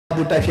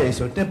不带偏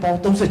说，这包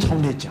都是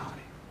冲的假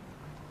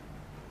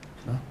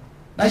的，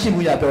那些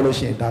不要表露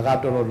些，大家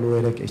都落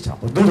落的给啥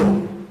不都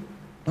懂，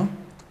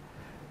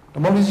那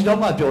么你知道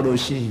嘛？表露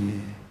些，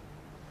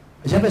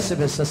也不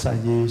是啥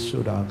耶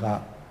稣大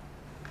家，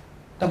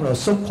他们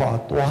说话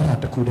多了，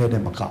都苦的那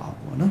么高，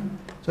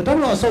所以他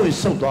们说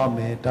说多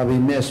没，但是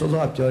没说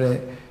说表的，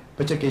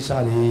不就给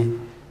啥的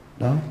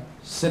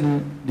，sen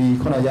di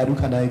kona ya du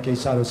kana ke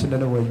sa lo sen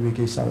na wa yu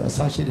ke sa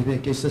sa shi de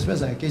ke sa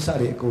sa ke sa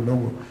de ko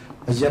long ko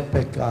ayat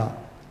pek ka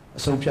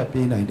asong phyat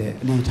pi nai de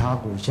ali tha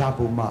ko ya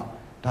ko ma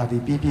da di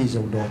pi pi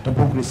song do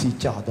democracy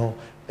ja do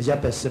ayat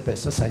pek sit pek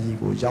sat san yi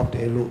ko yauk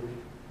de lo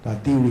da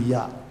theory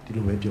ya di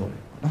lo be pyo de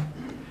no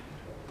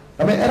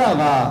da me era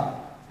ga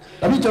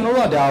da bi chono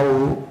wa da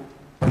ko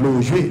blo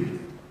yue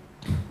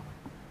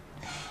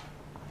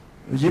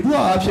yi bu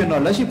a phyin no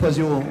lat shi phwa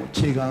si wo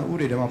che kan u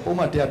de de ma pom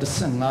ma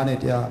 115နဲ့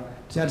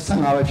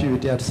115ပဲဖြစ်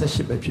ဖြစ်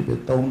118ပဲဖြစ်ဖြစ်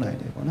သုံးနိုင်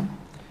တယ်ပေါ့နော်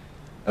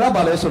အဲ့ဒါ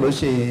ဘာလဲဆိုလို့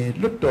ရှိရင်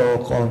လွတ်တော်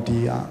ကော်မတီ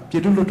ကပြ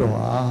ည်သူ့လွတ်တော်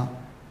ဟာ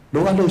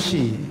လိုအပ်လို့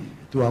ရှိရင်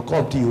သူက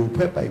ကော်မတီကို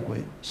ဖွဲ့ပိုက်ခွ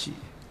င့်ရှိ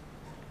တယ်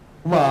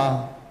ဥပမာ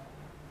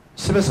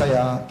စစ်ဘက်ဆိုင်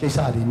ရာကိစ္စ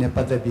တွေနဲ့ပ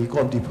တ်သက်ပြီး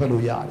ကော်မတီဖွဲ့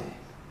လို့ရတယ်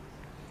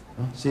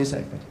နော်စေးဆို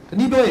င်ပဲတ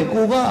နည်းပြောရင်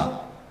ကိုက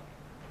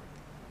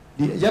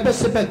ဒီရပ်ဘက်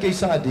စစ်ဘက်ကိစ္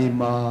စတွေ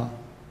မှာ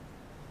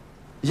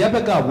ရပ်ဘ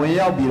က်ကဝင်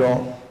ရောက်ပြီးတော့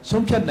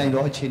ဆုံးဖြတ်နိုင်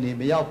တော့အခြေအနေ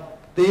မရောက်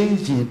သေး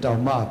ရင်တော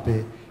င်မှပဲ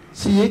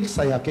စီရိတ်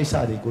ဆိုင်ရာကိစ္စ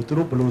တွေကိုသူ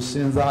တို့ဘယ်လိုစ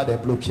ဉ်းစားတယ်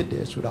ဘယ်လိုဖြစ်တ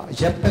ယ်ဆိုတာ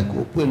ရပ်ဘက်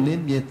ကိုပွင့်လ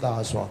င်းမြင်သာ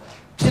စွာ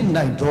ဖြစ်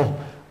နိုင်တော့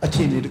အ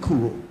ခြေအနေတစ်ခု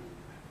ကို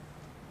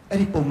အဲ့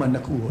ဒီပုံမှန်တ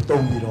စ်ခုကို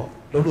တုံးပြီးတော့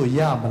လုပ်လို့ရ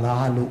မ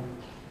လားလို့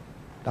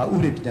ဒါဥ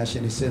ပဒေပညာရှ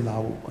င်တွေစဉ်း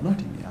စားဖို့ပေါ့နော်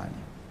ဒီနေရာ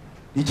ကြီး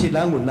ဒီခြေလ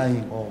မ်းကိုလိုက်ရ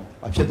င်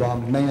ဘာဖြစ်သွား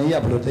မလဲနိုင်ငံရေး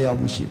ကဘယ်လိုတရား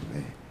မှုရှိ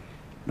လဲ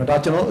တော့ဒါ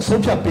ကျွန်တော်အ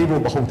ဆုံးဖြတ်ပေး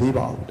ဖို့မဟုတ်သေး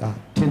ပါဘူးဒါ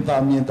ထင်သာ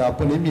မြင်သာ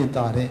ပွင့်လင်းမြင်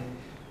သာတဲ့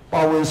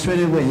ပါဝင်ဆွေး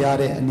နွေးခွင့်ရ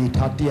တဲ့အနေအ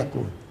ထားတစ်ရပ်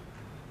ကို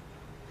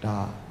ဒါ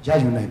ရ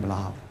ယူနိုင်မ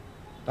လား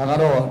ဒါက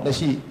တော့လက်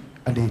ရှိ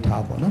အနေအ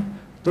ထားပေါ့နော်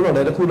သူတို့လ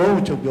ည်းတစ်ခု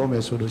လုံးချုပ်ပြောမ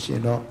ယ်ဆိုလို့ရှိရ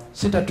င်တော့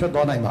စစ်တပ်ထွက်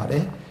သွားနိုင်ပါတ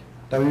ယ်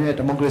ဒါပေမဲ့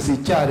ဒီမိုကရေစီ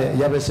ကျတဲ့အ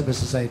ရာပဲ civil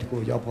society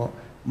ကိုရောက်ဖို့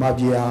မာ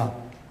ပြည်ဟာ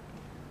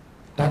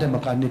ဒါတဲ့မ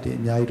ကနစ်တွေ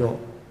အများကြီးတော့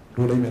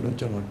လိုလိမ့်မယ်လို့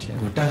ကျွန်တော်ထင်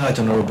တယ်တက်က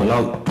ကျွန်တော်တို့ဘယ်လော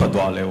က်ထွက်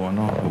သွားလဲပေါ့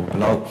နော်ဘယ်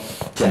လောက်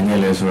ကြံခဲ့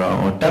လဲဆိုတော့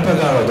တက်ဘက်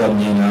ကတော့ဒါ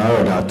မြင်လာ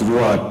တော့ဒါသူ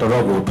တို့ကတော်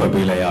တော်ကိုထွက်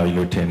ပေးလိုက်ရပြီ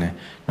လို့ထင်တယ်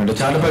။တ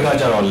ခြားတစ်ဘက်က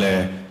ကျတော့လ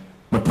ည်း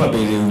မထွက်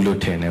ပေးသေးဘူးလို့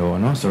ထင်တယ်ပေါ့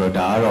နော်။ဆိုတော့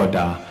ဒါကတော့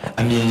ဒါ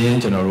အမြင်ချင်း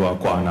ကျွန်တော်တို့က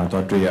ကွာနာ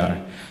တော့တွေ့ရတယ်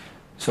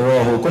။ဆို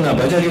တော့ခုန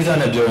ဘတ်ဂျက်ကိစ္စ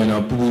နဲ့ပြောရင်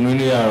တော့ပူပူနွေး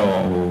နွေးက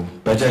တော့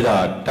ဘတ်ဂျက်က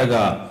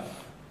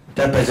တ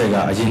က်ဘတ်ဂျက်က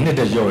အရင်နှစ်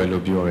တည်းရော့ရ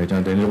လို့ပြောတယ်ကျွ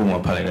န်တော်တင်လေးပုံမှာ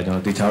ဖတ်လိုက်တာကျွန်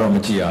တော်တေချာတော့မ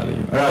ကြည့်ရသေး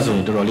ဘူးအဲ့ဒါဆိုရ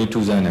င်တော်တော်လေး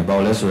ထူးဆန်းတယ်ဘာ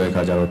လို့လဲဆိုတဲ့အ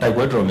ခါကျတော့တိုက်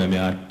ပွဲတော်များ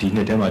များဒီနှ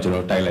စ်ထဲမှာကျွန်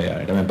တော်တိုက်လိုက်ရ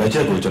တယ်ဒါပေမဲ့ဘတ်ဂျ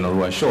က်ကိုကျွန်တော်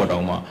တို့က short တော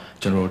င်းမှ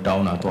ကျွန်တော်တို့တော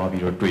င်းတာသွား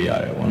ပြီးတော့တွေ့ရ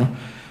တယ်ပေါ့နော်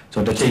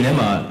ဆိုတော့တစ်ချိန်ထဲ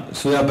မှာ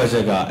ဆိုရဘတ်ဂျ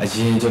က်ကအရ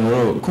င်ကျွန်တော်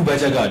တို့အခုဘတ်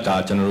ဂျက်ကဒါ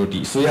ကျွန်တော်တို့ဒီ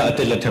ဆိုရအသ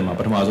က်လက်ထက်မှာ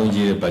ပထမဆုံး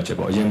ရေးတဲ့ဘတ်ဂျက်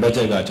ပေါ့အရင်ဘတ်ဂျ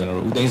က်ကကျွန်တော်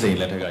တို့ဦးသိန်းစိန်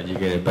လက်ထက်ကရေး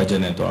ခဲ့တဲ့ဘတ်ဂျ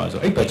က်နဲ့တွားဆို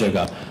အဲ့ဘတ်ဂျက်က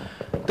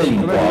တိတ်မ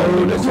ကွာ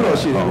ဘူးလို့ဆိုတော့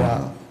ရှိတယ်ဗျာ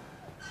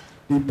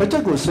ဒီဘတ်ဂျ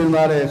က်ကိုစဉ်း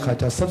စားတဲ့အခါ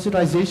ကျ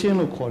subsidization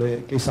လို့ခေါ်တဲ့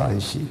ကိစ္စတွေ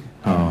ရှိတ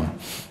ယ်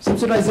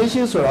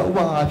subsidization ဆိုတာဥပ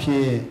မာအဖြ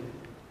စ်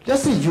လက်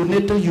စစ်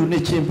unit တစ်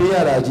unit ချင်းပေးရ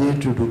တာချင်း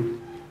တူတူ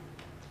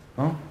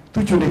နော်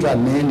သူ့ unit က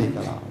နည်းနေကြ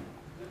လား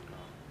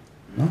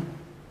နော်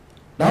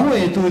နောက်ဝ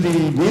င်သူဒီ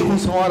နေခု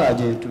ဆောင်ရတာ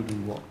ချင်းတူတူ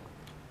ပေါ့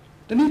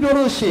တနည်းပြော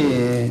လို့ရှိရ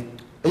င်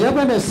အရပ်ဘ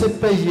က်နဲ့စစ်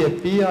ဘက်ရဲ့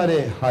ပေးရ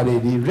တဲ့ဟာတွေ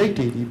ဒီ rate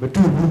တွေဒီမ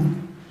တူဘူး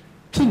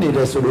ဖြစ်နေတ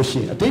ယ်ဆိုလို့ရှိ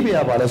ရင်အတိတ်ဘ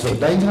ယ်ပါလဲဆို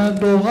တိုင်းခံ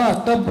တော်က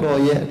တပ်ပ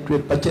တော်ရဲ့အတွ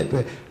က် budget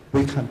တွေ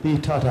ဝေခံပေး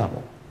ထားတာ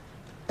ပေါ့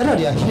အဲ့ဒါ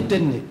တွေက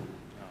hidden နေ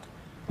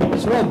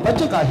ဆိုတော့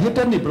budget က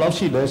hidden နေဘယ်လောက်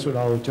ရှိလဲဆို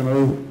တာကိုကျွန်တော်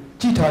တို့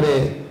ကြည့်ထားတဲ့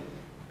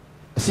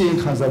အစီရင်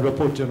ခံစာ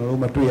report ကျွန်တော်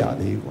တို့မတွေ့ရ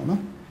သေးဘူးပေါ့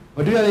နော်မ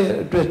တွေ့ရတဲ့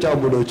အတွက်ကြောင့်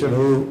မလို့ကျွန်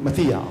တော်တို့မ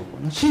သိရဘူးပေါ့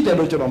နော်ရှိတယ်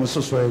လို့ကျွန်တော်မ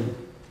ဆွဆွဲဘူး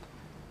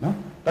နော်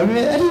ဒါပေ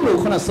မဲ့အဲ့ဒီလို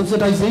ခုန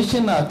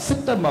subsidization ကစစ်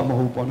တပ်မှာမ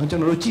ဟုတ်ပေါ့နော်ကျွ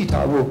န်တော်တို့ကြည့်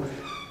ထားဖို့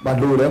မ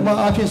လိုတယ်မ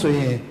အားဖြင့်ဆို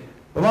ရင်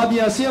ဗမာပြည်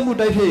ဆရာမှု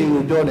တိုက်ဖြစ်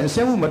ကိုပြောတယ်ဆ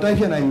ရာမှုမတိုက်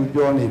ဖြစ်နိုင်ဘူး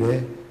ပြောနေတယ်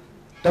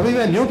ဒါပေ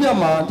မဲ့မြို့ပြ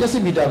မှာ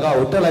70မီတာက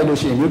ကိုတက်လိုက်လို့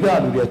ရှိရင်မြို့ပြ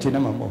လူတွေချိန်နေ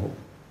မှာမဟုတ်ဘူး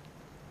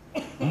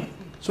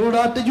ဆို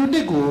တာတယူန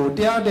စ်ကိုတ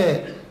ရားတဲ့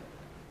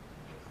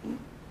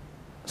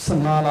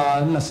15လား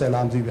20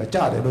လားမသိဘူး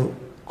ကြာတယ်လို့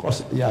cost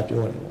အရာ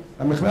ပြောတယ်ပေါ့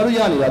ဒါပေမဲ့ခင်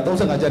ဗျားတို့ရနေတာ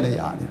35ကျပ်နဲ့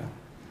ရနေတာ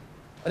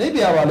အရေး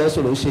ပြပါလဲ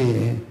ဆိုလို့ရှိရ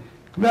င်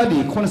ခင်ဗျားဒီ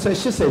80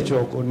 80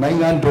ကျော်ကိုနိုင်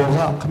ငံတော်က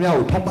ခင်ဗျား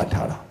ကိုထောက်ပံ့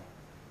ထားတာ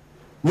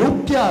မြို့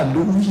ပြ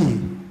လူဦးရေ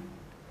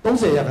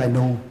30ရာခိုင်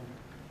နှုန်း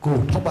ကို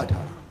ထောက်ပံ့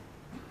ထားတာ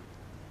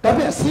ဒါ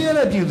ပေမဲ့ဆေးရ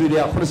တဲ့ပြည်သူတွေ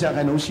က90ရာ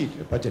ခိုင်နှုန်းရှိတ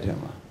ယ်ဘတ်ဂျက်ထဲ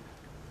မှာ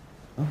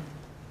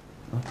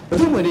ဘယ်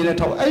သူမှနေနဲ့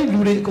ထောက်အဲ့ဒီလူ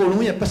တွေအကုန်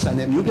လုံးရဲ့ပတ်စံ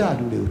နဲ့မြို့ပြ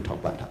လူတွေကိုထော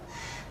က်ပံ့တာ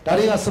ဒါ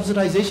တွေက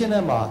subsidization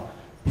နဲ့မှာ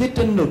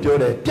hidden လို့ပြော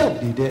တယ်ပျောက်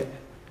နေတဲ့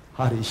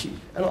ဟာတွေရှိ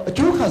အဲ့တော့အ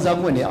ကျိုးခံစား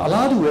권တွေအ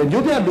လားတူပဲ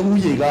မြို့ပြလူ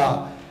ဦးရေက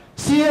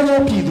စီးရဲသော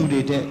ပြည်သူ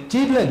တွေတဲ့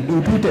ကြီးလက်လူ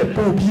ထုတဲ့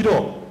ပို့ပြီး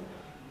တော့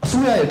အ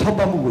စိုးရရဲ့ထောက်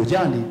ပံ့မှုကိုရ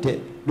နေတဲ့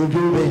လူ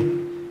မျိုးပဲ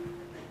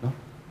နော်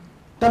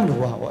တတ်လို့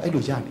ဟောအဲ့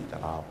လိုရနေတာ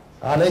လား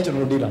ဒါလည်းကျွန်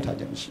တော်တို့လေ့လာထား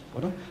ချက်မရှိ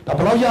ဘူးနော်ဒါဘ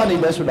ယ်လောက်ရနေ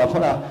လဲဆိုတာခေါ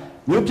င်းက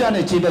မြို့ပြ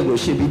နဲ့ကြီးလက်ကို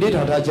ရှင်ပြီးလေ့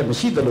လာထားချက်မ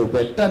ရှိသလို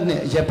ပဲတက်နဲ့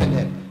အရက်ဖက်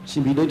နဲ့ရှ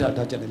င်ပြီးလေ့လာ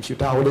ထားချက်လည်းမရှိ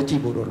ဒါကိုလည်းကြ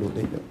ည့်ဖို့တော့လို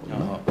သေးတယ်ပေါ့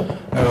နော်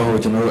အဲ့တော့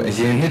ကျွန်တော်တို့အရ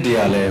င်နှစ်တည်း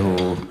ကလည်း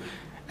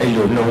အ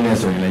အဲ့လို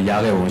နှုံးနေဆိုရင်လည်းရ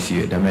ခဲ့ပုံ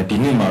ရှိတယ်ဒါပေ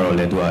မဲ့ဒီနေ့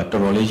မှာတော့လေသူက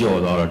တော်တော်လေးကြော့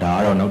သွားတော့ဒါ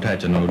ကတော့နောက်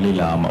ထပ်ကျွန်တော်တို့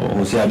လေ့လာမှာပေါ့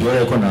ဟိုဆရာပြော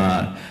တဲ့ခုနက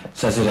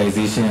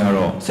sensitization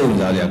ကတော့စိတ်ဝင်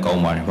စားစရာ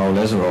ကောင်းပါ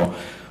တယ်ဘာလို့လဲဆိုတော့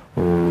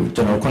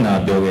ဟိုကျွန်တော်ခု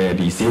နကပြော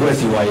ခဲ့ဒီဈေး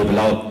ဝယ်စီးပွားရေးဘယ်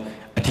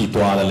လောက်အထိ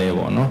သွား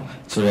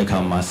တယ်လဲပေါ့နော်ဆိုတဲ့အခါ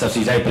မှာ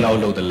subsidize ဘယ်လောက်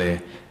လုပ်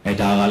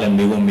တယ်လဲအဲဒါကလည်း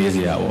မေးဖို့မေး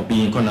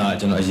စရာပေါ့ပြီးရင်ခုနက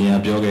ကျွန်တော်အရင်က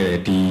ပြောခဲ့တဲ့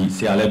ဒီ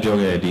ဆရာလ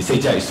ည်းပြောခဲ့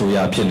တဲ့ဒီစိတ်ကြိုက်အစိုး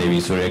ရဖြစ်နေပြီ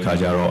ဆိုတဲ့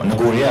အခါကျတော့င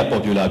ကိုတွေက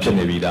popular ဖြစ်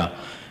နေပြီလား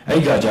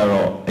အဲ့ဒီကကြ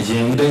တော့အရ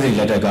င်ဦးသိ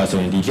န်းစိန်လက်ထက်က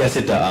ဆိုရင်ဒီလက်စ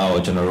စ်တပ်အား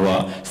ကိုကျွန်တော်တို့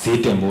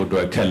ကဈေးတင်ဖို့အတွ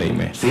က်ခက်လိမ့်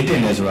မယ်ဈေး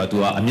တင်နေဆိုတာ तू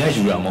ကအမျက်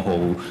ယူတာ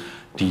မဟုတ်ဘူး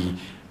ဒီ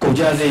ကုန်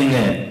ကျ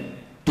စရိတ်နဲ့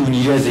တူ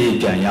ညီတဲ့ဈေး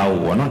ပြန်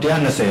ရဖို့ပေါ့နော်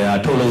120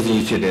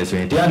ကထုတ်လုပ်ဈေးဖြစ်တယ်ဆို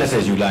ရင်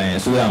120ယူလိုက်ရင်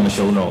အစိုးရ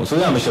မရှုံးတော့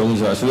အစိုးရမရှုံး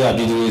ဆိုတော့အစိုး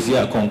ရပြည်သူတွေစီကအ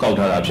ခွန်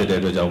ကောက်ထားတာဖြစ်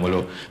တဲ့အတွက်ကြောင့်မ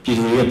လို့ပြည်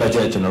သူတွေရဲ့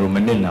budget ကျွန်တော်တို့မ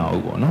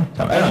နစ်နာဘူးပေါ့နော်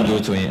ဒါပေမဲ့အဲ့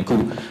လိုမျိုးဆိုရင်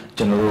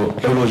အခုကျွန်တော်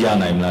တို့လုပ်လို့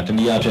ရနိုင်မလားတန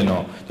ည်းအားဖြ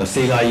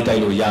င့်တော့စေကားကြီး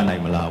တိုက်လို့ရ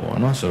နိုင်မ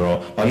လားပေါ့နော်ဆိုတော့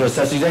ဘာလို့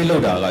subsidize လု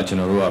ပ်တာကကျွန်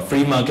တော်တို့က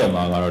free market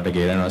မှာကတော့တက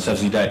ယ်တမ်းတော့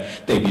subsidize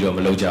တိတ်ပြီးတော့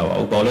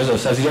မလုပ်ကြပါဘူးဘာလို့လဲ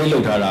ဆိုတော့ subsidize လု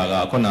ပ်ထားတာက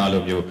ခု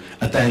နလို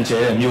မျိုးအတန်ကျဲ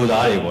တဲ့မျိုး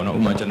သားတွေပေါ့နော်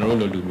ဥပမာ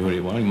ကျွန်တော်တို့လိုလူမျိုးတွေ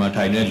ပေါ့နော်ဒီ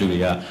မှာထိုင်တဲ့လူတွေ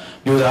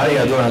ကမျိုးသားတွေ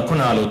ကသူကခု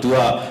နလို तू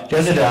ကတ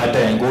က်စစ်တာအ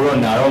တိုင်ကိုတော့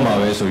နာတော့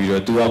မှာပဲဆိုပြီး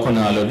တော့ तू ကခုန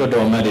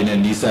လိုလွတ်တော်မတ်တွေနဲ့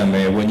နီးစပ်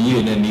မယ်ဝန်ကြီး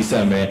တွေနဲ့နီးစ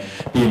ပ်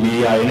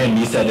မယ်ပြည်မီဒီယာတွေ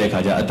နဲ့နီးစပ်တဲ့ခါ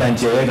ကျအတန်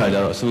ကျဲတဲ့ခါကျ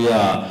တော့အစိုးရ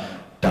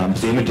ဒါ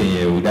မစည်းမတင်ရ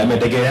ဘူးဒါပေမဲ့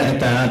တကယ်တမ်း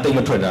အတန်တိတ်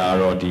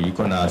မထွက်တာကတော့ဒီ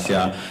ခုနဆ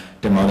ရာ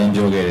တင်မောင်လည်း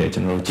ပြောခဲ့တယ်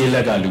ကျွန်တော်တို့ကျေးလ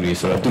က်ကလူတွေ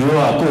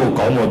ဆိုတော့သူတို့ကကိုယ့်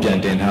ကိုကော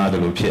င်းပေါ်ပြန်တင်ထားတယ်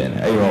လို့ဖြစ်နေ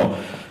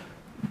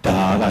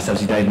အဲ့တော့ဒါက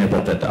subsidize နဲ့ပ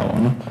တ်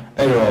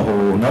သက်တာပေါ့နော်အဲ့တော့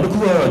ဟိုနောက်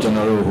တစ်ခုကတော့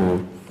ကျွန်တော်တို့ဟို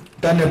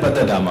တက်နဲ့ပတ်သ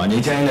က်တာမှာငြိ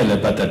မ်းချမ်းရေးနဲ့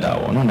လည်းပတ်သက်တာ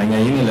ပေါ့နော်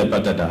နိုင်ငံရေးနဲ့လည်းပ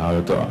တ်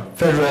သက်တာဟာတော့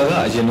Federal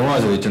ကအ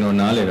ရင်တော့ဆို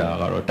ကျွန်တော်နား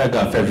လည်တာကတော့တက်က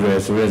Federal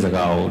ဆိုတဲ့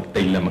စကား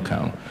ကိုတိတ်လက်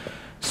မခံဘူး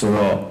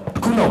ဆိုတော့အ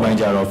ခုနောက်ပို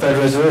င်းကျတော့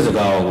Federal ဆိုတဲ့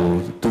စကား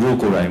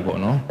ကိုသူတို့ကိုယ်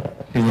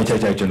တိုင်ပေါ့နော်ညှိချို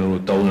က်ချိုက်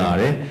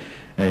ကျွန်တော်တို့တုံးလာတယ်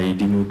အဲဒီ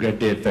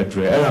Democratic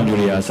Federal အဲ့လို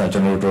မျိုးတွေအစား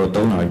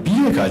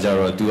ကျွန်တော်တို့တုံးလာပြီးတဲ့ခါကျ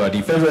တော့သူကဒီ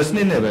Federal စန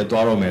စ်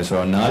နဲ့ပဲသွားတော့မယ်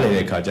ဆိုတော့နား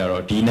လည်တဲ့ခါကျ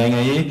တော့ဒီ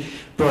နိုင်ငံရေး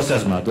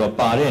process မှာသူက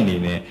ပါတဲ့အနေ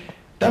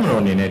နဲ့တက်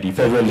မတော်အနေနဲ့ဒီ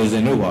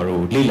Federalism တို့ဘာ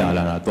လို့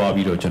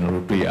လေ့လာလာတာသွားပြီးတော့ကျွန်တော်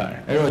တို့တွေ့ရတယ်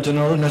အဲ့တော့ကျွန်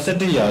တော်တို့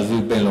21ရာစု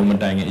ပင်လုံ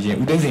မတိုင်ခင်အ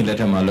ရင်ဦးသိန်းစိန်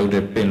လက်ထက်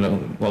မှာလုပ်တဲ့ပင်လုံ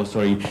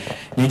sorry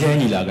ငြိမ်းချ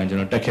မ်းညီလာခံကျွန်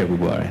တော်တက်ခဲ့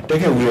ပြီးပါတယ်တက်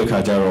ခဲ့ပြီးတဲ့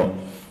ခါကျတော့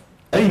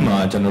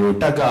အဲ့ဒီမှာ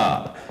ကျွန်တော်တို့တက်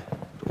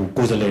ကဟို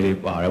ကိုယ်စားလှယ်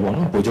တွေပါတယ်ပေါ့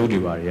နော်ဗိုလ်ချုပ်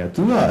တွေပါတယ်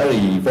သူကအဲ့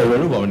ဒီ Federal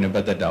တို့ဘာလို့နဲ့ပ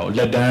တ်သက်တာကို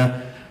လက်တ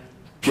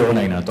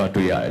န်းပြောနိုင်တာတော့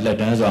တွေ့ရတယ်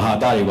လက်တန်းဆိုတာဟာ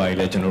တာ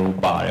တွေပါလေကျွန်တော်တို့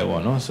ပါ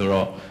တယ်ပေါ့နော်ဆို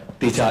တော့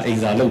တေ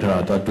ချာအိမ်စာလောက်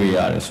ထားတာတော့တွေ့ရ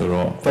တယ်ဆို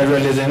တော့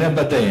Federalism နဲ့ပ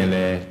တ်သက်ရင်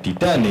လည်းဒီ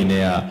တက်အနေ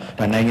နဲ့က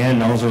ဒါ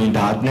နိုင်ငံနောက်ဆိုရင်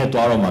ဒါ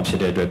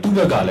နဲ့တွားတော့မှဖြစ်တဲ့အတွက်သူ့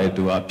ဘက်ကလည်း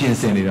သူ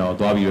ကပြင်ဆင်နေတာ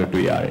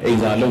ကိုတွားပြီးတော့တွေ့ရ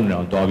တယ်အိမ်စာလုံနေတာ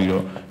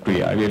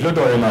ကိုတွားပြီးတော့တွေ့ရတယ်ပြီးလွှတ်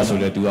တော်ထဲမှာဆို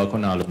လည်းသူ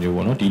ကခုနလိုမျိုး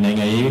ပေါ့နော်ဒီ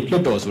နိုင်ငံရေး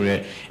လွှတ်တော်ဆိုတဲ့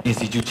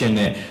institution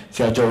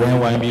နဲ့ဆရာကျော်ရန်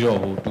ဝိုင်းပြီးတော့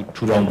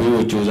ဟိုထူထောင်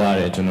ပေးဖို့ကြိုး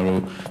စားရတယ်ကျွန်တော်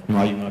တို့မြန်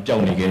မာပြည်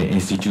မှာပျောက်နေခဲ့တဲ့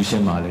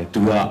institution မှာလ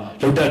ည်းသူက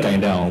လှုပ်တက်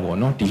ကင်တက်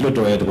အောင်ပေါ့နော်ဒီလွှတ်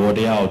တော်ရဲ့သဘောတ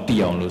ရားကိုသိ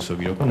အောင်လို့ဆို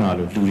ပြီးတော့ခုနလို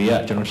လူတွေက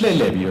ကျွန်တော်လှည့်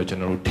လည်ပြီးတော့ကျွန်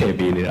တော်တို့ထည့်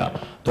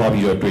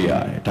ပေးနေတာတွားပြီးတော့တွေ့ရ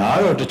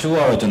တယ်ဒါကတော့တချို့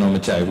ကတော့ကျွန်တော်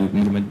မကြိုက်ဘူး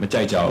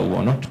မကြိုက်ကြဘူး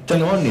ပေါ့နော်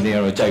ကျွန်တော်အနေနဲ့က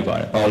တော့ကြိုက်ပါ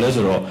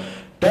တယ်ဘာလို့လဲဆိုတော့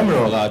တက်မ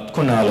တော်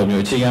ကခုန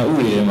လိုမျိုးအခြေခံဥပ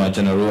ဒေထဲ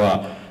မှာကျွန်တော်တို့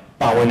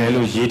ကပါဝင်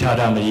တယ်လို့ရေး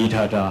ထားတာမ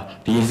ရေးထားတာ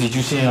ဒီ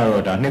institution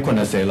ကတော့ဒါ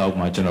290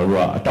လောက်မှာ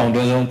ကျွန်တော်တို့ကအတောင်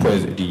တင်းဆုံးဖွဲ့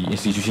ဒီ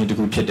institution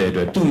တခုဖြစ်တဲ့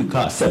အတွက်သူက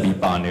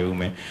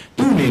ဆက်ပြီးပါနေဦးမယ်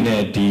သူ့အနေ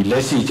နဲ့ဒီလ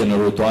က်ရှိကျွန်တော်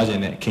တို့သွားခြ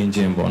င်းနဲ့အခ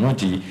င်းချင်းပေါ့နော်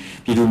ဒီ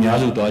ပြည်သူများ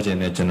စုသွားခြ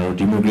င်းနဲ့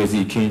ကျွန်တော်တို့ဒီမို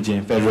ကရေစီအခင်းချ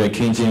င်း Federal အခ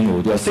င်းချင်း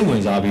ကိုသူကစိတ်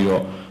ဝင်စားပြီးတော့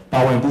ပါ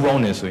ဝင်ပူး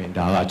ပေါင်းနေဆိုရင်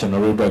ဒါကကျွန်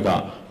တော်တို့အတွက်က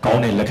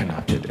ကောင်းတဲ့လက္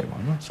ခဏာဖြစ်တယ်ပေါ့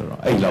နော်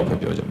ဆိုတော့အဲ့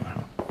လောက်ပဲပြောချင်ပါတ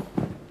ယ်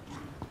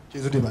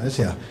ကျေးဇူးတင်ပါတယ်ဆ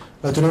ရာ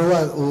ကျွန်တော်တို့က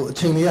ဟိုအ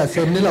ချိန်လေးက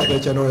10မိနစ်လောက်ပဲ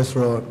ကျွန်တော်ရ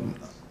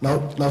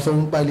ဆိုတော့နောက်ဆုံး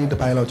ပိုင်းလေးတစ်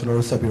ပိုင်းလောက်ကျွန်တော်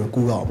တို့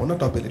ဆက်ပြီးတော့ကူးအောင်ပေါ့နော်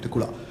topic လေးတစ်ခု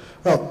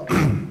လောက်အဲ့တော့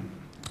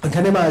အခ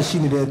န်းထဲမှာ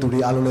ရှိနေတဲ့သူ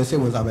တွေအားလုံးလည်းစိတ်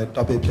ဝင်စားမဲ့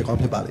topic ဖြစ်ကောင်း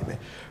ဖြစ်ပါလိမ့်မယ်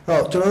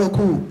အဲ့တော့ကျွန်တော်တို့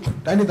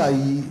အခုတိုင်းဒေသ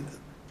ကြီး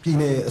ပြည်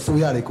နယ်အစိုး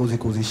ရတွေ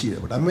ကိုစီရှိ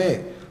တယ်ပေါ့ဒါပေမဲ့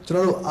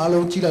ကျွန်တော်တို့အား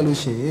လုံးကြည့်လိုက်လို့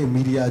ရှိရင်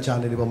မီဒီယာ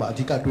channel တွေပေါ်မှာ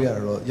အဓိကတွေ့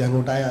ရတာတော့ရန်ကု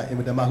န်တိုင်းကအင်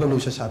မတန်မှလှုပ်လှုပ်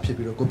ရှားရှားဖြစ်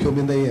ပြီးတော့ကိုဖြိုး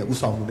မင်းသိန်းရဲ့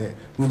ဥဆောင်မှုနဲ့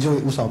ဝန်ကြီးရဲ့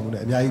ဥဆောင်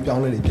မှုနဲ့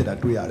အများကြီးပြောင်းလဲနေဖြစ်တာ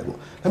တွေ့ရတယ်ပေါ့ဒါ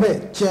ပေမဲ့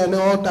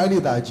channel တိုင်းဒေ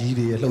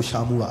သကြီးတွေရဲ့လှုပ်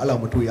ရှားမှုကအဲ့လော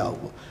က်မတွေ့ရ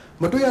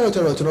ဘူးပေါ့မတွေ့ရတော့ကျွ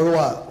န်တော်တို့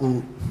ကဟို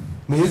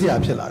မေးစရာ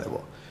ဖြစ်လာ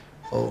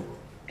တယ်ပေါ့ဟို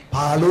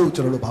ဘာလို့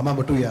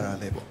ကျွန်တော်တို့ဘာမှမတွေ့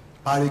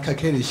ရတာလဲပေါ့ဘာတွေ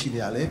ခက်ခဲတွေ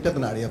ရှိနေရလဲပြ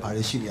ဿနာတွေ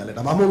ကဘာတွေရှိနေရလဲ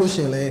ဒါမှ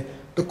မဟုတ်လို့ရှိ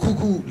ရင်လဲတစ်ခု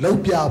ခု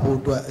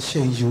လောက်ပြဖို့အတွက်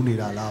အချိန်ယူနေ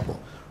တာ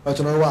လားပေါ့အဲ့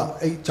ကျွန်တော်တို့က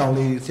အဲ့အကြော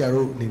င်းလေး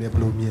ဆရာတို့အနေနဲ့ဘယ်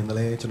လိုမြင်သ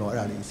လဲကျွန်တော်အဲ့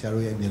ဒါလေးဆရာ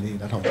တို့ရဲ့အမြင်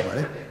လေးနားထောင်ပါပါတ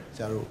ယ်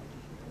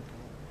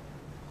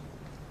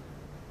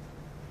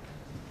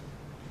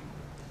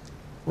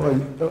ဆရာတို့ဟို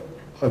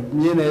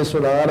မြင်နေ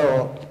ဆိုတာကတော့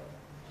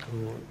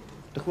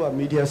ဟိုတခု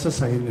ကမီဒီယာဆက်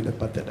ဆံရေးနဲ့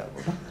ပတ်သက်တာ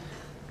ပေါ့နော်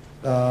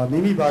မိ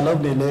မိဘာလုပ်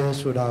နေလဲ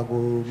ဆိုတာကို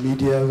မီ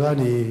ဒီယာ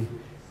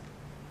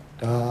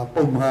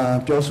ကနေဒါပုံမှန်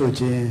ပြော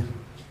ဆိုခြင်း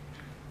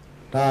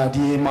ဒါ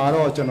ဒီ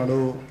မှာတော့ကျွန်တော်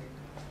တို့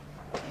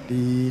ဒီ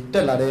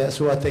တက်လာတဲ့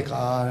အစိုးရတက်က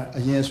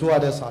အရင်အစိုးရ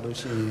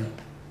တဲ့စာလို့ရှိ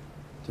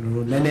ရင်ကျွန်တော်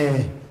တို့နည်း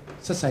နည်း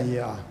ဆက်ဆံရေး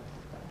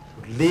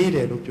အားလေး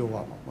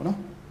တယ်လို့ပြောပါမှာပေါ့နော်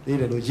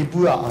လေးတယ်လို့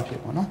ရည်ပူးရအားဖြစ်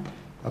ပေါ့နော်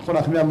ခု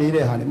နခင်ဗျ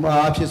မေးတဲ့ဟာနေ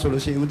မအားဖြစ်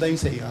ဆိုလို့ရှိရင်ဦးသိန်း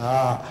စိန်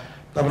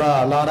ကတ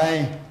ပရာလာတို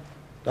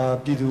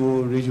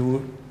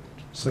င်းဒါပြည်သူရေဒီယို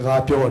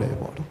စကားပြော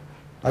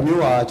တယ်ပေါ့နော်ဒါမျိုး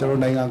ကကျွန်တော်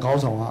နိုင်ငံခေါ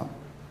င်းဆောင်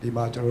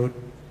ကဒီမှာ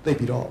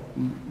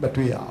ကျွန်တော်သိပြီးတော့မ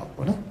တွေ့ရအောင်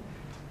ပေါ့နော်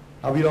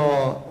နောက်ပြီးတော့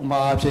ဥ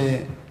မာအဖြစ်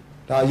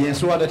ဒါရင်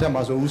ဆိုရတဲ့ထက်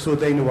မှာဆိုဦးစိုး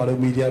သိန်းတို့ဘာလို့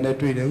မီဒီယာနဲ့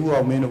တွေ့တယ်ဥ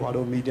အောင်မင်းတို့ဘာ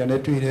လို့မီဒီယာ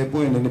နဲ့တွေ့တယ်ပွ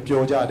င့်နေ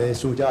ပြောကြတယ်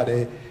ဆိုကြတ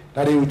ယ်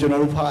ဒါတွေကိုကျွန်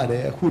တော်တို့ဖတ်ရတ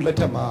ယ်အခုလက်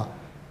ထက်မှာ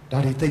ဒါ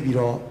တွေသိပြီး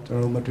တော့ကျွန်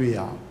တော်တို့မတွေ့ရ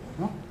အောင်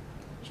နော်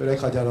ဆိုတဲ့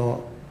ခါကျတော့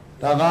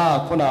ဒါက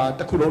ခုနတ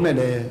စ်ခုလုံးနဲ့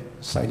လည်း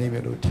ဆိုင်နေမ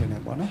ယ်လို့ထင်တ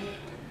ယ်ပေါ့နော်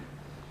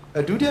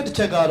ဒုတိယတစ်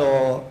ချက်က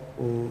တော့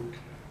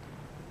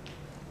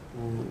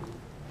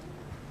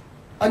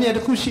အနည်းတ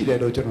စ်ခုရှိတယ်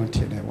လို့ကျွန်တော်ထ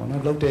င်တယ်ပေါ့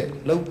နော်လှုပ်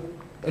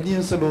အရ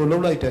င်စလိုလှု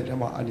ပ်လိုက်တဲ့ထဲ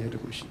မှာအနည်းတ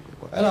စ်ခုရှိတယ်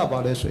ပေါ့အဲ့ဒါပါ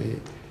လဲဆိုရင်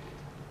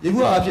ဒီ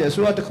ခုအဖြစ်အ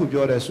စိုးရတစ်ခု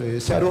ပြောတယ်ဆိုရင်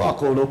ဆရာတို့အ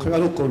ကုန်လုံးခင်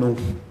ဗျားတို့အကုန်လုံး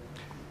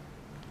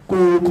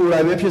ကိုယ်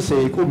လိုက်ပဲဖြစ်စေ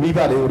ကိုမိဘ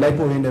တွေကိုလိုက်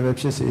ပို့ရင်းနဲ့ပဲ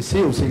ဖြစ်စေ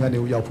ဆေးရုံဆေးကနေ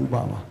ရောက်ဖူး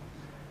ပါမှာ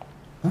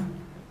ဟမ်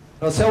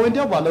အဲ့ဆရာဝန်တ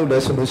ယောက်ပါလို့လဲ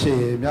ဆိုလို့ရှိ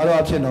ရင်များတော့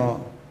အဖြစ်တော့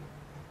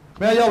ခ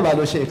င်ဗျားရောက်လာ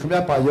လို့ရှိရင်ခင်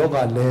ဗျားပါယောဂ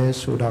လဲ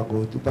ဆိုတာ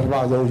ကိုသူပထမ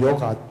ဆုံးယော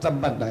ဂသတ်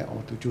မှတ်နိုင်အော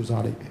င်သူကြိုး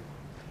စားလိုက်တယ်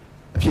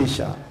အဖြစ်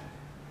ရှာ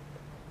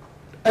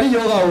အဲ့ဒီ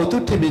ယောဂကိုသူ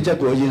ထင်မြင်ချက်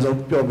ကိုအရင်ဆုံး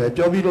ပြောမယ်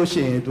ပြောပြီးလို့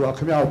ရှိရင်သူကခ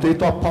င်ဗျားကိုတွေး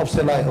တော့ဖောက်ဆ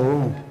က်လိုက်အော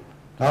င်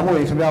ဒါမှမ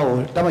ဟုတ်ခင်ဗျားကို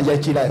တမရို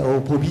က်ကြည့်လိုက်အော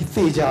င်ပို့ပြီး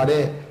သေချာ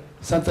တဲ့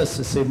စမ်းသပ်စ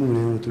စ်ဆေးမှု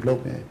တွေကိုသူလု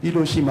ပ်မယ်ပြီး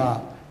လို့ရှိမှ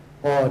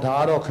ဒါက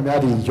တော့ခင်ဗျား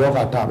ဒီယောဂ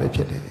တာပဲဖြ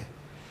စ်တယ်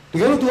တ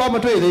ကယ်လို့ तू မ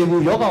တွေ့သေး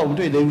ဘူးယောဂကိုမ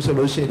တွေ့သေးဘူးဆို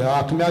လို့ရှိရင်ဒါ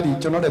ခင်ဗျားဒီ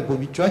ကျွန်တော်လည်းပို့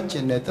ပြီးကျွမ်းကျ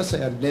င်တဲ့သက်ဆို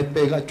င်ရာနယ်ပ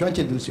ယ်ကကျွမ်းကျ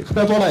င်သူစီခင်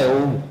ဗျားသွားလိုက်အော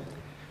င်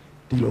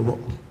ဒီလိုပေါ့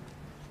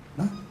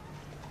နော်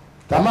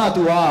ဒါမှ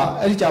तू က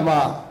အဲ့ဒီကြမှာ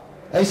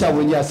အဲ့ဆာဝ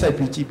င်ကြီးဆက်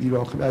ပြီးကြည့်ပြီး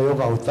တော့ခင်ဗျားယော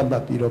ဂကိုသတ်မှ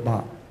တ်ပြီးတော့မှ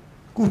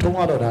ကုထုံးရ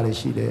တော့ဒါတွေ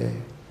ရှိတယ်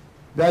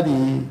ဗျာဒီ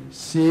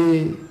စေ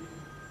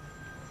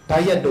ဒို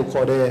င်ရက်တို့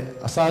ခေါ်တဲ့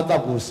အစားအသော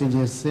က်ကိုစဉ်း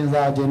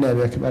စားခြင်းနဲ့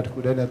ပဲခင်ဗျားတခု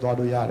တည်းနဲ့သွား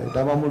လို့ရတယ်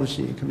ဒါမှမဟုတ်လို့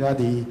ရှိရင်ခင်ဗျား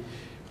ဒီ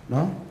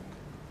နော်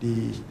ဒီ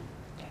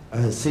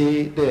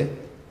စေးတဲ့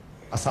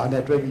အစာ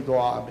နဲ့တွဲပြီး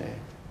သွားရမယ်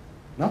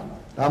နော်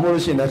ဒါမှမဟုတ်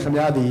လို့ရှိရင်လည်းခင်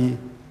ဗျားဒီ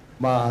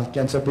မှာ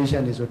cancer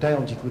patient တွေဆိုတိုက်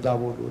အောင်ကြည့်ကုသ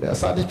ဖို့လိုတယ်အ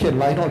စာတစ်ဖြစ်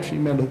line of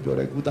treatment လို့ပြော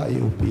တယ်ကုသ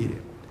ရေးကိုပေးတ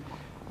ယ်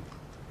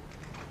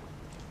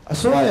အ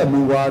စိုးရရဲ့မူ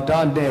ဝါဒ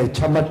နဲ့ချ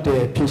မှတ်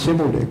တဲ့ဖြစ်ရှင်း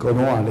မှုတွေအကုန်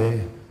လုံးကလ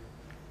ည်း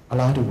အ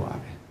လားတူပါ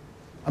ပဲ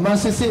အမှန်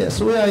စစ်စစ်အ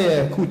စိုးရရဲ့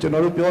အခုကျွန်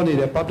တော်တို့ပြောနေ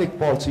တဲ့ public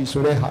policy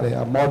ဆိုတဲ့ဟာတွေက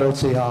model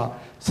တွေဟာ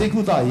စိတ်ကု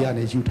သရေးက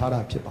နေယူထားတာ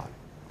ဖြစ်ပါတယ်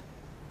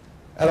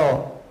အဲ့တော့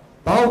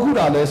ဘာကိုကု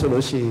တာလဲဆို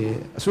လို့ရှိရင်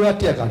အစိုးရ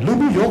တက်ကလူ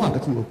မှုယောဂတ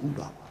စ်ခုကိုကု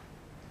တာပါ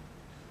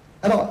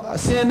အဲ့တော့အ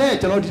စင်နဲ့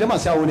ကျွန်တော်ဒီထဲမှာ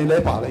ဆရာဝန်တွေလ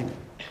ည်းပါလိုက်တယ်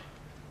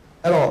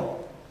အဲ့တော့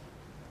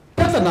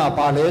ပြဿနာ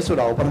ပါလဲဆို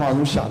တာကိုပထမ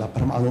ဆုံးရှာတာပ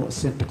ထမဆုံးအ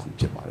ဆင့်တစ်ခု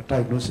ဖြစ်ပါတယ်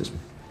diagnosis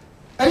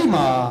အဲ့ဒီ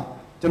မှာ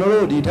ကျွန်တော်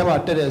တို့ဒီထဲမှာ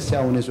တက်တဲ့ဆရာ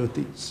ဝန်တွေဆို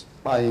သိ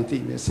ပါရင်သိ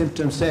မယ်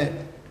symptoms နဲ့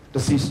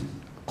disease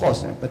cause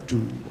နဲ့ပတ်တူ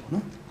ပေါ့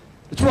နော်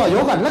တချို့က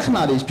ယောဂလက္ခ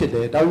ဏာတွေဖြစ်တ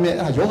ယ်ဒါပေမဲ့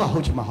အဲ့ဒါယောဂဟု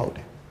တ်ချင်မှဟုတ်တ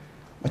ယ်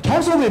ချော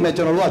င်းဆိုးပေမဲ့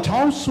ကျွန်တော်တို့ကချော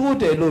င်းဆိုး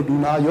တယ်လို့လူ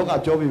နာယောဂ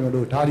ပြောပေမဲ့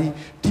လို့ဒါဒီ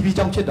TB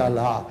ကြောင့်ဖြစ်တာ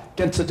လားက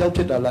င်ဆာကြောင့်ဖြ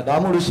စ်တာလားဒါ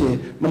မှမဟုတ်လို့ရှိရင်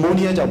နမို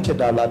နီးယားကြောင့်ဖြစ်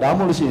တာလားဒါ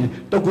မှမဟုတ်လို့ရှိရင်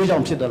တုပ်ကွေးကြော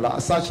င့်ဖြစ်တာလား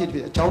အစရှိ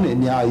တဲ့အကြောင်းတွေအ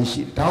များကြီး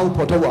ရှိတယ်ဒါကို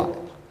ဖော်ထုတ်ရ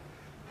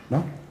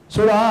နော်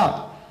ဆိုတာ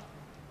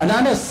အနာ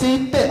နဲ့စေး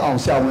တက်အောင်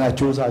ဆရာဝန်က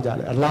စူးစမ်းကြ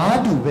တယ်အလား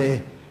တူပဲ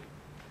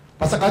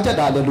ဘာစကားချက်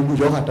တာလဲလူမှု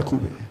ယောဂတစ်ခု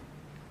ပဲ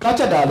ကား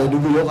ချက်တာလဲလူ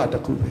မှုယောဂတ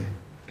စ်ခုပဲ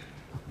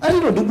အဲ့ဒီ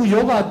လိုလူမှု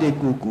ယောဂတွေ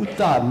ကိုကု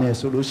သမယ်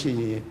ဆိုလို့ရှိ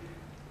ရင်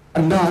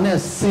အနာနဲ့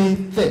စေး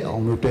တက်အော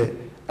င်လို့တဲ့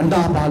အ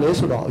နာပါလဲ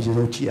ဆိုတော့အရင်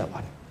ဆုံးကြည့်ရပါ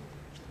တယ်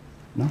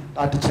နော်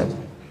ဒါတစ်ချက်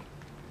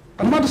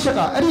အမှတ်တစ်ချက်က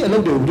အဲ့ဒီအလု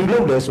ပ်တွေကိုဘယ်လို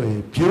လုပ်လဲဆိုရင်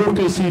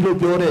bureaucracy လို့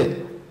ပြောတဲ့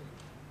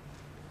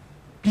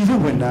ပြည်သူ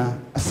ဝန်ထမ်း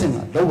အဆင့်က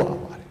လောက်ပါ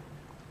ပါတယ်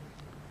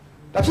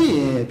ဒါဖြစ်ရ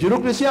င်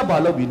bureaucracy ကဘာ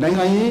လုပ်ပြီးနိုင်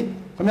ငံရေး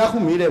ခင်ဗျားခု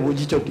မေးတဲ့ဝန်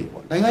ကြီးချုပ်တွေ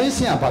ပေါ့နိုင်ငံရေးဆ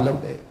င့်ကဘာလုပ်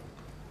လဲ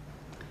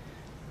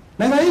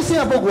နိုင်ငံရေးဆင့်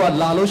ကပုဂ္ဂိုလ်က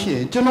လာလို့ရှိရ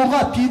င်ကျွန်တော်က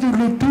ပြည်သူ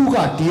လူထုက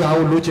ဒီဟာ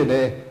ကိုလုပ်ချင်တ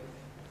ယ်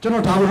ကျွန်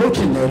တော်ဒါကိုလုပ်ချ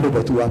င်တယ်လို့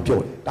ပဲသူကပြော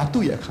တယ်ဒါ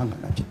သူ့ရဲ့အခန်းကဏ္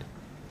ဍဖြစ်တယ်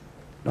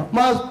နော်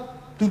မှ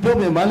သူပြော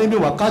မယ်မန္တလေး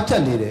မြို့မှာကားချ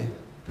က်နေတယ်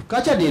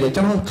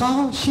ကျွန်တော်ကား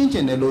ရှင်းကျ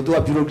င်တယ်လို့သူက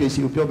bureaucracy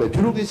ကိုပြောပဲ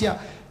bureaucracy က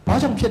ဘာ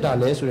ကြောင့်ဖြစ်တာ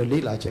လဲဆိုတဲ့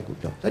လေ့လာချက်ကို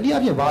ပြောတတိယအ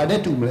ဖြစ်ဘာနဲ့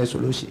တူမလဲဆို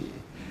လို့ရှိရ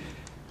င်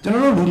ကျွန်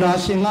တော်တို့လူနာ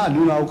ရှင်က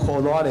လူနာကို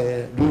ခေါ်သွားတယ်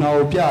လူနာ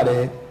ကိုပြတ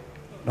ယ်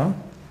နော်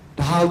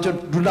ဒါကို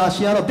လူနာရှ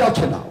င်ကတော့ပျောက်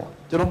ချင်တာပေါ့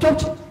ကျွန်တော်ပျောက်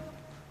ချင်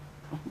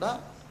ဒါ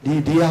ဒီ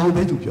ဟာကို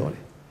ပဲသူပြောတ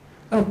ယ်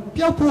အဲ့တော့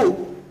ပျောက်ဖို့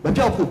မ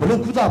ပျောက်ဖို့ဘယ်လို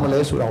ကုသမလဲ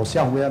ဆိုတာကိုဆ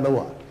ရာဝန်ကလုပ်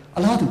ရအ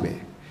လားတူပဲ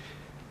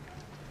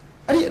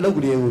အဲ့ဒီအလုပ်က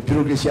လေးကို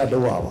bureaucracy ကလု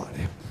ပ်ရပါတ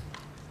ယ်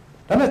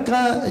ဒါပေမဲ့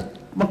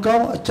မကော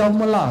င်းအကြောင်း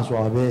မလားဆို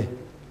တာပဲ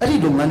အဲ့ဒီ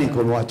လုပ်ငန်းတွေက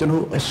တော့ကျွန်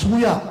တော်အ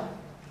စိုးရ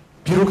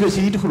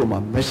bureaucracy တခုလုံးမှာ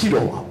မရှိ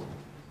တော့ပါဘူး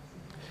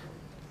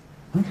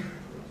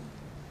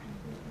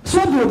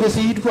ဆိုတော့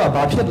bureaucracy တခုက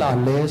ဘာဖြစ်လာ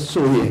လဲ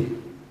ဆိုရင်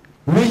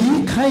ဝေ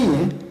ကြီးခိုင်းရ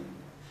င်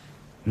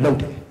လုပ်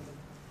တယ်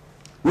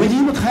ဝေ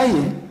ကြီးမခိုင်းရ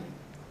င်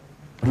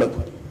မလုပ်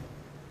ဘူး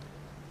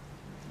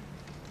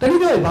တတိ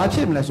ယဘာဖြ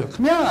စ်မလဲဆိုခ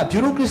င်ဗျားက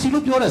bureaucracy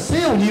လို့ပြောတဲ့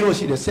ဆေးရုံကြီးလို့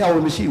ရှိတယ်ဆရာဝ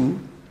န်မရှိဘူး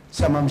ဆ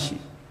ရာမမရှိ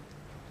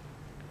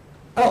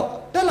အဲ့တော့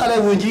တက်လာတဲ့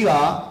ဝန်ကြီးက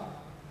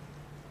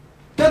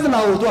ပြဿနာ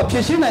ကိုသူကဖြေ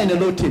ရှင်းနိုင်တယ်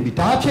လို့ထင်ပြီး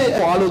ဒါဖြစ်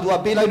သွားလို့သူက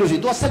ပေးလိုက်လို့ရှိရ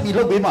င်သူကဆက်ပြီး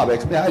လုပ်ပေးမှာပဲ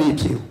ခင်ဗျာအဲ့ဒီ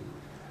ဖြစ်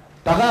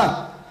ဒါကခင်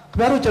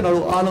ဗျားတို့ကျွန်တော်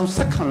တို့အားလုံးစ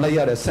က္ကန့်လိုက်ရ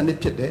တဲ့စနစ်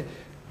ဖြစ်တယ်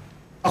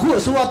အခု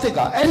အစိုးရသစ်က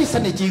အဲ့ဒီစ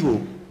နစ်ကြီးကို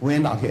ဝ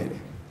င်လာခဲ့တ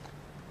ယ်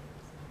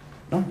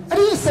နော်အဲ့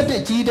ဒီစန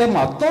စ်ကြီးထဲ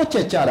မှာတော့ချ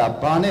က်ကြတာ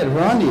ဘာနဲ့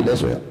run နေလဲ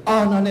ဆိုရင်အာ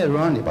ဏာနဲ့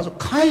run နေဘာလို့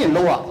ခိုင်းရင်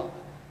လောက်ရ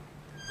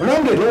run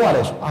တွေလောက်ရတ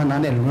ယ်ဆိုအာဏာ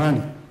နဲ့ run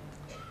နေ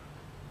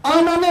အာ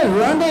နာနဲ့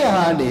run တဲ့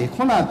ဟာနေ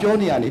ခုနပြော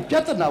နေရတယ်ပြ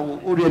ဿနာကို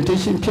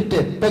orientation ဖြစ်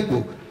တဲ့ဘက်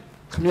ကို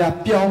ခင်ဗျာ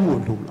ပြောင်း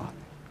ဖို့လိုလား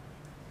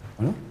ဟု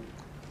တ်နော်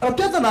အဲ့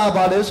ပြဿနာ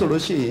ဘာလဲဆို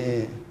လို့ရှိရ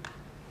င်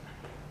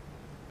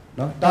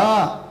နော်ဒါ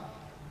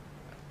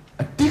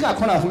အတိက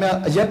ခုနခင်ဗျာ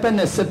အရက်ဘက်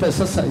နဲ့စစ်ဘက်ဆ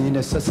က်ဆက်ရေး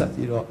နဲ့ဆက်ဆက်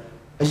ပြီးတော့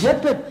အရက်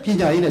ဘက်ပ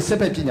ညာရေးနဲ့စစ်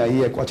ဘက်ပညာ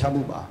ရေးရဲ့ကွာခြား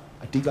မှုပါ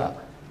အတိက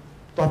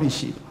တွားပြီး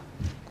ရှိပါ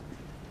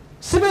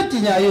စစ်ဘက်ပ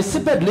ညာရေးစ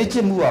စ်ဘက်လေ့ကျ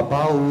င့်မှုက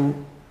ဘာလို့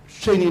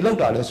ချိန်နေလောက်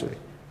တာလဲဆိုရင်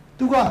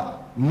သူက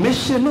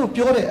mission လို့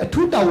ပြောတဲ့အ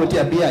ထူးတာဝန်တ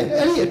က်ပေးရရင်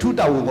အဲ့ဒီအထူး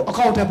တာဝန်ကိုအ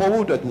ကောင့်ထဲပေါ်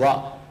ဖို့အတွက်သူက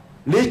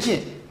လေ့ကျ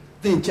င့်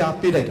သင်ကြား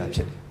ပေးလိုက်တာဖြ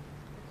စ်တယ်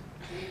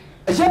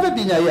အရက်ဘက်ပ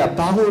ညာရေးက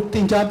ဘာလို့သ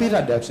င်ကြားပေးတာ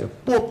လဲဆို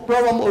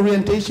problem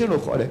orientation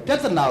လို့ခေါ်တယ်ပြ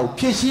ဿနာကို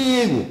ဖြေရှင်း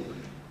ရေးကို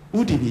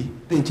ဥတီပြီး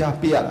သင်ကြား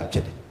ပေးရတာဖြ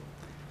စ်တယ်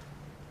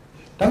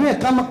ဒါပေမဲ့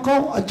ကမ္မကော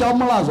င်းအကြောင်း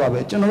မလားဆိုပဲ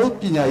ကျွန်တော်တို့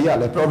ပညာရေးက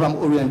လည်း problem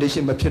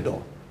orientation မဖြစ်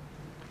တော့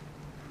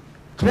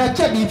ခင်ဗျာ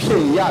ချက်ပြီးဖြ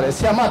ည့်ရတယ်ဆ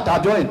ရာမဒါ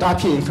ပြောရင်ဒါ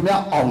ဖြည့်ရင်ခင်ဗျာ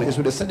အောင်တယ်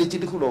ဆိုတဲ့ strategy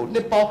တစ်ခုလုံးနှ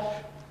စ်ပေါင်း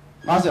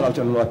50လောက်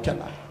ကျွန်တော်တို့ကဖြတ်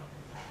လာ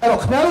အဲ့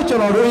တော့ခင်ဗျားတို့ကျွ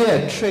န်တော်တို့ရဲ့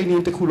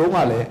training တစ်ခုလုံးက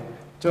လည်း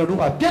ကျွန်တော်တို့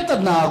ကပြဿ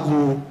နာ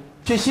ကို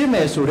ဖြည့်ရှင်းမ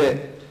ယ်ဆိုတဲ့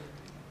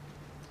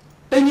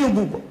တညှိ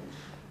မှုပေါ့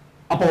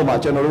အပေါ်မှာ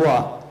ကျွန်တော်တို့က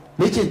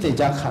လေ့ကျင့်သင်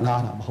ကြားခံရ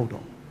တာမဟုတ်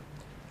တော့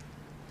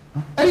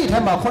အဲ့ဒီအထ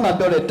က်မှာခုန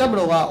ပြောတဲ့တပ်မ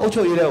တော်ကအုပ်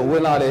ချုပ်ရေးတဲ့ဝ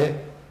င်လာတယ်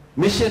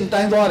mission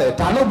တိုင်းသွားတယ်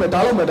ဒါလုပ်မယ်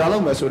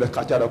ဆိုတဲ့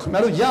ခါကြတော့ခင်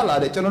ဗျားတို့ရလာ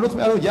တယ်ကျွန်တော်တို့ခင်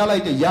ဗျားတို့ရလို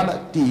က်တဲ့ရလာ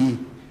ဒီ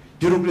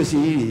bureaucracy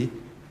ကြီး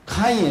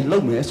ခိုင်းရင်လု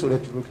ပ်မယ်ဆိုတဲ့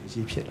bureaucracy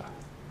ဖြစ်လာ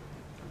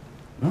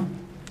နော်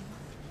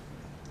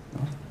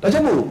ဒါကြော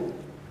င့်မို့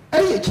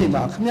အဲ့ဒီအချိန်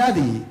မှာခင်ဗျား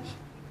ဒီ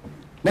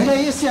နိုင်ငံ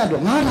ရေးဆရာ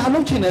တို့ငါဒါလု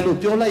ပ်ချင်တယ်လို့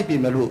ပြောလိုက်ပြီ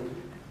မယ်လို့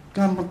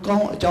ကံမကော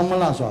င်းအကြောင်းမ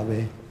လားဆိုတာပဲ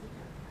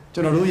ကျွ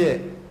န်တော်တို့ရဲ့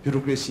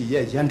bureaucracy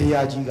ရဲ့ရန်တ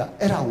ရားကြီးက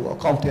အဲ့ဒါကိုအ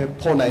ကောင့်ထဲ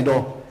ပေါ်နိုင်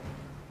တော့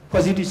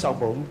ဖွဲ့စည်းတိစောက်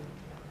ပုံ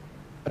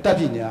အတတ်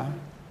ပညာ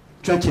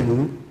ကျွမ်းကျင်မှု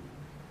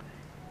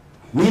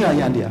မိနာ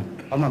ရန်တရား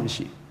ဘာမှမ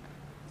ရှိ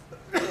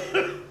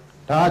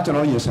ဒါကကျွန်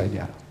တော်ရင်ဆိုင်ကြ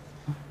တာ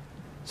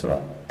ဆို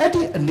တော့အဲ့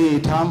ဒီအနေ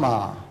ထားမှာ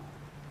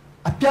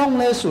အပြောင်း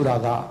လဲဆိုတာ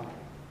က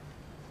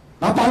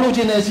ငါဘာလို့ကျ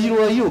င်တဲ့0ကြီး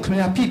ကိုခင်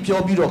ဗျာပြပြော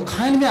ပြီးတော့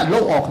ခိုင်းမြ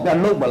လောက်အောင်ခင်ဗျာ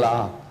လောက်မ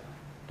လား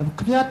ခ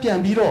င်ဗျာပြန်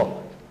ပြီးတော့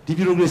ဒီ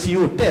bureaucracy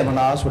ကိုတဲ့မ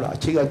လားဆိုတာအ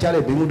ခြေခံကြား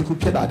တဲ့ဘယ်လိုတစ်ခု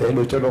ဖြစ်လာတယ်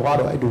လို့ကျွန်တော်က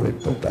တော့အဲ့လိုပဲ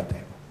သုံးသပ်တ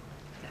ယ်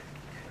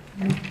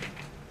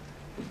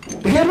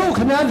တကယ်လို့ခ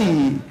င်ဗျာ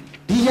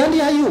ဒီရန်တ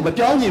ရားကြီးကိုမ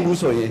ပြောင်းနိုင်ဘူး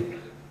ဆိုရင်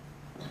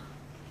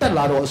တက်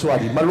လာတော့အစိုးရ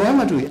ဒီမလွဲ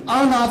မသွေအာ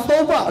ဏာ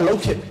သုံးပါအလုပ်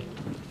ဖြစ်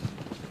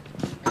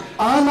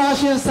အာဏာ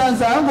ရှင်စံ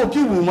စံကို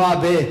ပြုမှုမှာ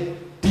ပဲ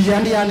ဒီရ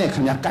န်တရားနဲ့ခ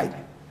င်ဗျာကြိုက်တ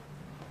ယ်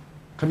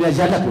ခင်ဗျာရ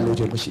လက်ကိုလို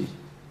ချင်မရှိ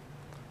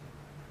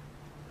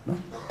နော်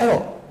အဲ့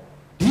တော့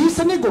ဒီစ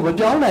နစ်ကိုမ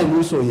ပြောင်းနိုင်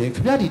ဘူးဆိုရင်ခ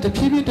င်ဗျာဒီတဖြ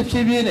ည်းဖြည်းနဲ့ခ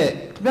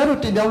င်ဗျာတို့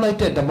တင်ပြောင်းလိုက်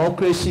တဲ့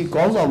democracy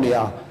ခေါင်းဆောင်တွေ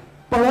ဟာ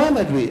ပလောမ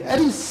တွေအဲ့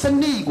ဒီစ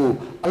နစ်ကို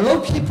အလုပ်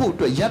ဖြစ်ဖို့အ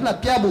တွက်ရလက်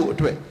ပြဖို့အ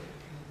တွက်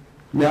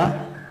များ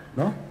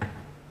နော်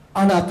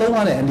အာဏာသုံးရ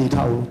တဲ့အနေ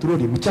ထားကိုသူတို့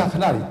ဒီမကြခ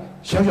ဏတွေ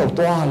ရောက်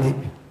သွားလိမ့်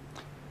မယ်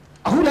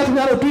အခုလည်းခင်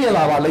ဗျားတို့တွေ့ရ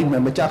လာပါလိမ့်မ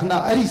ယ်မကြခဏ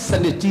အဲ့ဒီစ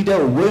နစ်ကြီးတဲ့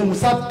ကိုဝင်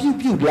စားပြု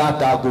တ်လာ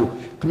တာကို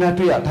ခင်ဗျား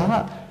တွေ့ရဒါက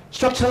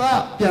structure က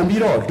ပြန်ပြီး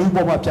တော့လူ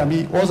ပေါ်မှာပြန်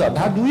ပြီးဩဇာ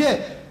ဒါလူရဲ့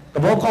သ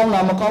ဘောကောင်း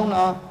လားမကောင်း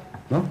လား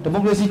နော်ဒီ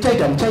မိုကရေစီကြိုက်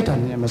တယ်မကြိုက်တယ်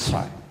နဲ့မ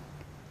ဆိုင်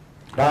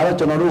ဒါတော့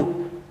ကျွန်တော်တို့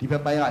ဒီဘ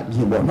က်ပိုင်းကမြ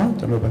င်ပေါ့နော်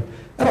ကျွန်တော်ပဲ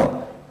အဲ့တော့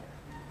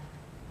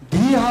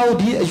ဒီဟာ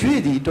ဒီအရွေ့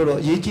ဒီတော်တော်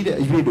အရေးကြီးတဲ့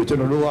အရွေ့တို့ကျွန်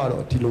တော်တို့က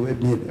တော့ဒီလိုပဲ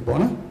မြင်တယ်ပေါ့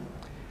နော်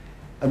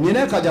အမြင်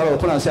တဲ့အခါကျတော့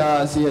ခုနဆရာ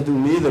စီရသူ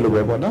မေးတယ်လို့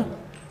ပဲပေါ့နော်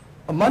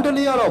အမန္တ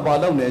လေးကတော့ဘာ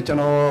လုပ်လဲကျွန်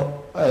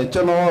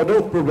တော်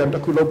တို့ program တ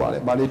စ်ခုလုပ်ပါတ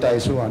ယ်မာလေးတိုင်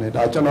ဆိုရတယ်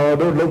ဒါကျွန်တော်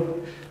တို့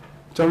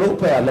အ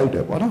ဖွဲ့ကလုပ်တ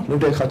ယ်ပေါ့နော်လု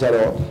ပ်တဲ့အခါကျ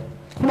တော့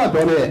ခုန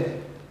ပြောတဲ့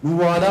မူ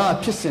ဝါဒ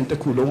ဖြစ်စဉ်တစ်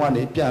ခုလုံးက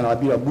နေပြန်လာ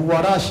ပြီးတော့မူဝါ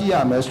ဒရှိရ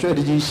မယ်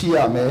strategy ရှိရ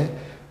မယ်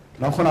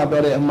နောက်ခုန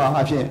ပြောတဲ့အမှား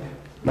အဖြစ်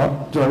နော်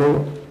ကျွန်တော်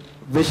တို့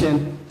vision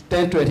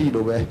 1020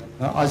လို့ပဲ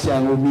နော်အာဆီယံ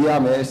ကိုမြင်ရ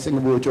မယ်စင်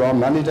ကာပူကျော်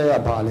မန္တလေးက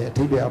ပါလေအ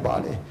ထူးပဲပါ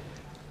လေ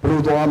ဘယ်လို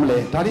သွားမလဲ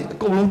ဒါဒီအ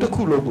ကုန်လုံးတစ်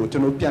ခုလုံးကိုကျွ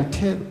န်တော်ပြန်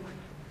ထဲ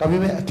ဒါပေ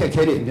မဲ့အခက်အ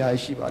ခဲတွေအများ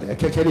ကြီးရှိပါတယ်အ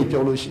ခက်အခဲတွေ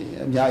ပြောလို့ရှိရ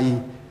င်အများကြီး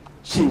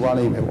ရှိသွား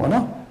နိုင်မယ်ပေါ့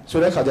နော်ဆို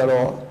တဲ့အခါကျ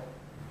တော့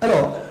အဲ့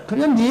တော့ခင်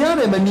ဗျမြင်ရ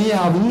တယ်မမြင်ရ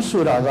ဘူး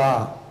ဆိုတာက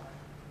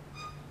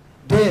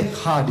တဲ့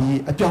ဟာဒီ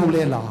အပြောင်း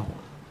လဲလား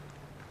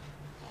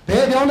ဘ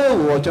ယ်အပြောင်းလဲ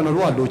ကိုကျွန်တော်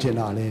တို့ကလိုချင်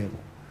တာလဲ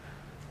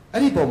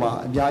အဲ့ဒီပုံမှာ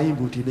အများကြီး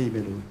ဘူတီလိမ့်မ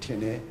ယ်လို့ထင်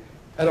တယ်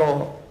အဲ့တော့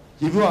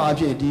ဒီဘုရားအ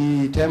ဖြစ်ဒီ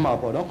အဲမှာ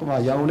ပေါ့နော်ခုမှ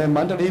ရန်ကုန်နဲ့မ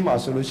န္တလေးမှာ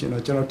ဆိုလို့ရှိရင်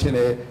တော့ကျွန်တော်ထင်တ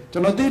ယ်ကျွ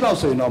န်တော်သိတော့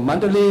ဆိုရင်တော့မန္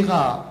တလေးက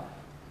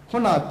ခု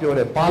နပြောတ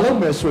ယ်ဘာလုပ်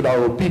မယ်ဆိုတာ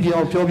ကိုပြပြ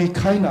အောင်ပြောပြီး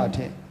ခိုင်းတာ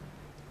တဲ့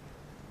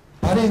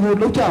ဘာတွေကို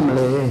လုပ်ကြမ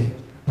လဲ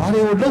ဘာတွေ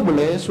ကိုလုပ်မ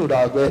လဲဆို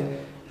တာက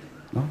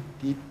နော်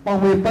ဒီပေါ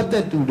ဝင်ပတ်သ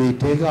က်သူတွေ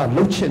တဲက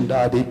လှုပ်ချင်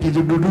တာဒီပြည်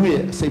သူလူထု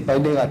ရဲ့အစိတ်ပို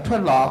င်းတွေကထွ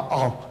က်လာ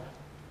အောင်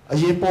အ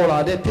ရေးပေါ်လာ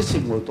တဲ့ဖြစ်စ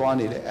ဉ်ကိုသွား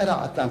နေတယ်အဲ့ဒါ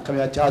အတန်ခင်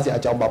ဗျာကြားစရာ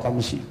အကြောင်းပါမ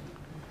ရှိဘူး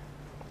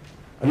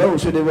အလုံး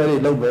ဆွေးနွေးပွဲတွေ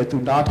လုပ်မယ်သူ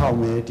နားထောင်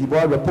မယ်ဒီ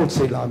ဘော report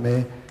ဆေးလာမ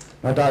ယ်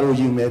နောက်ဒါလို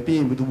ယူမယ်ပြီး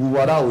ရင်သူဘူ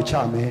ဝါဒကိုချ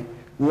မယ်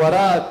ဘူဝါဒ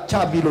ချ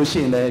ပြီးလို့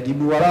ရှိရင်လည်းဒီ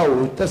ဘူဝါဒကို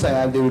သက်ဆိုင်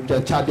ရာတွေပြ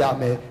န်ချပြ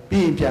မယ်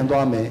ပြီးရင်ပြန်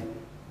သွားမယ်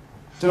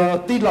ကျွန်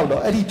တော်သိလောက်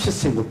တော့အဲ့ဒီဖြစ်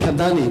စဉ်ကိုဖြတ်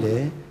တန်းနေတ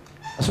ယ်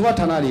အစိုးရ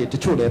ဌာနတွေတ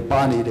ချို့လည်း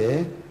ပါနေတယ်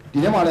ဒီ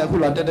ထဲမှာလည်းအခု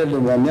လာတက်တဲ့လူ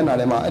များမျက်နှာ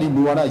ထဲမှာအဲ့ဒီ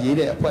ဘူဝါဒရေး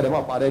တဲ့အဖွဲ့တွေ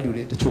မှာပါတဲ့လူ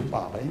တွေတချို့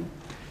ပါပဲ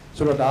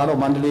ဆိုတော့ဒါကတော့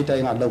မန္တလေးတို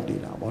င်းကလုပ်နေ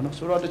တာပေါ့နော်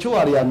ဆိုတော့တချို့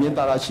ဟာတွေကမြင်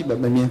သာတာရှိမယ်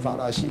မမြင်သာ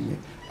တာရှိမယ်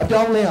အ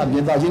ပြောင်းလဲဟာမြ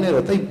င်သာခြင်းနဲ့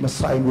တော့တိတ်မ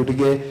ဆိုင်ဘူးတ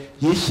ကယ်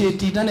ရေရှည်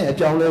တည်တတ်တဲ့အ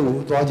ပြောင်းလဲကို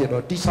သွားကြ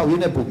တော့တိဆောက်ရ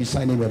င်းနဲ့ပုံပြီး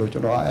ဆိုင်နေမယ်လို့ကျွ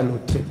န်တော်အဲ့လို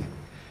ထင်တယ်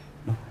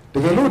နော်တ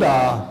ကယ်လို့ဒါ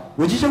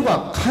ဝကြီးချုပ်က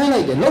ခိုင်း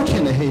လိုက်တယ်လောက်ချ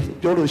င်တယ်ဟေ့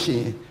ပြောလို့ရှိ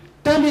ရင်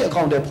တန်းပြီးအ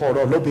ကောင့်တွေပေါ်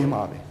တော့လုပ်ပေး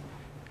မှာပဲ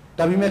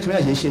ဒါပေမဲ့ခင်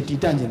ဗျာရေရှည်တည်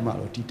တတ်ခြင်းမှ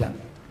တော့တည်တတ်တ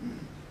ယ်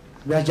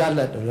ခင်ဗျာကြားလ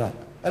က်တော့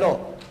အဲ့တော့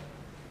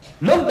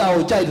လောက်တာ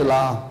ကိုကြိုက်သ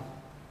လား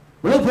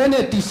မလောက်ဖဲ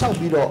နဲ့တိဆောက်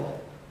ပြီးတော့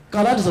ကာ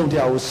လတစုံတ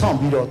ရားကိုစောင့်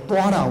ပြီးတော့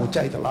သွားတာကို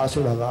ကြိုက်သလား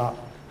ဆိုတာက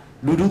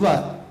လူတို့က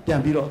ပြ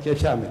န်ပြီးတော့အကဲ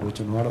ဖြတ်မယ်လို့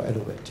ကျွန်တော်ကတော့အဲ့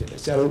လိုပဲထင်တယ်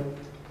ဆရာတို့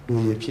လူ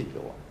ရည်ဖြစ်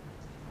ပြော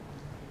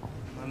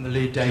မန္တ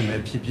လေးတိုင်းပဲ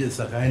ဖြစ်ဖြစ်စ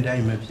ကိုင်းတို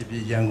င်းပဲဖြစ်ဖြ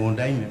စ်ရန်ကုန်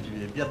တိုင်းပဲဖြစ်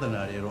ဖြစ်ပြဿ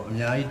နာတွေတော့အ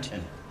များကြီးထ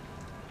င်တယ်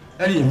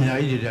အဲ့ဒီအများ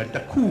ကြီးတွေကတ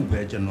စ်ခုပဲ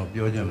ကျွန်တော်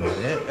ပြောချင်ပါ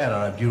တယ်အဲ့ဒါ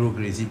ကဘျူရိုက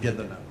ရေစီပြ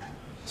ဿနာ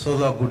စော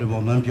စောကုတ္တမော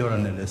င်မှန်းပြောရ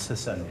တဲ့လည်းဆက်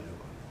ဆက်နေ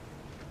လို့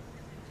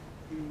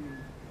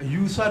အ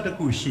ယူဆတစ်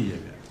ခုရှိတ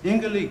ယ်ဗျအ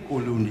င်္ဂလိပ်ကို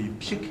လိုနီ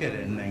ဖြစ်ခဲ့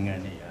တဲ့နိုင်ငံ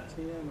တွေဟာ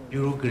ဘျူ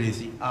ရိုကရေ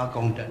စီအား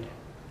ကောင်းတတ်တယ်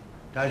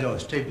ဒါကြောင့်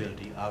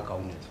stability အားကော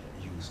င်းတယ်ဆိုအ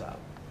ယူဆ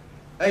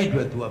အဲ့ဒီအတွ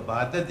က် तू ကဘာ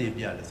တက်တည်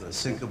ပြလဲဆို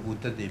စင်ကာပူ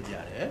တက်တည်ပြ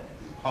တယ်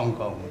ဟောင်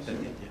ကောင်ကိုတက်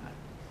တည်ပြတယ်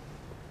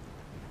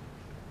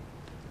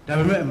ဒါ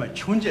ပေမဲ့အမှ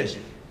ချွန်းချက်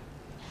ရှိ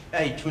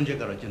အဲ့ဒီချွန်းချက်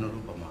ကတော့ကျွန်တော်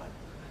တို့ဗမာ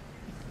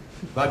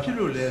ဘာဖြစ်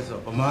လို့လဲဆို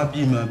တော့ဗမာပြ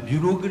ည်မှာဘျူ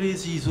ရိုကရေ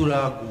စီဆို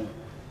တာကို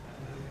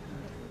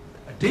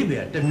အတိတ်ပဲ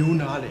တမျိုး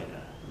နားလေ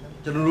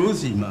ကျွန်တော်တို့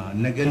စီမှာ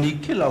ငကနီ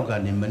ခစ်လောက်က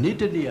နေမနေ့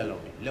တနေ့ရက်လော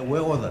က်လက်ဝဲ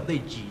ဩဇာသိ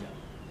တ်ကြည့်တာ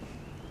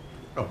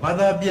တော့ဘာ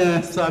သာပြန်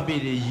စာပေ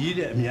တွေရေး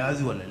တဲ့အများ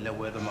စုကလည်းလက်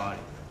ဝဲသမား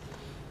တွေ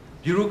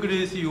ဘျူရိုက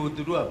ရေစီကို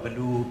သူတို့ကဘယ်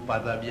လိုဘာ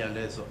သာပြန်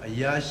လဲဆိုအ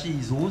ရာရှိ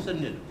ဇိုးစ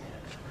နစ်လို့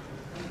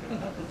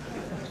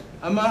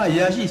အမှအ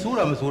ရာရှိဆို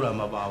တာမဆိုတာ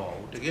မပါပါ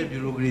ဘူးတကယ်ဘျူ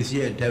ရိုကရေစီ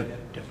ရဲ့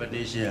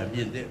definition အပြ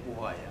င်တဲ့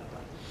ဟောရတာ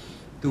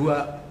သူက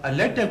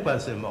elected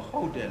person မဟု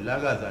တ်တဲ့လ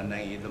ကစား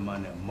နိုင်ငံသမား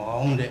နဲ့မော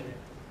င်းတဲ့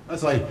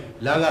sorry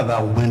လက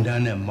စားဝန်ထ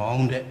မ်းနဲ့မော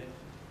င်းတဲ့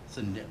စ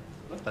နစ်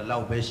ဘယ်လော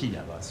က်ပဲရှိ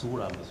တာပါဆို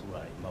တာမဆို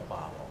တာမပါ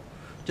ပါဘူး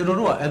ကျွန်တော်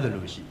တို့ကအဲ့ဒါ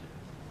လို့ရှိ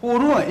ဟို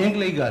တော့အင်္ဂ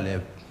လိပ်ကလ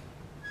ည်း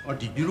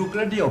ဒီ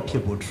bureaucratic ရောက်ဖြ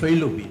စ်ဖို့ train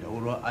လုပ်ပြီးတော့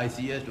ဟိုတော့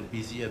ICS တို့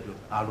BCF တို့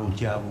အားလုံး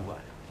ကြားဘူးပါ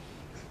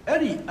အဲ့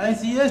ဒီ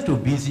ICS တို့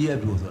BCF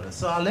တို့ဆိုတော့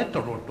စာလဲ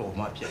တော်တော်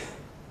မှဖြစ်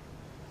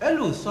အဲ့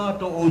လိုစာ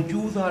တော်အောင်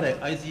ကျူးစားတဲ့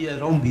ICS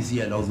ရော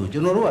BCF လောက်ဆိုကျွ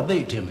န်တော်တို့ကသိ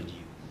အထင်မ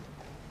ကြီး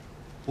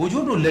ဘူးဘိုလ်ချု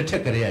ပ်တို့လက်ထ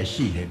က်ကလေး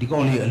ရှိတယ်ဒီကော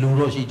င်လေးအလို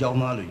တော်ရှိကြောင်း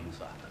သားလို့ယူ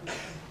ဆတာ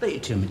သိ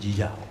အထင်မကြီး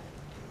ကြဘူး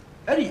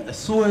အဲ့ဒီအ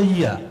စိုးရ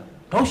ကြီးက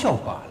တောက်လျှော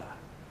က်ပါလာ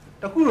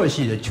တခုတော့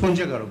ရှိတယ်ချွန်း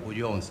ချက်ကတော့ကို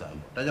ကျော်အောင်ဆန်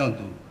ဒါကြောင့်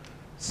သူ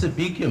စစ်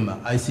ပြီးခင်မှာ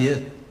ICS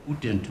ဥ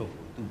တင်ထုတ်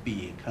သူပြီး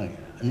ရခန့်ရ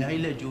တာအများ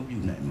ကြီးလက်ကျိုးပြ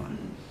နိုင်မှာ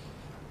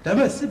ဒါပေ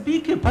မဲ့စစ်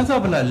ပြီးခင်ဖတ်စာ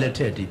ပလာလက်ထ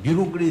က်ဒီဘျူ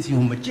ရိုကရေစီ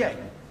ကိုမကြိုက်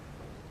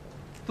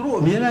သူတို့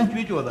အများအား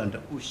ကြွေးကြော်တဲ့တ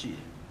ခုရှိတ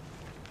ယ်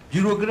ဘျူ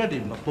ရိုကရက်တွေ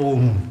မပုံ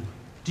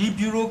ဒီ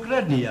ဘျူရိုကရ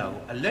က်နေရာ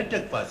ကို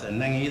elected person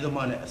နိုင်ငံရေးသ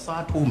မားနဲ့အ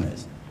စားထိုးမယ်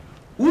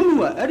ဦးလူ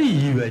ကအဲ့ဒီ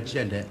ရည်ရွယ်ချ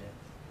က်နဲ့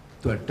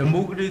သူကဒီ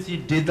မိုကရေစီ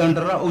ဒေသန္တ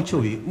ရအုပ်ချု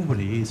ပ်ရေးဥပ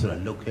ဒေဆိုတာ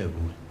လုပ်ခဲ့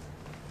ဘူး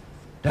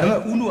ဒါပေမဲ့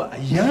ဦးလူကအ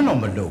ရန်တော့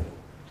မလုပ်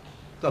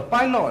သူက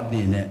pilot အ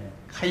နေနဲ့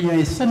ခရို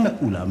င်12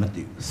ခုလားမ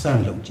သိဘူးစ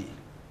မ်းလုပ်ကြ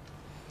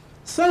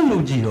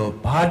ည့်တော့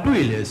ဘာ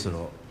တွေ့လဲဆို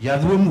တော့ရာ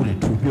ဇဝတ်မှုတွေ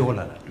ထူပြော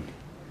လာတာတွေ့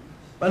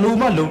ဘယ်လို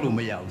မှလုပ်လို့မ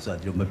ရဘူးဆို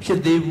တော့မဖြစ်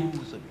သေး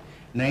ဘူးဆိုပြီး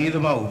နိုင်ငံသ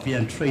မားကိုပြ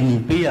န်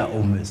training ပေးရ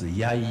အောင်မယ်ဆို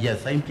ယာယီရက်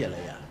ဆိုင်ပြက်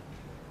လိုက်ရ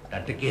ဒါ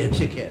တကယ်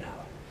ဖြစ်ခဲ့တာ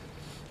ပါ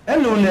အဲ့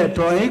လိုနဲ့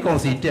တော်ရေးကောင်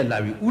စီတက်လာ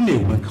ပြီးဥနေ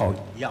ဝင်ခေါ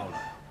ရောက်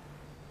လာ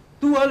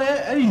သူကလည်း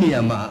အဲ့ဒီနေ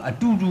ရာမှာအ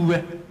တူတူပဲ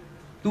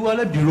သူကလ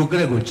ည်းဘျူရိုက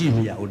ရက်ကိုကြည့်မ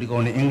ရဘူးဒီကော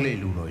င်လည်းအင်္ဂလိပ်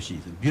လူတော်ရှိ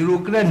သူဘျူရို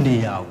ကရက်နေ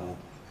ရာကို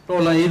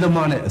တော်လိုင်းရေးသ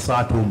မားနဲ့အ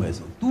စားထိုးမယ်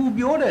ဆိုသူ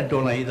ပြောတဲ့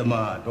တော်လိုင်းရေးသ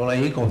မားတော်လို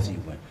င်းရေးကောင်စီ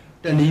ဝင်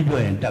တနည်းပြော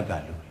ရင်တက်က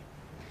လူ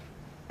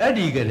အဲ့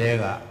ဒီကလေး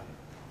က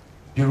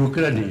ဘျူရိုက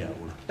ရက်နေရာ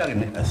ကိုတက်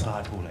နဲ့အ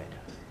စားထိုးလိုက်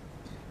တာ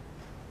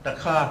တ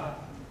ခါ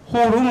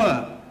ဟိုတုန်းက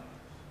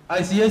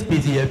ICS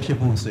BCF ဖြစ်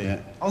ဖို့ဆိုရင်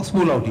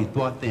Oxford လောက်ဒီ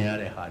သွားတင်ရ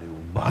တဲ့ဟာတွေ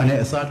ကိုဘာနဲ့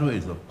အစားထိုးရ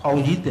ဆိုဖော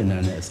င်ကြီးတင်တ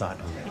န်းနဲ့အစား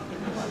ထိုးလိုက်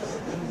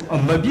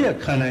မပြည့်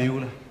ခံနိုင်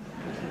ဘူး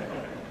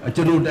လား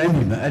ကျွန်တော်တိုင်းပြ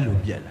ည်မှာအဲ့လို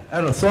ပြက်လာ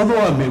အဲ့တော့စောစော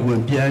ကမေဝ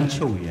င်ပြန်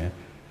ချုပ်ရင်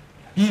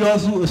ပြည်တော်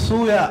စုအ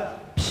စိုးရ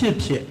ဖြစ်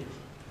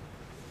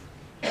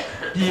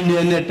ပြည်န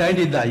ယ်နဲ့တိုင်း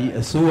ဒေသကြီး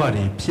အစိုးရ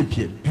တွေဖြစ်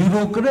ဘျူ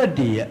ရိုကရက်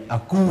တွေရဲ့အ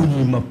ကူအ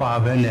ညီမပါ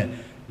ဘဲနဲ့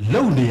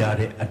လုပ်နေရ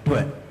တဲ့အတွ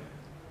က်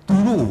သူ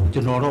တို့ကျွ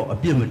န်တော်တော့အ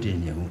ပြစ်မတင်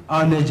ဘူး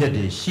အားနည်းချက်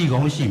တွေရှိကော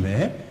င်းရှိမ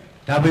ယ်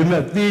ဒါပေ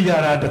မဲ့သေကြ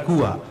တာတခု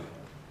က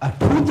အ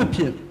ထူးသဖြ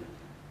င့်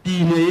ပြ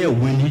ည်နယ်ရဲ့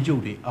ဝန်ကြီးချု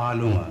ပ်တွေအား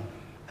လုံးဟာ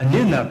အန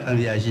စ်နာခံ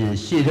ရရှင်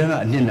ရှေ့တန်းက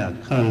အနစ်နာ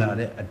ခံလာ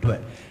တဲ့အတွက်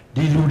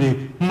ဒီလူတွေ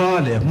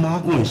မှားတယ်မှား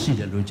ခွင့်ရှိ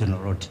တယ်လို့ကျွန်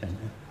တော်တို့ထင်တ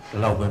ယ်ဒီ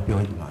လောက်ပဲပြော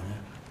ချင်ပါတယ်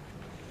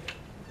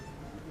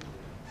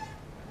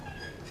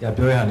ဆရာ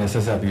ပြောရတဲ့ဆ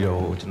က်ဆက်ပြီး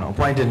တော့ကျွန်တော်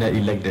appointed နဲ့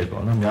elected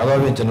ပေါ့နော်များသော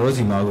အားဖြင့်ကျွန်တော်တို့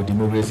စီမှာကိုဒီ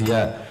မိုကရေစီက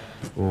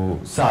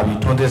စပြီး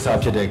ထွန်းသစ်စား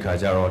ဖြစ်တဲ့အခါ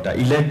ကျတော့ဒါ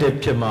elected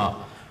ဖြစ်မှ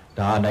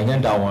ဒါနိုင်ငံ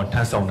တာဝန်ထ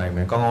မ်းဆောင်နိုင်မ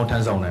ယ်ကောင်းကောင်းထ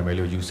မ်းဆောင်နိုင်မယ်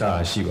လို့ယူဆတာ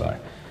ရှိပါတယ်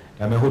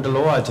ဒါပေမဲ့ဟိုတ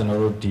လောကကျွန်တော်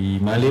တို့ဒီ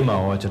မန္တလေးမှာ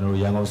ရောကျွန်တော်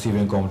တို့ရန်ကုန်စီဗ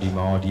င်ကော်မတီ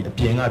မှာရောဒီအ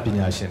ပြင်ကပ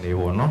ညာရှင်တွေ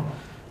ပေါ့နော်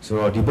ဆို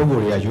တော့ဒီပုံကို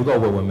ယ်တွေကရွေးကော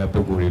က်ပွဲဝင်မဲ့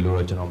ပုံကိုယ်တွေလို့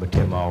တော့ကျွန်တော်မထ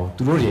င်ပါဘူး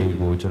သူတို့တွေ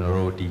ကိုကျွန်တော်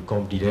တို့ဒီ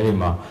ကော်မတီတွေ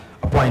မှာ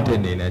appointed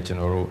အနေနဲ့ကျွန်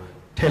တော်တို့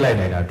ထည့်လိုက်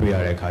နိုင်တာတွေ့ရ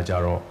တဲ့အခါကျ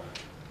တော့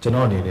ကျွန်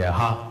တော်အနေနဲ့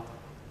ဟာ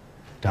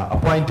ဒါ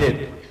appointed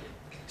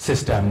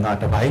system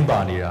ကတပိုင်းပါ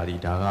နေတာဒီ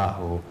ဒါ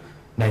ကဟို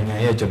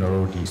နိုင်ငံရဲ့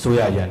ကျွန်တော်တို့ဒီအစိုး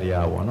ရရန်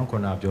တရားပေါ့နော်ခု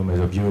နပြောမယ်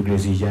ဆို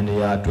bureaucracy ရန်တ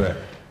ရားအတွက်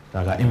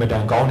ဒါကအင်မတ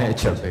န်ကောင်းတဲ့အ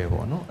ချက်ပဲ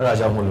ပေါ့နော်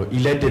အဲ့ဒါကြောင့်မို့လို့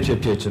elected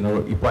ဖြစ်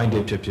ကျွန်တော်တို့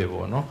appointed ဖြစ်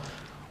ပေါ့နော်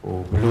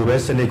ဟိုဘယ်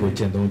လိုပဲစနစ်ကို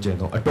ကျ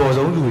င့်သုံးအတော်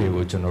ဆုံးလူ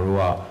တွေကို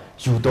ကျွန်တော်တို့က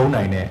ယူသုံး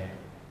နိုင်တဲ့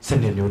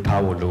စနစ်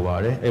မျိုးထားဖို့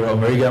လိုပါတယ်အဲ့တော့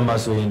American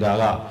မှာဆို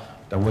ရင်ဒါက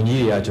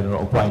ဝန်ကြီးတွေကကျွန်တော်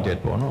တို့ appointed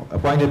ပေါ့နော်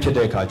appointed ဖြစ်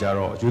တဲ့အခါကျ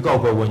တော့ရွေး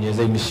ကောက်ပွဲဝင်ရင်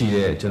စိတ်မရှိ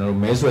တဲ့ကျွန်တော်တို့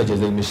မဲဆွယ်ခြ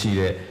င်းစိတ်မ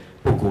ရှိတဲ့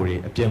ပုဂ္ဂိုလ်တွေ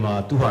အပြင်မှာ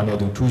သူ့ဟာနဲ့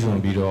သူထူးချွန်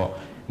ပြီးတော့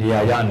နေရာ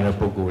ရနေတဲ့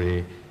ပုဂ္ဂိုလ်တွေ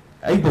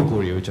အဲ့ပုဂ္ဂို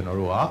လ်တွေကို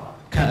ကျွန်တော်တို့က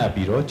ခန့်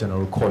အပ်ပြီးတော့ကျွန်တော်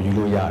တို့ခေါ်ယူ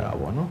လို့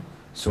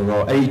ရတာပေါ့နော်ဆို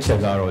တော့အဲ့ဒီအချက်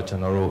ကတော့ကျွ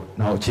န်တော်တို့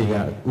နောက်အ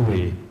ခြေခံဥ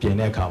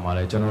ပဒေပြင်တဲ့အခါမှာ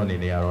လည်းကျွန်တော်အနေ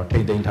နဲ့ကတော့ထိ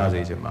မ့်သိမ်း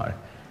ထားစေချင်ပါတယ်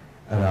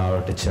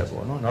အဲ့ဒါတော့တစ်ချက်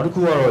ပေါ့နော်နောက်တစ်ခု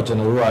ကတော့ကျွန်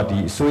တော်တို့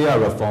ကဒီအစိုးရ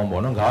reform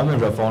ပေါ့နော် government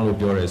reform လို့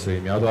ပြောရဲဆိုရ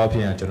င်များသောအားဖြ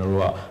င့်ကျွန်တော်တို့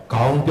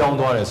ကခေါင်းပြောင်း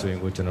သွားတယ်ဆို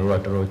ရင်ကိုကျွန်တော်တို့က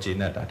တော်တော်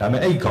ကျေနပ်တာဒါပေ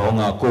မဲ့အဲ့ခေါင်း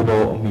ကကိုယ်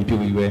ပေါ်အမိပြု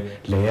ပြီးပဲ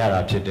လဲ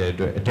ရတာဖြစ်တဲ့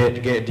အတွက်တ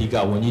ကယ်အဓိ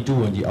ကဝန်ကြီးတူ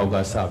ဝန်ကြီးအောက်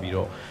ကစပြီး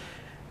တော့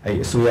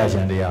အဲ့အစိုးရရ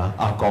န်တရား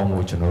အားကောင်းမှု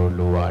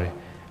ကျွန်တော်တို့လိုပါ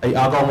တယ်အဲ့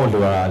အားကောင်းမှု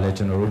လိုရတာလည်း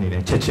ကျွန်တော်တို့အနေ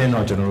နဲ့ချက်ချင်း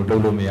တော့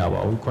ကျွန်တော်တို့လုပ်လို့မ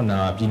ရပါဘူးခု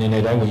နပြည်နယ်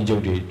နယ်တိုင်းဝန်ကြီး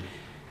ချုပ်တွေ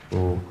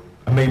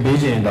ဟိုအမိန်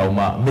ပေးခြင်း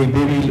တောင်မှအမိန်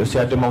ပေးပြီးဆ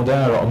ရာတင်မောင်တန်း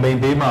ကတော့အမိန်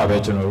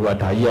ပေးမှပဲကျွန်တော်တို့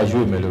ကဒါကြီးက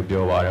ရွေ့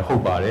မယ်လို့ပြောပါတယ်ဟု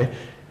တ်ပါ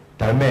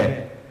တယ်ဒါပေမဲ့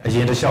အရ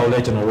င်တစ်လျှောက်လဲ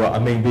ကျွန်တော်တို့က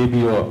အမိန်ပေး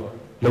ပြီးတော့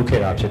လုပ်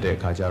ခဲ့တာဖြစ်တဲ့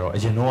အခါကျတော့အ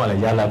ရင်တော့ကလည်း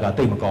ရလာက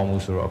တိတ်မကော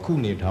င်းဘူးဆိုတော့အခု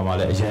နေ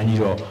ထားမှလည်းအ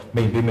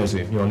ရင်ကြီးတော့မိန်ပေးမယ်ဆို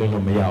ရင်မျှော်လ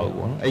င့်လို့မရဘူး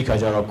ပေါ့နော်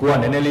အဲ့ဒီခါကျတော့ကို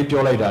ကနည်းနည်းလေး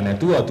ပြောလိုက်တာနဲ့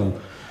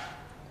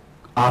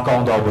သူ့ဟာသူအား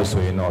ကောင်းတော့လို့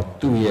ဆိုရင်တော့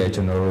သူ့ရဲ့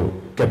ကျွန်တော်တို့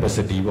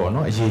capacity ပေါ့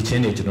နော်အရေးချ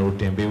င်းတွေ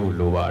ကျွန်တော်တို့တင်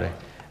ပေးဖို့လိုပါ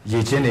တယ်အ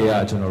ရေးချင်းတွေက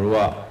ကျွန်တော်တို့က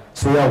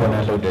ဆိုရဝန်ထ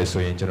မ်းလုပ်တယ်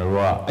ဆိုရင်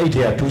ကျွန်တော်တို့က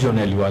အဲ့ဒီထူး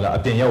ချွန်တဲ့လူကလည်းအ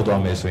ပြင်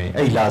ရောက်သွားမယ်ဆိုရင်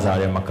အဲ့လာစား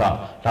တဲ့မ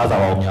ကလာစား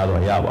ပေါင်းများတော့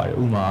ရပါတယ်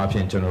ဥပမာ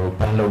အဖြစ်ကျွန်တော်တို့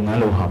ဘဏ်လုပ်င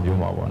န်းလုပ်ဟာမျိုး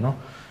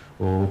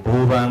မှာပေါ့နော်ဟိုဘူ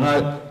ဘဏ်က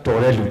တော်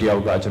တဲ့လူတ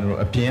ယောက်က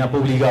ကျွန်တော်တို့အပြင်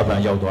ကပုဂ္ဂလိကဘဏ်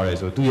ရောက်သွားတယ်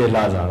ဆိုသူ့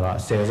ရဲ့လာစားက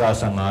10ဆ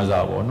15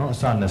ဆပေါ့နော်အ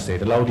ဆ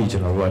20ဒီလောက်ထိကျွ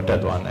န်တော်တို့ကတက်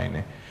သွားနိုင်တ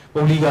ယ်ပု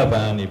ဂ္ဂလိက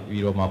ဘဏ်ကနေ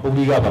ပြီးတော့မှပုဂ္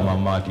ဂလိက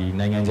ဘဏ်မှာဒီ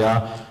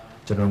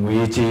နိုင်ငံခြားကျွန်တော်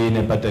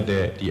ငွေကြေးနဲ့ပတ်သက်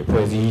တဲ့ဒီအ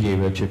ဖွဲ့အစည်းတွေ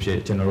ပဲဖြစ်ဖြစ်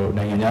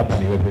ကျွန်တော်တို့နိုင်ငံခြား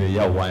ဘဏ်တွေပဲဖြစ်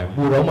ရောက်သွားရင်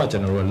ပိုတော့မှကျွ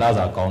န်တော်တို့လာ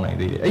စားကောင်းနိုင်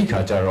သေးတယ်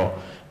အဲ့ဒီခါကျတော့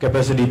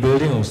capacity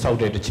building ကိုစောက်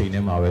တဲ့တစ်ချိန်တ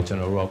ည်းမှာပဲ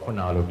ကျွန်တော်တို့ကခု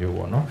နလို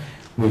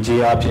မျိုးပေါ့နော်ငွေ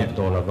ကြေး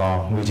အပြင်တော်လကောင်း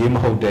ငွေကြေးမ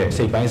ဟုတ်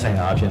တဲ့စိတ်ပိုင်းဆိုင်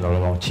ရာအပြင်တော်လ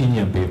ကောင်းချီး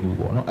မြှင့်ပေးမှု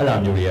ပေါ့နော်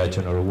အဲ့ဒါမျိုးတွေက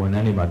ကျွန်တော်တို့ဝန်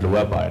ထမ်းတွေမှာလိုအ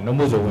ပ်ပါတယ်နှုတ်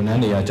မို့ဆိုဝန်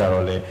ထမ်းတွေကကြ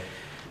တော့လေ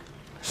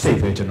စိတ်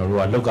ပဲ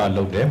ကျွန်တော်တို့က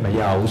လောက်တယ်မရ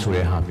ဘူးဆို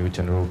တဲ့ဟာမျိုး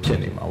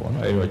ကျွန်တော်တို့ဖြစ်နေမှာပေါ့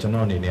နော်အဲ့တော့ကျွန်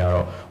တော်အနေနဲ့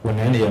ကတော့ဝန်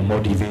ထမ်းတွေရဲ့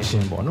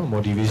motivation ပေါ့နော်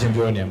motivation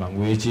ပြောတဲ့နေရာမှာ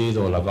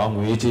ငွေကြေးတော်လကောင်း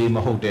ငွေကြေးမ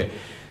ဟုတ်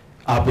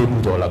တဲ့အားပေးမှု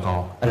တော်လကော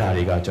င်းအဲ့ဒါ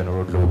တွေက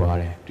ကျွန်တော်တို့လို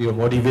ပါတယ်ပြီးတော့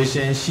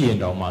motivation ရှိရင်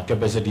တောင်မှ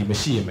capacity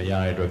မရှိရင်မ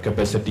ရတဲ့အတွက်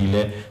capacity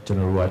လည်း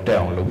ကျွန်တော်တို့က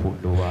တက်အောင်လုပ်ဖို့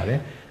လိုပါတယ်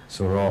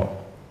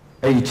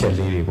ဆိုတော့အဲ့ဒီချက်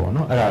လေးတွေပေါ့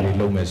နော်အဲ့ဒါလေး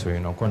လုပ်မယ်ဆို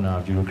ရင်တော့ခုန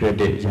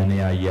bureaucratic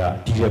ရန်နေရာကြီးက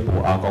ဒီလက်ပို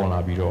အားကော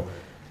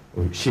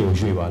င်းလာပြီးတော့ဟိုရှေ့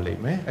ကိုရွေ့ပါလိမ့်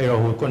မယ်အဲ့တော့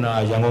ဟိုခုန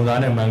ရန်ကုန်သား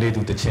နဲ့မန္တလေး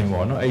သူတချင်း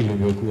ပေါ့နော်အဲ့လို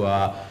မျိုးခုက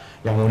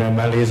ရန်ကုန်နဲ့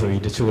မန္တလေးဆို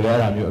ပြီးတချို့လည်း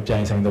အဲ့ဒါမျိုး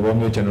အပြိုင်ဆိုင်သဘော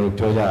မျိုးကျွန်တော်တို့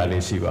ပြောကြ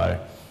ရလေးရှိပါတယ်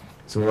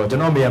ဆိုတော့ကျွ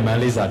န်တော်မေးရမန်း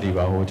လေးစာတီး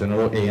ပါဟိုကျွန်တော်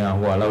တို့အိမ်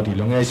ကဟို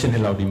လောက်ဒီလွန်ခဲ့တဲ့10နှ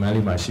စ်လောက်ဒီမ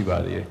န်းလေးမှာရှိပါ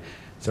သေးတယ်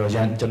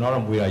ဆိုတော့ကျွန်တော်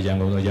တို့မွေးတာ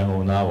ရန်ကုန်ဆို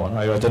ရန်ကုန်သားပေါ့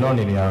နော်အဲ့တော့ကျွန်တော်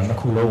အနေနဲ့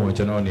ကတော့နှစ်ခုလုံးကို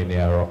ကျွန်တော်အနေ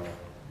နဲ့ကတော့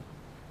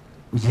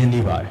ရင်း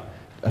နှီးပါ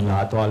တယ်အ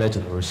လားသွားလဲကျွ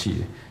န်တော်တို့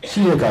ရှိတဲ့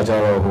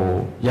အခါကျတော့ဟို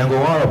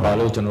ရန်ကုန်ကတော့ဘာ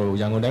လို့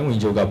ကျွန်တော်တို့ရန်ကုန်တိုင်း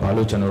ဝင်ချုပ်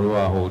ကဘာလို့ကျွန်တော်တို့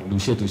ကဟိုလူ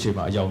ရှိသူရှိ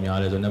မှာအ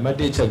ယောက်များလဲဆိုနံပါတ်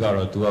1ချက်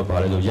ကတော့ तू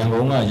ကဘာလဲဆို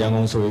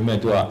ရန်ကုန်ဆိုပေမဲ့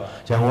तू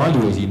ကရန်ကုန်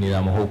ကလူတွေစီနေ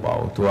တာ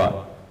မဟုတ်ပါဘူး तू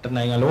ကတ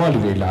နိုင်ငံလုံးကလူ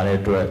တွေလာတဲ့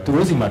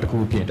အတွက်သူတို့စီမှာ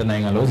တခုဖြစ်တ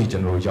နိုင်ငံလုံးစီကျွ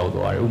န်တော်တို့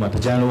ရောက်သွားတယ်ဥပမာ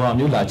တကြံလုံး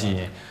ကမျိုးလာကြ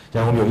ည့်ရင်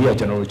ရန်ကုန်မြို့ကြီး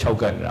ကကျွန်တော်တို့6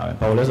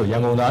ကတ်နေတာပဲဘာလို့လဲဆို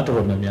ရန်ကုန်သားတော်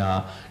တော်များများ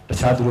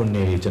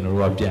တခြားသူတို့နေတွေ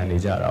ကျွန်တော်တို့ကပြန်နေ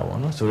ကြတာပေါ့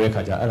နော်ဆိုတဲ့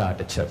အခါကျအဲ့ဒါ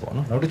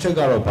တစ်ချက်ပေါ့နော်နောက်တစ်ချက်က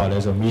တော့ဘာလဲ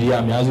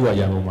ဆိုမီဒီယာအများစု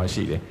ကရန်ကုန်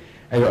မှာရှိ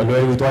တယ်အဲ့တော့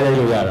အလွယ်ကူသွားရိုက်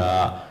လို့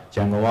ရတာရ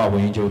န်ကုန်ကဝ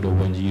င်းကျုပ်တို့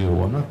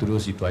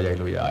ဝန်ကြီးတို့ပေါ့နော်သူတို့စီသွားရိုက်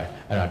လို့ရတယ်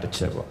အဲ့ဒါတစ်ချ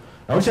က်ပေါ့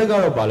နောက်ချက်က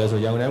တော့ဘာလဲ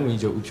ဆိုရန်ကုန်တိုင်း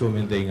ဝန်ကြီးချုပ်ဦးဖြိုးမ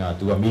င်းသိန်း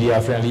ကသူက media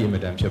friendly အင်မ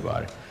တန်ဖြစ်ပါတ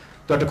ယ်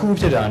သူ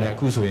တခုဖြစ်တာနဲ့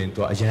အခုဆို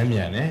ရင်သူအ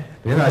ရန်မြန်တယ်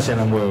။သတင်းစာရှင်း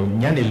လင်း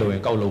ပွဲညနေလို့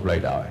ရင်ကောက်လုပ်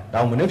လိုက်တာပဲ။ဒါ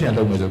မှ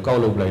မဟုတ်ပြန်လုပ်မယ်ဆိုကောက်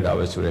လုပ်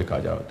လိုက်တာပဲဆိုတဲ့အခါ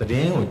ကျတော့သတ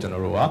င်းကို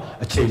ကျွန်တော်တို့က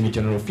အချိန်မီ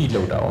ကျွန်တော်တို့ feed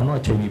လုပ်တာပေါ့နော်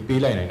အချိန်မီ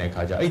ပေးလိုက်နိုင်တဲ့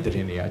အခါကျအဲ့သတ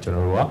င်းတွေကကျွန်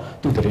တော်တို့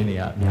ကသူ့သတင်းတွေ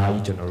ကအများ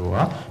ကြီးကျွန်တော်တို့က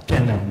ပြ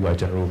န်နိုင်မှု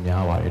ကကျွန်တော်တို့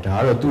များပါတယ်။ဒါ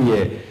ကတော့သူ့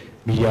ရဲ့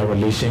media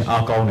relation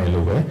အားကောင်းတယ်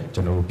လို့ပဲ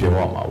ကျွန်တော်တို့ပြောရ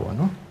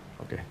မှာပေါ့နော်။ဟု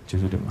တ်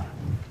ကဲ့ကျေးဇူးတင်ပါတယ်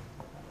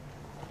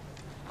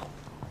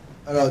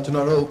။အဲ့တော့ကျွန်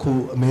တော်တို့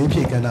အခုအမင်း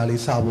ဖြေကဏ္ဍလေး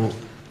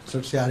စဖို့ဆ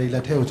ရာတွေလ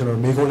က်ထဲကိုကျွန်တော်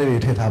မေးခွန်းလေးတွေ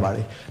ထည့်ထားပါတ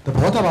ယ်။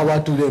သဘောတဘာဝ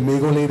တူတဲ့မေး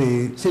ခွန်းလေး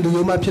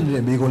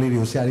တွေစိတ်လူရိုးမှဖြစ်နေတဲ့မေးခွန်းလေးတွေ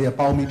ကိုဆရာတွေက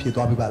ပေါင်းပြီး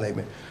ဖြေသွားပြပါလိမ့်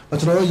မယ်။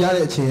ကျွန်တော်တို့ရ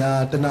တဲ့အချိန်က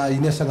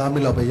တနာရီနဲ့15မိ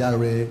နစ်လောက်ပဲ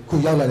ရတယ်။ခု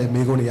ရောက်လာတဲ့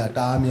မေးခွန်းတွေက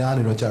တအားများ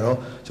နေတော့ကြတော့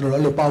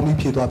ကျွန်တော်တို့အဲ့လိုပေါ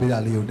င်းပြီးဖြေသွားပြတာ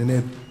လေးကိုနည်း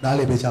နည်း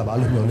နားလည်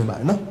ပေးချပါလို့မျှော်လ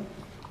င့်ပါတယ်နော်။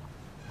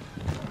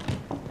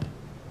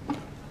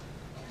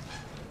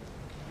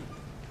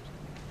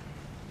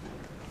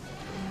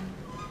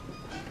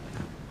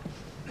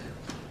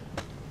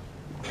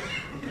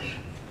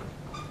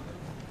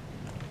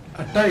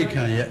အတိုက်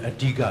ခံရဲ့အ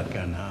ဓိကကဏ္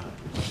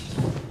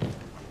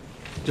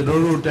ဍကျွန်တော်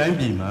တို့တိုင်း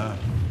ပြည်မှာ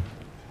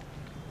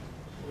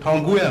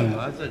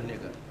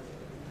1952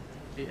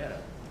ကအဲ့ဒါ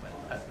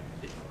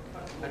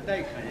အတို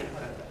က်ခံ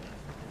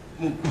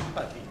ရဲ့မှု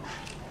ပတ်ပြီး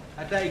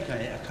အတိုက်ခံ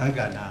ရဲ့အခန်းက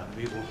ဏ္ဍ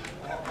မေးဖို့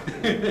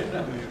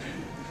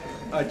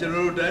ကျွန်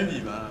တော်တို့တိုင်းပြ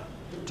ည်မှာ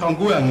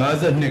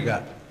1952က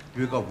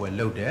ရွေးကောက်ပွဲ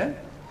လုပ်တယ်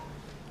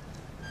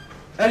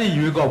အဲ့ဒီ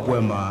ရွေးကောက်ပွဲ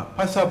မှာဖ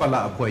ဆပလ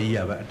အဖွဲ့ကြီးက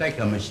ပဲအတိုက်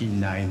ခံမရှိ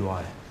နိုင်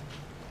သွားတယ်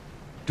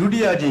ဒုတိ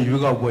ယကျင်း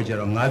ရွေးကောက်ပွဲကျ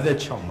တော့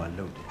56မှာ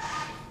လုပ်တယ်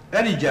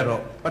အဲ့ဒီကျ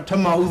တော့ပထ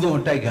မဦးဆုံး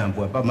အတိုက်ခံ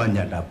ပွဲပမည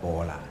တာ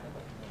ပေါ်လာ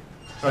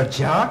တော့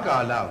ဂျာကာ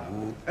လာ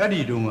ကိုအဲ့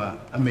ဒီတုန်းက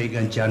အမေရိက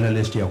န်ဂျာနယ်လ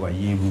စ်တယောက်က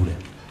ရေးဘူးတယ်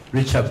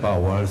Richard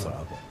Powell ဆို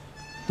တာပေါ့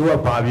သူက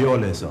ဘာပြော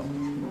လဲဆို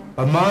ဗ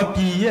မာပြ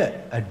ည်ရဲ့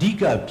အဓိ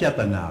ကပြ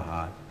ဿနာဟာ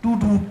တူ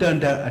တူတန်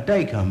တန်အတို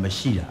က်ခံမ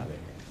ရှိတာပဲ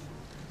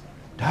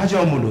ဒါ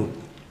ကြောင့်မို့လို့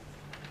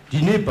ဒီ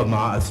နေ့ဗ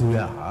မာအစိုးရ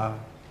ဟာ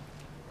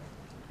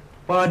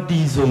ပါ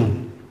တီစုံ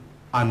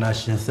အာဏာ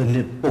ရှင်စန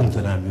စ်ပုံ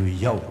စံမျိုး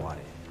ရောက်သွား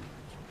တယ်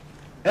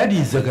အဲ့ဒီ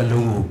စကား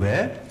လုံးကိုပဲ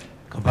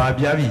ကဘာ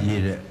ပြားပြီး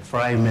ရေးတဲ့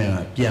Fryman က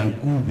ပြန်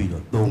ကူးပြီး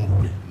တော့သုံး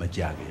ဘူးတယ်မ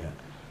ကြခင်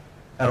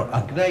အဲ့တော့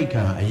အတိုက်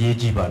ခံအရေး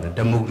ကြီးပါတယ်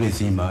ဒီမိုကရေ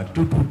စီမှာ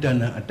တူတူတန်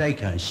တန်အတိုက်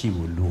ခံရှိ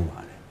ဖို့လိုပါ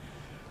တယ်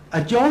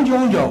အကြောင်းကြော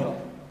င့်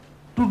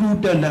တူတူ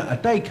တန်တန်အ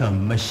တိုက်ခံ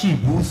မရှိ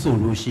ဘူးဆို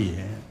လို့ရှိရ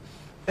င်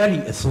အဲ့ဒီ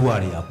အစိုးရ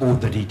တွေကပို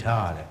တတိ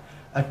ထားရတယ်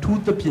အ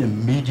ထူးသဖြင့်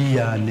မီဒီ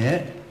ယာနဲ့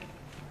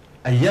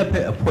အရက်ဖ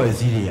က်အဖွဲ့အ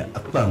စည်းတွေက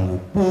အပံကို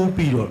ပိုး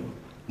ပြီးတော့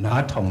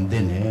နားထောင်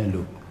တဲ့နယ်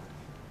လို့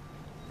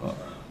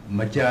မ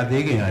ကြ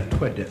သေးခင်က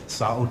ထွက်တဲ့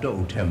စာအုပ်တ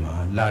အုပ်ထဲမှာ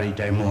လာရီ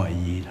တိုင်းမောအ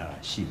ရေးထားတာ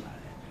ရှိပါ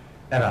တယ်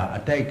အဲ့ဒါအ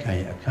တိုက်ခံ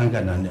ရဲ့အခန်းက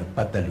ဏ္ဍနဲ့ပ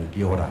တ်သက်လို့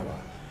ပြောတာပါ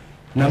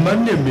နံပါတ်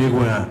1မေး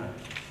ခွန်းက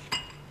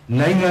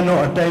နိုင်ငံ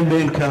တော်အတိုင်းပ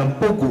င်ခံ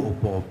ပုဂ္ဂိုလ်အ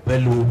ပေါ်ဘ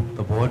ယ်လိုသ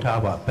ဘောထား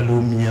ပါဘယ်လို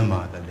မြင်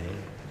ပါတယ်လဲ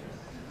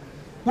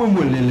ပွင့်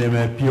ပွင့်လင်းလင်း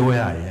ပဲပြော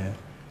ရရင်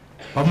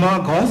ဗမာ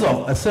ခေါင်းဆော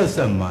င်အဆက်ဆ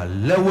က်မှာ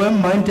လက်ဝဲ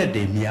မိုင်းတက်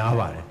တွေများ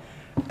ပါတယ်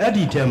အဲ့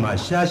ဒီထဲမှာ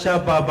ရှာရှာ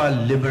ပါပါ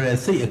liberal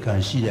စိတ်အခံ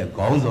ရှိတဲ့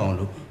ခေါင်းဆောင်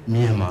လို့မြ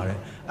င်ပါတယ်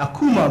အ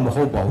ခုမှမ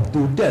ဟုတ်ပါဘူး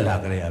သူတက်လာ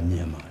ကြတဲ့မြ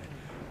င်ပါတယ်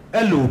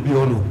အဲ့လို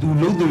ပြောလို့သူ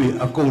လုံးတွေ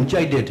အကုန်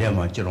ကြိုက်တဲ့ထဲ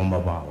မှာကျွန်တော်မ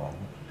ပါပါဘူး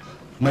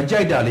မ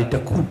ကြိုက်တာလေးတ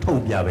စ်ခုထု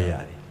တ်ပြပေးရ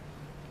တယ်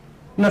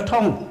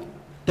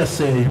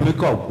2010ရွေး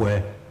ကောက်ပွဲ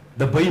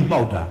တပိတ်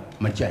မှောက်တာ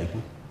မကြိုက်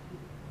ဘူး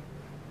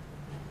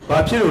ဘာ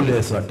ဖြစ်လို့လဲ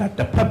ဆိုတော့တ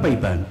စ်ဖက်ပိတ်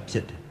ပန်ဖြ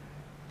စ်တယ်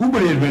ဥပ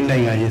ဒေတွင်နို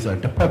င်ငံရေးဆို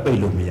တော့တစ်ဖက်ပိတ်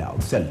လို့မရအော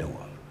င်ဆက်လုပ်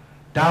အောင်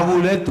ဒါကို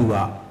လဲသူက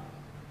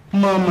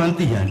မှန်မှန်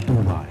သိရန်တူ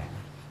ပါတယ်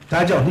ဒါ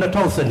ကြောင့်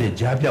2012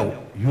ကြားပြောက်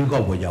ရွေးကော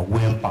က်ပွဲရဝ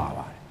င်ပါ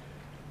ပါတယ်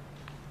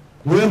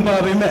ဝင်ပါ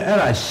ပေမဲ့အဲ့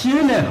ဒါရှ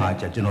င်းတဲ့ဟာ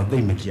ကြကျွန်တော်သိ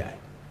မကြိုက်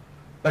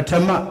ပထ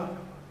မ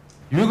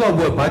ရွေးကောက်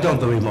ပွဲဘာကြောင့်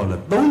သပိတ်မှောက်လဲ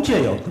3ချ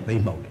က်ရောက်သပိ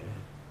တ်မှောက်တယ်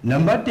နံ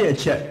ပါတ်1အ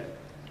ချက်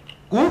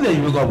90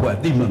ရွေးကောက်ပွဲအ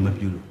တိမတ်မ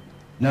ပြုလို့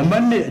နံပါ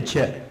တ်2အချ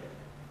က်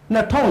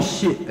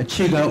2008အ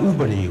ခြေခံဥ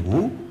ပဒေ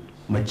ကို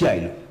မကြိုက်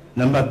လို့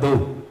နံပါတ်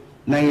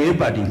3နိုင်ငံရေး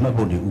ပါတီမှတ်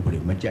ဖို့နေဥပဒေ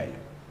မကြိုက်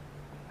လို့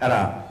အဲ့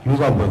ဒါရွေး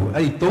ကောက်ပွဲကို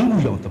အဲ့ဒီ3ခု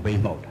ရောက်သပိတ်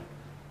မှောက်တာ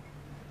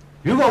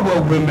ရွေးကောက်ပွဲ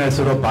ဝင်မယ်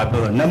ဆိုတော့ဘာ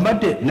ပြောလဲနံပါတ်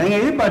1နိုင်ငံ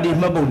ရေးပါတီ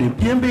မှတ်ဖို့နေ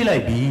ပြင်းပေးလို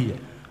က်ပြီ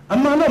အ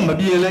မှန်တော့မ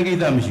ပြင်းလဲကိစ္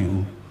စမရှိ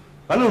ဘူး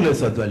ဘာလို့လဲ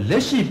ဆိုတော့လ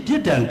က်ရှိပြ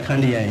စ်ဒဏ်ခံ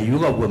ရရင်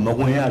ရွေးကောက်ပွဲမဝ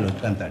င်ရလို့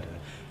ကန့်တတ်တယ်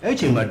အဲ့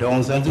ချိန်မှာဒေါအော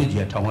င်ဆန်းစုကြ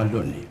ည်ကထောင်က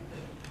လွတ်နေ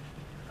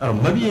အဲ့တော့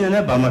မပြင်းလ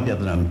ည်းဘာမှပြ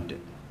ဿနာမရှိ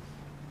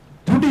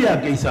ဘူးဒုတိယ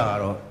ကိစ္စက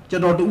တော့ကျွ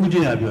န်တော်တူးချ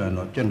င်းရပြောရင်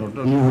တော့ကျွန်တော်တ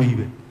မျိုးကြီး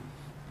ပဲ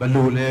ဘယ်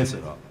လိုလဲဆို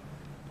တော့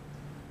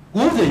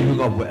90ရွေး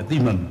ကောက်ပွဲအတိ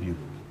မတ်မပြု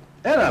ဘူး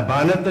အဲ့ဒါဘာ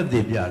နဲ့သက်သေ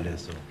ပြလဲ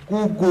ဆို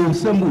ကို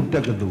စက်မှုတ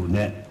က္ကသိုလ်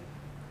နဲ့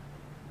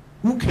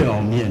ဦးခေအော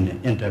င်မြင့်နဲ့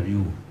အင်တာ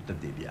ဗျူးသက်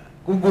သေပြ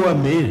ကိုက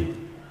မေးတယ်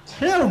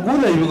အဲ့တော့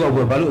90ရွေးကောက်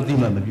ပွဲဘာလို့အတိ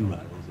မတ်မပြုတာ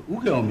လဲဆိုဦး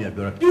ခေအောင်မြင့်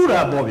ပြောတာပြုတာ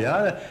ပေါ့ဗျာ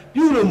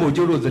ပြုလို့မို့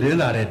ကျိုးတို့သတင်း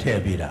စာထဲထည့်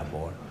ပေးတာ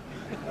ပေါ့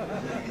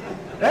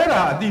အဲ့ဒါ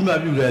အတိမတ်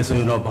ပြုတယ်ဆို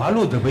ရင်တော့ဘာ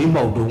လို့တပိတ်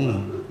မောက်တုံး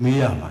မေး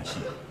ရမှာရှိ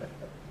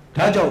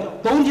ဒါကြောင့်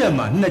3ချက်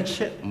မှာ2ချ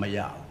က်မရ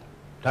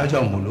ဘူးဒါ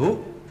ကြောင့်မို့လို့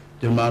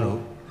ကျွန်တော်တို့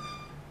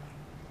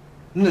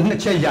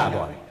2ချက်ရ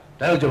သွားတယ်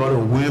ဒါကြောင့်ကျွန်တော်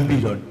တို့ဝင်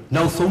ပြီးတော့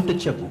နောက်ဆုံးတစ်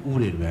ချက်ကိုဥပ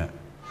ဒေတွေ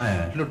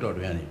လွတ်တော်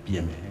တွေကနေပြ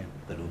င်မယ်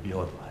ဒါလို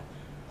ပြောသွားတယ်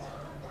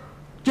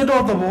ကျွန်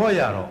တော်သဘော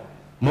ရတော့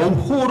မ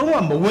ဟုတ်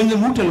တော့မဝင်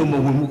မှုတယ်လို့မ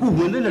ဝင်ဘူးခုဝ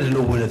င်တယ်လည်း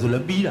လို့ဝင်တယ်ဆိုလ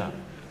ည်းပြီးတာ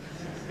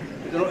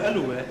ကျွန်တော်အဲ့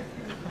လိုပဲ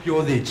ပြော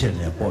သေးချင်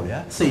တယ်ပေါ့ဗျာ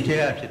စိတ်ထဲ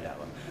ကဖြစ်တာ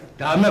ပါ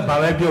ဒါမဲ့ဘာ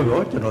ပဲပြောပြော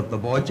ကျွန်တော်သ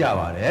ဘောကျ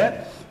ပါတယ်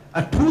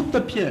အထူးသ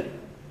ဖြင့်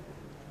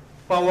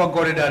power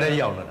corridor နဲ့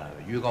ရောက်လာတာပဲ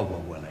ရွေးကောက်ပွဲ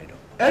ဝင်လိုက်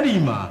တော့အဲ့ဒီ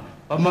မှာ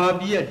ဗမာ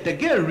ပြည်ရဲ့တ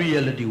ကယ်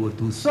reality ကို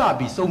သူစ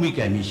ပြီးစုံမိ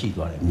ကြိုင်ပြီးရှိ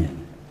သွားတယ်မြင်တ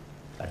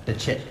ယ်တစ်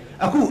ချက်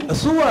အခုအ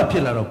စိုးရဖြ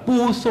စ်လာတော့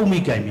ပိုးစုံမိ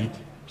ကြိုင်ပြီး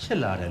ဖြစ်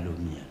လာတယ်လို့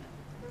မြင်တယ်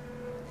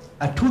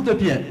အထူးသ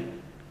ဖြင့်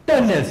တ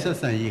က်နဲ့ဆက်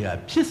ဆံရေးက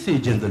ဖြစ်စေ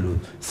ခြင်းသလို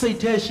စိတ်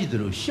แท้ရှိသ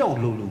လိုရှောက်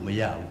လို့မ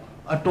ရဘူး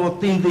အတော်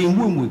တင်မွေ့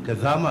မွေ့က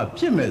စားမှ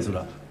ဖြစ်မယ်ဆို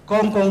တာကော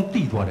င်းကောင်း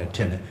သိသွားတယ်ထ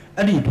င်တယ်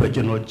အဲ့ဒီအတွက်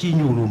ကျွန်တော်ကြီး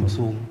ညိုလို့မ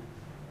စိုးဘူး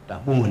ဒါ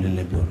ပုံမှန်လ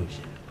ည်းပြောလို့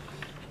ရှိတယ်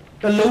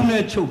တလုံး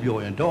နဲ့ချုပ်ပြော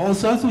ရင်ဒေါအောင်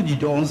ဆန်းစုကြည်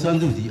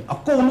အ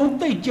ကုန်လုံး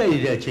တိတ်ကြိုက်နေ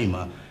တဲ့အချိန်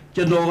မှာ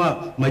ကျွန်တော်က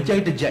မကြို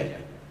က်တဲ့ကြိုက်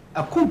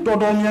အခုတော်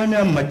တော်များ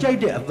များမကြိုက်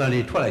တဲ့အသံ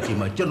တွေထွက်လာချိန်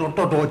မှာကျွန်တော်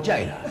တော်တော်ကြို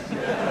က်လာ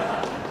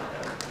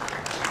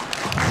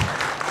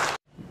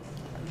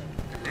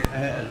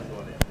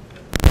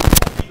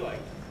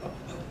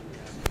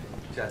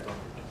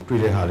တွေ့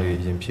တဲ့ဟာလေး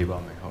ရင်ဖြေပါ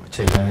မယ်ဟုတ်အ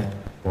ချိန်တိုင်း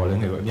ပေါ်လဲ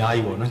နေကိုအများ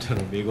ကြီးပေါ့နော်ကျွန်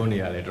တော်မေကွန်းနေ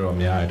ရလဲတော်တော်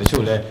များတယ်တ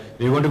ချို့လဲ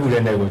မေကွန်းတစ်ခုတ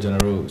ည်းနဲ့ကိုကျွန်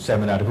တော်တို့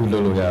seminar တစ်ခုလု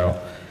ပ်လို့ရတော့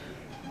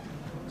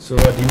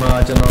ဆိုတော့ဒီမှာ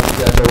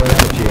ကျွန်တော်ကြာတော်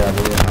ဝင်ဖြေ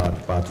ရသေး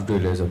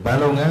တဲ့ဟာပါတူတွေ့လဲဆို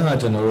ဘန်လုပ်ငန်းက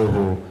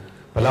ကျွန်တော်တို့ဟို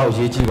ဘယ်လောက်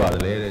ရေးကြည့်ပါလဲ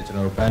တဲ့ကျွန်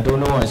တော်တို့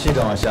ဘန်တုံးတော့အ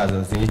ရှိတောင်အရှာ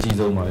ဆိုဈေးကြီး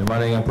ဆုံးပါမြန်မာ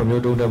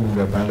နိုင်ငံဖွံ့ဖြိုးတိုးတက်မှု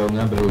တွေဘန်လုပ်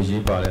ငန်းဘယ်လို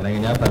ရေးပါလဲနိုင်ငံ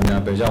ခြား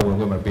ဗန်များဘယ်ကြောင့်ဝင်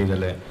ခွင့်မပေးသ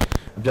လဲ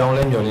အပြောင်း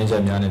လဲမျှော်လင့်ချ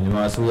က်များ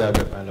နဲ့မြန်မာအစိုးရအ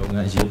တွက်ဘန်လုပ်င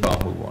န်းရေးပါ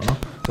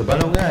မှုပေါ့နော်ဆို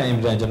ဘန်လုပ်ငန်းအင်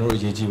ပြန်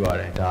ကျွန်တော်တို့ရေးကြည့်ပါတ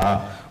ယ်ဒါ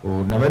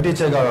ဟိုနံပါတ်1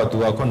ချက်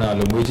ကတော့သူကခု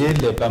နလို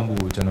ငွေကြေးလက်ပတ်မှု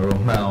ကိုကျွန်တော်တို့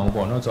မှန်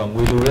အောင်ပေါ့နော်ဆိုတော့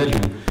ငွေလို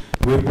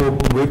တဲ့လူငွေ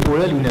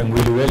ပိုတဲ့လူနဲ့ငွေ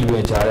လိုတဲ့လူ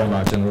ရဲ့ကြားထဲမှာ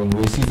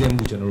ကျွန်တော်တို့ငွေစီးဆ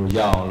င်းမှုကျွန်တော်တို့ရ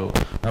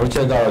အောင်လို့နောက်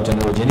တစ်ချက်ကတော့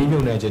ကျွန်တော်တို့ရ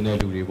င်းနှီးမြှုပ်နှံခြင်းတဲ့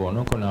လူ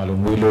တွေပေါ့နော်ခုန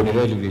လိုငွေ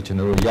လိုနေတဲ့လူတွေကျွန်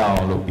တော်တို့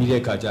ရအောင်လို့ပြီး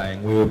တဲ့အခါကျ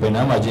ရင်ငွေကိုဘယ်နှ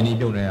မ်းမှာရင်းနှီး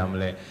မြှုပ်နှံရ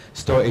မလဲ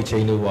store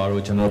exchange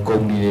တွေပါတော့ကျွန်တော်တို့ကု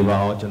မ္ပဏီတွေပါ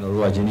အောင်ကျွန်တော်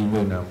တို့ကရ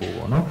င်းနှီးမြှုပ်နှံဖို့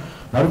ပေါ့နော်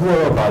နောက်တစ်ခု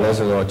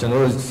ကတော့ဘာလဲဆိုတော့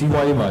ကျွန်တော်တို့စီး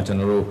ပွားရေးမှာ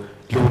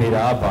ကျွန်တော်တို့လိုနေ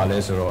တာ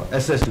ကဘာလဲဆိုတော့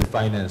access to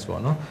finance ပေါ့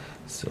နော်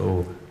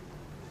so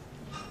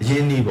အရ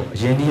င်းနှီးပေါ့အ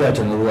ရင်းနှီး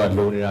ကကျွန်တော်တို့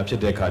ကလိုနေတာဖြစ်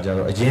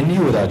တဲ့ခါကျတော့အရင်းနှီး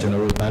ကိုသာကျွန်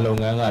တော်တို့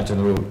ဘဏ်လုပ်ငန်းက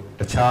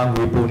ကျွန်တော်တို့တခြား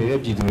ငွေပို့နေတဲ့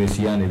ပြည်သူ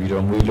တွေစီကနေပြီး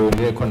တော့ငွေလို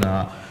နေတဲ့ခုန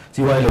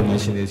ကစီးပွားရေးလုပ်င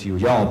န်းရှင်တွေစီ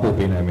ကိုရ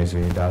အောင်ပို့ပေးနိုင်မယ်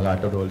ဆိုရင်ဒါ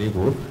ကတော်တော်လေး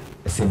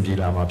ကိုအဆင်ပြေ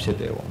လာ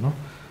မှာဖြစ်တယ်ပေါ့နော်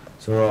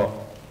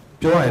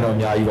ဆိုတော့ပြောရရင်တော့အ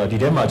များကြီးပါဒီ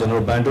ထဲမှာကျွန်တော်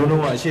တို့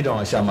ဘဏ်တုံးလုံးကအရှိ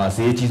တောင်အရှာမှာ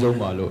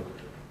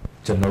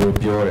ဈေးကြီးဆုံးပါလို့ကျွန်တော်တို့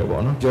ပြော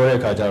တယ်ပေါ့နော်ပြောတဲ့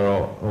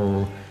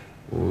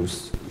အခါကျတော့ဟို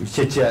ရှ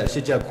စ်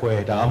ချက်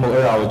ခွဲဒါအမို့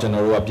အဲ့ဒါကို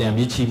ကျွန်တော်တို့ကပြန်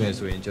ပြီးချိမယ်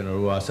ဆိုရင်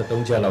ကျွန်တော်တို့က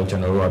73ချက်လောက်ကျွ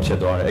န်တော်တို့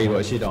ကဖြစ်သွားတယ်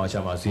အဲ့တော့အရှိတောင်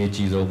အချက်မှာ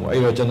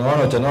ဈေးကြီးဆုံးပေါ့အဲ့တော့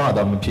ကျွန်တော်က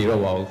တော့မဖြေ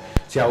တော့ပါ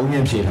ဘူးဆရာဦးမြ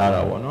င့်ဖြေ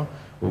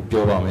ထားတာပေါ့နော်ဟို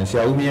ပြောပါမယ်ဆ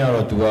ရာဦးမြင့်က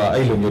တော့သူ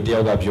ကအဲ့လိုမျိုးတယော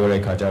က်ကပြောတဲ့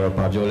ခါကျတော့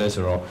ဘာပြောလဲ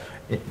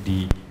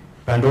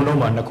ဆိုတော့ဒီဘန်တုံးလုံး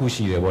မှာ2ခု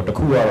ရှိတယ်ပေါ့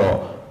တစ်ခုကတော့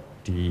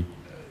ဒီ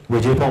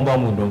ငွေကြေးဖော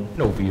င်းပွားမှု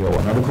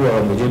နှုတ်ပြီးတော့ပေါ့နောက်တစ်ခုက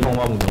တော့ငွေကြေးဖော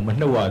င်းပွားမှုနှုတ်မ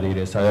နှုတ်ရ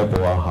သေးတဲ့ဆရာရဲ့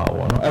ဘဝဟာ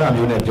ပေါ့နော်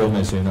အဲ့ဒါမျိုးနဲ့ပြောမ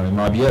ယ်ဆိုရင်တော့မြန်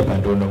မာပြည်ရဲ့ဘ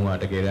န်တုံးလုံး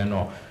ကတကယ်တ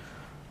မ်းတော့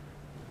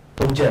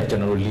3ချက်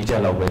ကျွန်တော်တို့4ချက်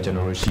လောက်ပဲကျွန်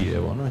တော်တို့ရှိတယ်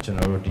ပေါ့နော်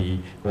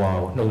ကျွန်တော်တို့ဒီဟိုဟာ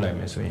ကိုနှုတ်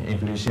လိုက်မယ်ဆိုရင်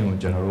inflation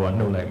ကိုကျွန်တော်တို့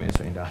ကနှုတ်လိုက်မယ်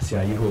ဆိုရင်ဒါ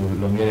ဆရာကြီးဟို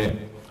လွန်ခဲ့တဲ့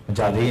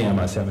မကြသေး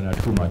ခင်မှာ seminar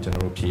တစ်ခုမှာ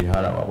ကျွန်တော်တို့ဖြေ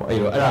ထားတာပါပေါ့အဲ့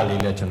တော့အဲ့ဒါလေး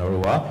လည်း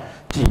ကျွန်တော်တို့က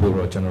ကြ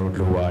ည့်ဖို့တော့ကျွန်တော်တို့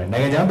လိုပါတယ်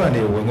နိုင်ငံခြားဘဏ်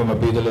တွေကိုဝင်ခွင့်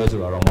မပေးသလဲဆို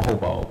တာတော့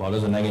မဟုတ်ပါဘူးဘာ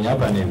လို့ဆိုနိုင်ငံခြား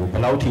ဘဏ်တွေကိုဘ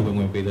ယ်လောက်ထိဝင်ခွ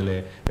င့်ပေး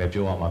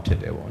သလဲပဲပြောရ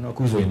မှာဖြစ်တယ်ပေါ့နော်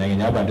အခုဆိုရင်နိုင်ငံ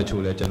ခြားဘဏ်တ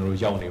ချို့လည်းကျွန်တော်တို့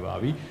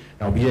ရောက်နေပါပြီ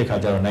နောက်ပြီးတဲ့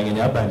အခါကျတော့နိုင်ငံ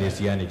ခြားဘဏ်တွေ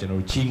စီကနေကျွန်တော်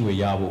တို့ချီး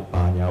ငွေရဖို့ပါ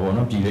ညာပေါ့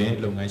နော်ပြည်တွ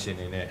င်းလုပ်င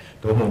န်းရှင်တွေ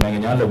နဲ့တို့မှနိုင်ငံ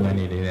ခြားလုပ်ငန်း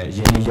တွေနဲ့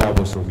ရင်းနှီး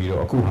ရဖို့ဆိုပြီး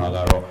တော့အခုဟာက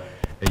တော့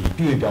ဒီပြ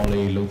ည်ပြော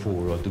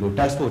င်းလဲလုပ်ဖို့တော့သူတို့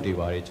task force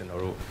တွေပါတယ်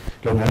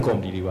ကျွန်တော်တို့လုပ်င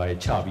န်းကော်မတီတွေပါတယ်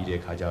ချပြီး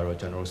တဲ့အခါကျတော့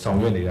ကျွန်တော်တို့ဆောင်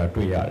ရွက်နေတာ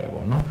တွေ့ရတယ်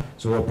ပေါ့နော်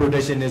ဆိုတော့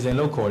protectionism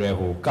လို့ခေါ်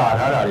တဲ့ဟိုကာ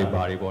ထားတာတွေပါ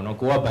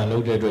တယ်ပေါ့နော်ကိုကဘန်လု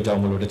ပ်တဲ့အတွက်ကြော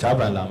င့်မလို့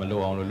တခြားဘန်လာ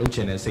မလုပ်အောင်လို့လုပ်ချ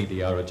င်တဲ့စိတ်တွေ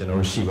ကတော့ကျွန်တော်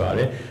တို့ရှိပါတ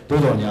ယ်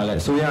တိုးတော်ညာလဲ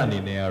အစိုးရ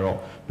အနေနဲ့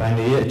ကတော့ဘန်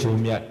တွေရဲ့အကျိုး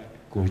မြတ်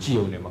ကိုကြည့်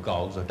အောင်နဲ့မကော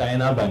က်ဘူးဆိုတော့တိုင်းရင်း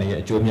သားဘန်တွေရဲ့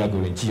အကျိုးမြတ်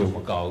ကိုကြည့်အောင်မ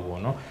ကောက်ဘူး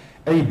ပေါ့နော်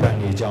အဲ့ဒီဘဏ်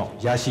တွေကြောင့်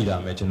ရရှိလာ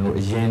မယ်ကျွန်တော်တို့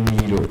အရင်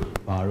ကြီးလို့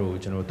ဘာလို့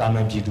ကျွန်တော်တို့တာမ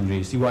န်ပြည်သူ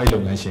တွေစီးပွား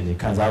ရေးလုပ်ငန်းရှင်တွေ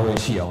ခံစား권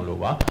ရှိအောင်လို့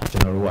ပါ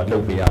ကျွန်တော်တို့ကလု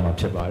ပ်ပေးရ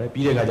မှာဖြစ်ပါတယ်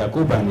ပြီးတဲ့အခါကျ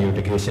ကိုယ့်ဘဏ်တွေ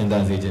ကိုတကယ်ရှင်း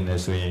တန်းစေခြင်းနဲ့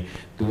ဆိုရင်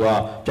သူ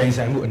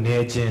ကပြိုင်ဆိုင်မှုအနေ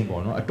ချ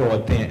င်းပေါ့နော်အတော်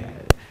အသ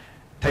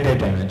င့်ထိုက်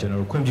တိုင်နဲ့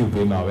ကျွန်တော်တို့ခွင့်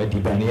ပြုပေး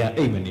မှာပဲဒီဘဏ်တွေက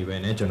အိတ်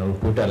မနေပဲနဲ့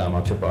ကျွန်တော်တို့ပို့တက်လာ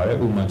မှာဖြစ်ပါတယ်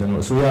ဥပမာ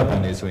ကျွန်တော်တို့အစိုးရဘ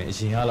ဏ်တွေဆိုရင်အ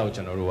ရင်ကတော့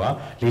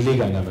ကျွန်တော်တို့က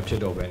လေးကန်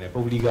မဖြစ်တော့ပဲနဲ့ပု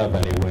ဂ္ဂလိက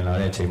ဘဏ်တွေ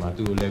ဝင်လာတဲ့အချိန်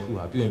မှာသူတို့လ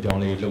ည်းခုဟာပြုရင်ပြောင်း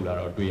လဲလုပ်လာ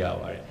တော့တွေ့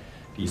ရပါတယ်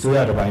ဒီအစိုးရ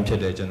တစ်ပို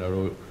င်းဖြစ်တဲ့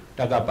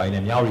ကျွန်တော်တို့တက်ကပို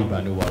င်းနဲ့မြောက်ရီ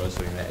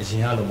ဘန်တို့ပါလို့ဆိုရင်လည်းအ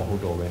ရင်ကလိုမဟုတ်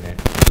တော့ပဲ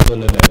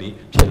နဲ့သွက်လက်လက်လေး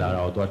ဖြစ်လာ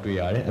တော့သွားတွေ့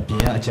ရတယ်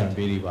အပြင်ကအကြံ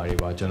ပေးတွေ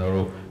ပါ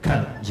ကျွန်တော်တို့ခ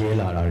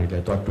န့်ရဲလာတာတွေ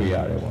လည်းသွားတွေ့ရတ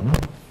ယ်ပေါ့နော်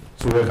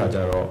ဆိုတဲ့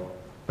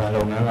အခါကျတော့ဘန်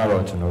လုပ်ငန်း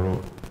ကတော့ကျွန်တော်တို့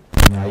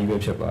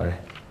အများကြီးပဲဖြစ်ပါတယ်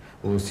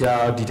ဟိုဆ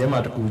ရာဒီထဲ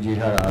မှာတကူ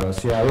ရေးထားတာတော့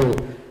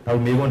ဆရာတို့နော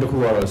က်မေးခွန်း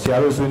တစ်ခုကတော့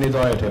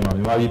ဆရာတို့ဆွေးနွေးသွားတဲ့အထက်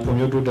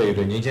မှာမြန်မာပြည်ဖွံ့ဖြိုးတိုးတက်ရေး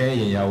အတွက်ငြိမ်းချမ်း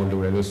ရေးရင်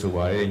ရဖို့လိုတယ်လို့ဆိုပါ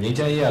တယ်ငြိ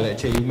မ်းချမ်းရေးကလည်း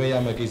အခြေယူမဲ့ရ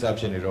မယ့်ကိစ္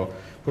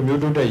စဖြစ်နေတော့ဖွံ့ဖြိုး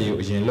တိုးတက်ရေး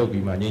ကိုအ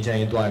ရင်လုပ်ပြီးမှငြိမ်းချမ်း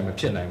ရေးသွားရင်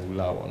မဖြစ်နိုင်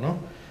ဘူးလားပေါ့နော်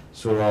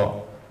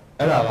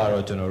ဆိုတော့အဲ့ဒါ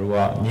ကတော့ကျွန်တော်တို့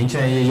ကင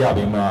င်းချမ်းရေးရ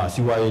ပြီးမှ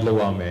စီးပွားရေးလုပ်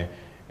ရမယ်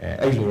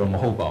အဲ့လိုတော့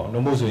မဟုတ်ပါဘူး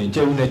နှုတ်မို့ဆို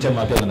ရင်ကြက်ဦးနဲ့ကြက်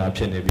မပြဿနာဖြ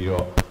စ်နေပြီး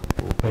တော့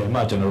ဟိုဘယ်မှ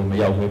ကျွန်တော်တို့မ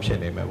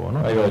ရောက်ဘဲဖြစ်နေမယ်ပေါ့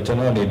နော်အဲ့တော့ကျွန်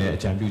တော်အနေနဲ့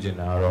အကြံ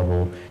ပြုချင်တာကတော့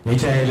ဟိုင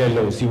င်းချမ်းရေးလ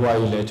ည်းလုပ်စီးပွား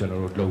ရေးလည်းကျွန်တော်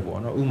တို့လုပ်ပေါ့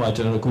နော်ဥပမာ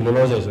ကျွန်တော်တို့ခုလော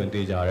လောဆယ်ဆိုရင်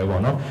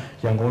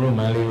တေးကြရဲပေါ့နော်ရန်ကုန်တို့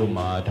မန္တ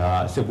လေးတို့မှာ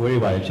ဒါစစ်ပွဲ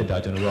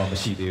တွေပါဖြစ်တာကျွန်တော်တို့ကမ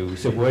ရှိသေး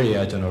ဘူးစစ်ပွဲတွေ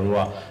ကကျွန်တော်တို့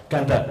ကက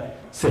န့်တက်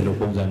စစ်လို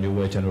ပုံစံမျိုး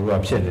ပဲ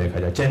ကျွန်တော်တို့ကဖြစ်နေ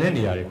တဲ့ခါကျကျန်တဲ့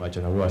နေရာတွေမှာ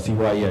ကျွန်တော်တို့က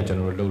စီးပွားရေးကကျွန်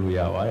တော်တို့လုပ်လို့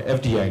ရပါတယ်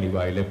FDI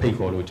တွေပါလ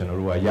ည်းဖိတ်ခေါ်လို့ကျွန်တော်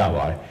တို့ကရပါ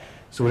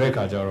တယ်ဆို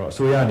တဲ့ခါကျတော့အ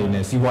စိုးရအနေ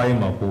နဲ့စီးပွား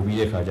ရေးမှာပို့ပြီး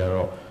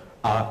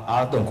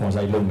တဲ့ခါကျတော့အားသွန်ခွန်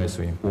ဆိုင်လုပ်မယ်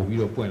ဆိုရင်ပို့ပြီး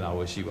တော့ပွ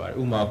င့်လာဖို့ရှိပါ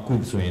တယ်ဥ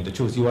ပမာခုဆိုရင်တ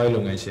ချို့စီးပွား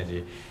ရေးလုပ်ငန်းရှင်တွေ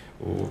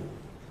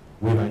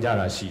ဟိုဝေဖန်ကြ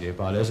တာရှိတယ်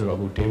ဘာလဲဆိုတော့အ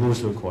ခု Davos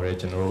လို့ခေါ်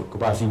တဲ့ကျွန်တော်တို့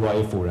ကမ္ဘာစီးပွား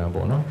ရေးဖို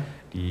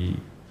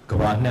ရမ်ပေါ့နော်ဒီကမ္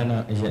ဘာနှံ့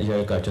အရ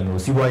ကကျွန်တော်တို့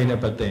စီးပွားရေး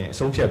နဲ့ပတ်သက်ရင်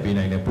အဆုံးဖြတ်ပေး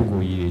နိုင်တဲ့ပုဂ္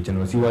ဂိုလ်ကြီးတွေ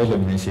ကျွန်တော်စီးပွား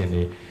ရေးလုပ်င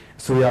န်းရှင်တွေ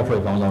အစိုးရဖွဲ့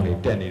ကောင်းဆောင်တွေ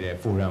တက်နေတဲ့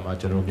ဖိုရမ်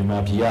မှာကျွန်တော်မြန်မာ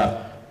ပြည်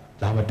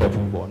ကလာမ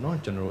တက်ဘူးပေါ့နော်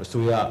ကျွန်တော်တို့အ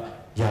စိုး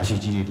ရရာရှိ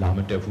ကြီး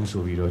တွေလာမတက်ဘူး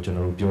ဆိုပြီးတော့ကျွန်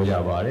တော်တို့ပြောကြ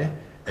ပါ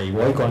တယ်အဲ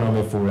World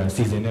Economic Forum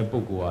စီစဉ်တဲ့ပု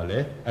ဂ္ဂိုလ်က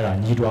လည်း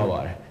အဲ့ဒါညှိတွားပါ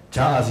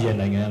တယ်ဂျာအာဆီယံ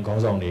နိုင်ငံခေါ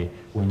င်းဆောင်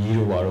တွေဝန်ကြီး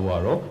တို့ဘာလို့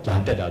လာ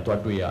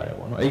တက်တာတွားတွေ့ရ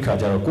တယ်ပေါ့နော်အဲ့ဒီခါ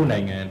ကျတော့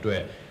ကိုယ်နိုင်ငံ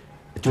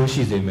အတွက်အ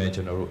ကျိုးရှိစေ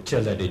မဲ့ကျွန်တော်တို့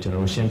အချက်လက်တွေကျွန်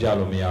တော်တို့ရှ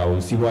င်းပြလို့မ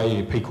ရဘူး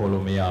စီးပွားရေးဖိတ်ခေါ်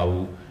လို့မရ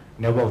ဘူး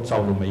network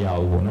စောက်လို့မ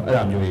ရဘူးပေါ့နော်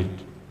အဲ့ဒါမျိုး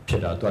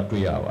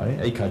တွေဖြစ်တာတွားတွေ့ရပါ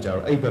တယ်အဲ့ဒီခါကျ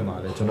တော့အဲ့ဘက်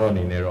မှာလည်းကျွန်တော်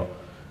အနေနဲ့တော့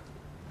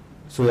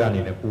ဆိုရ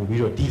အနေနဲ့ပို့ပြီး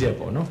တော့တီးတဲ့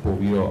ပေါ့နော်ပို့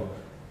ပြီးတော့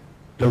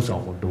လှုပ်ဆော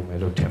င်ဖို့လိုမယ်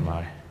လို့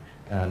ထင်ပါတယ်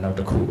အဲ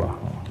နောက်တစ်ခုပါ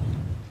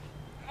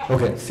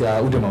Okay ဆရာ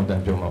ဦးတင်မောင်တ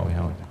န်ပြောမှာအောင်ရ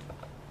အောင်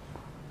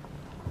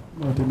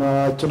ဒီမှာ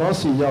ကျွန်တော်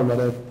စီရောက်လာ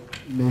တဲ့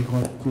မိခွ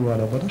န်းကူရ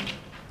တော့ဗောနော်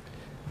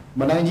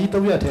မနိုင်ကြီး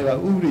300ထဲက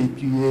ဥပဒေ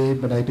ပြည့်ရေး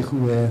မနိုင်တစ်ခု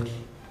ပဲ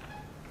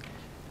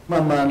မှ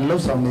န်မှန်လှု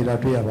ပ်ဆောင်နေတာ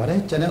တွေ့ရပါတယ်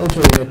ကျန်တဲ့အုပ်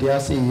ချုပ်ရေးတ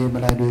ရားစီရင်မ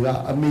နိုင်တွေက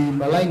အမီ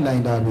မလိုက်နို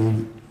င်တာတွေ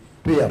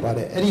တွေ့ရပါတ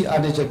ယ်အဲ့ဒီ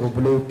အားနည်းချက်ကိုဘ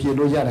ယ်လိုပြင်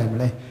လို့ရနိုင်မ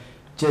လဲ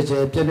ကြဲကြဲ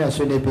ပြည့်ပြည့်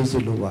ဆွေးနွေးပေးစီ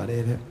လိုပါတ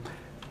ယ်တဲ့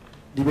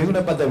ဒီမိခွန်း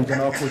နဲ့ပတ်သက်ပြီးကျွန်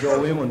တော်ကိုကျော်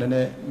ဝင်းကိုနည်းန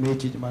ည်းမေး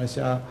ကြည့်ကြပါမယ်ဆ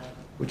ရာ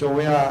ကိုကျော်ဝ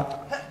င်းက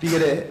ပြီး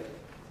ခဲ့တဲ့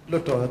လွ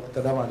တ်တော်တ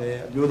ရားမှာလည်း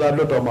မျိုးသား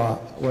လွတ်တော်မှာ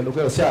ဟိုလို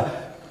ခဲ့ဆရာ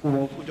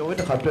ကိုကျော်ဝင်း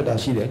တစ်ခါတွေ့တာ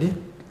ရှိတယ်လေ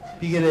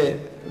ပြီးခဲ့တဲ့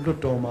လွတ်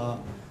တော်မှာ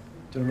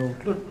ကျွန်တော်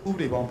တို့ဥပ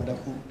ဒေပေါင်းဘယ်နှ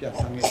ခုပြဋ္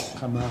ဌာန်းခဲ့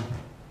ခမ်းမှာ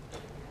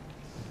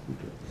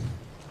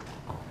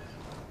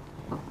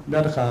နော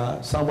က်တစ်ခါ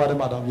စောင်းပါးထဲ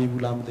မှာတော့မြည်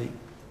ဘူးလားမသိ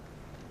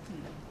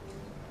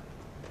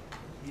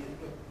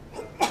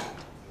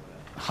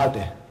ဟုတ်တ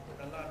ယ်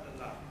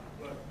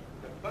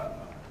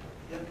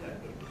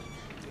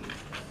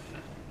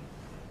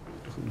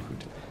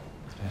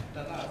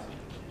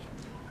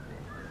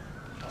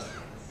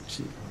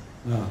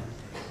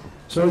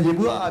ဆိုတော့ဒီ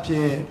ဘူးအဖြ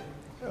စ်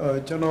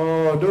ကျွန်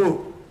တော်တို့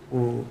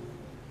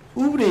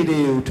ဟိုဥပဒေတွေ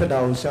ကိုထွက်တာ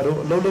ကိုဆရာတို့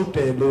အလုံးလုံးတ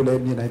ယ်လို့လ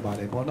ည်းမြင်နိုင်ပါ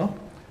တယ်ပေါ့နော်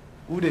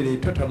ဥပဒေတွေ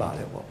ထွက်လာတ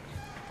ယ်ပေါ့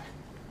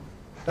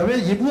ဒါပေမဲ့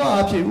ရေဘူး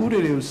အဖြစ်ဥပဒေ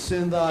တွေကိုစ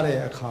ဉ်းစားတဲ့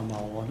အခါမှာ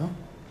ပေါ့နော်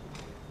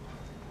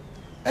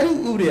အဲ့ဒီ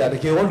ဥပဒေကတ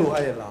ကယ်ရောလိုအ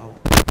ပ်ရလားဟုတ်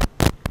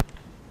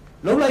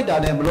လုံးလိုက်တာ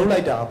နဲ့မလုံးလို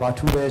က်တာဘာ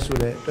ထူးလဲဆို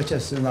တဲ့တစ်ချ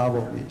က်စဉ်းစား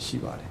ဖို့ရှိ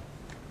ပါတယ်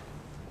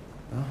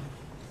နော်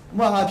ဥပ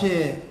မာအဖြစ်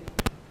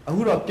အ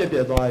ခုတော့ပြက်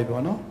သွားပြီ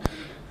ပေါ့နော်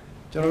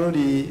ကျွန်တော်တို့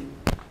ဒီ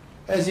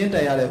အစင်း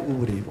တိုင်ရတဲ့ဥ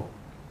ပဒေပေါ့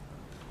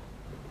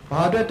ဘာ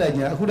အတွက်တိုင်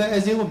ကြအခုလည်းအ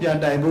စင်းကိုပြန်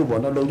တိုင်ဖို့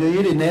ပေါ့နော်လုံခြုံ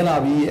ရေးတွေနဲလာ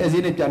ပြီးအစ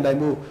င်းတွေပြန်တိုင်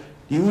ဖို့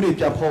ဒီဥပဒေ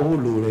ပြန်ဖော်ဖို့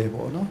လိုတယ်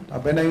ပေါ့နော်ဒါ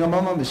ဘယ်နိုင်ငံမှ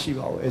မရှိ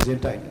ပါဘူးအစ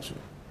င်းတိုင်နေဆို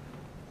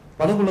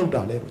ဘာလို့မလုပ်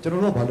တာလဲပေါ့ကျွန်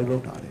တော်တို့ကဘာလို့လု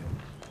ပ်တာလဲ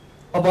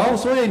အဘောင်း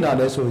စိုးရိမ်တာ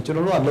လဲဆိုကျွန်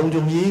တော်တို့ကလုံ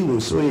ခြုံရေးကို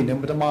စိုးရိမ်တယ်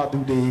ပထမသူ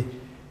တွေ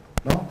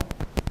နော်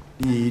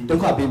ဒီဒု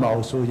က္ခပေးမှာ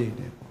ကိုစိုးရိမ်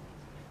တယ်ပေါ့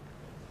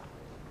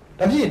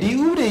ဒါဖြစ်ဒီ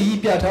ဥပဒေကြီး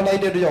ပြဋ္ဌာန်းလို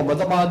က်တဲ့အတွက်ကြောင့်မ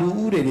တမာသူ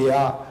ဥပဒေတွေက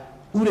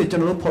ဥပဒေကျွ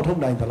န်တော်တို့ဖော်ထုတ်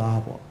နိုင်သ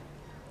လားပေါ့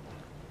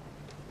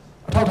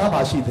အထောက်ထား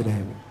ပါရှိတဲ့ပေါ့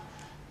နော်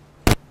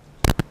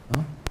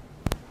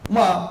ဥ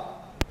မာ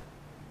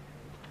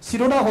စီ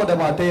ရိုနာဟိုတယ်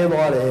မှာတဲ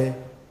သွားတယ်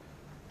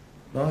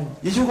နော်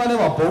ယေရှုခရစ်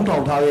မှာဘုံထော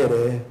င်ထားခဲ့တ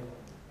ယ်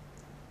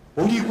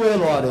ဘုံကြီးကွဲ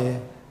သွားတယ်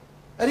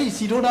အဲ့ဒီ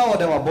စီရိုနာဟို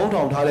တယ်မှာဘုံ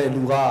ထောင်ထားတဲ့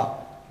လူက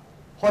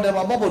ဟိုတယ်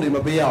မှာမှတ်ပုံတွေမ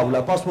ပေးရဘူး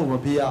လား passport မ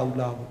ပေးရဘူး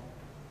လားပေါ့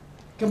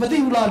ကမသိ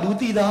ဘူးလားလူ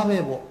တည်သားပဲ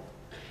ပေါ့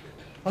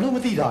ဘာလို့မ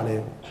သိတာလဲ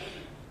ပေါ့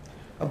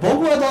ဘုံ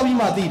ကွဲသွားပြီး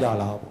မှသိတာ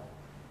လားပေါ့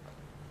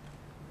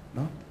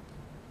နော်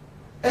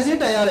အစင်း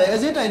တိုင်ရတယ်အ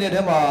စင်းတိုင်တဲ့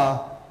ထဲမှာ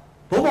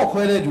ဘုံပေါက်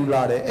ခွဲတဲ့လူ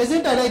လာတယ်အစ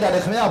င်းတိုင်လိုက်တာလ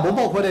ည်းခင်ဗျားဘုံ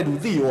ပေါက်ခွဲတဲ့လူ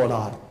သိရော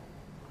လား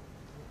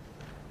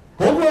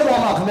ဘုံကွဲ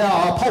သွားမှခင်ဗျား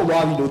ဖောက်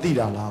သွားပြီလို့သိ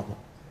တာလားပေါ့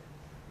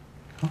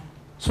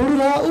ဆို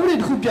တော့ဥပဒေ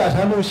တစ်ခုပြဋ္ဌာ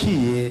န်းလို့ရှိ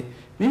ရင်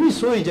မိမိ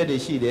စိုးရိမ်ချက်တွေ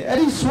ရှိတယ်အဲ့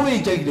ဒီစိုးရိ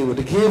မ်ချက်တွေကို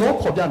တကယ်တော့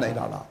ဖော်ပြနိုင်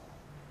တာလား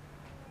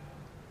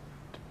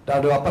ဒါ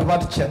တော့ပထမ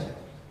တစ်ချက်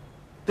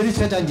တိ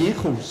ကျချင်ကြီး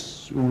ခု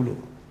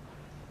လို့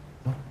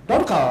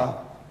တော့တစ်ခါ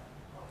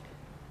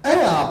အဲ့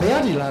ဒါဘယ်က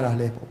နေလာတာ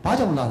လဲပေါ့ဘာ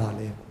ကြောင့်လာတာ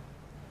လဲပေါ့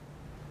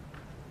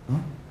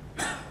နော်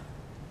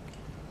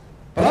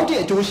ဘယ်တော့ဒီ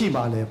အကျိုးရှိ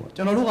မှာလဲပေါ့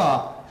ကျွန်တော်တို့က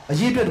အ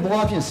ရေးအတွက်တဘော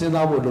အဖြစ်စဉ်း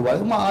စားဖို့လိုပါတ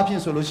ယ်ဥပမာအဖြစ်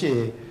ဆိုလို့ရှိရ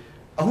င်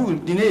အခု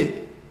ဒီနေ့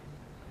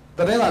တ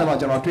ရင်လာမှာ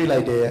ကျွန်တော်တွေးလို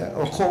က်တယ်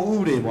ခုံဥ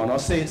ပဒေပေါ့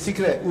နော်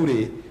secret ဥပဒေ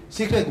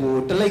secret ကို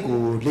တလိပ်ကို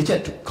၄ချက်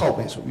ခောက်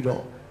ပဲဆိုပြီး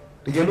တော့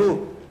တကယ်လို့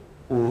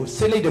ဟို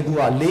စိတ်လိုက်တကူ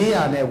က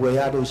400နဲ့ဝယ်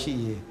ရလို့ရှိ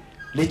ရင်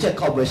၄ချက်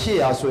ခောက်ပဲ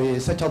800ဆိုရင်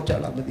16ချက်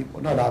လားမသိ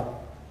ဘူးနော်ဒါ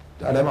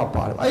လည်းမ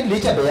ပါတယ်အဲ့၄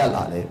ချက်ပဲရ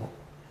လာလေပေါ့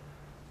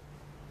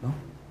နော်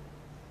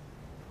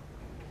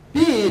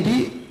ပြီးဒီ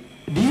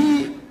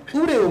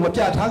ဥပဒေကိုမ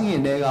ပြဋ္ဌာန်းခင်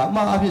တည်းကအ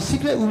မှားအဖြစ်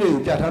secret ဥပဒေ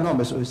ကိုပြဋ္ဌာန်းတော့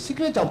မယ်ဆိုရင်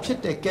secret ကြောင့်ဖြစ်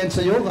တဲ့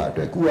cancer ရောဂါအ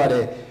တွက်ကူရ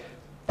တဲ့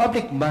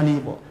public money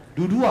ပေါ့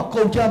လူတို့က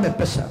ကုန်ကြမဲ့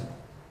ပတ်စံ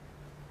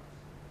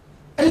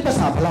အဲ့ဒီပတ်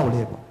စံဘယ်လောက်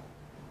လဲပေါ့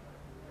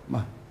မ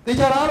တေ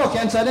ချာတော့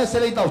cancer နဲ့ဆ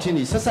က်လက်တောက်ချင်း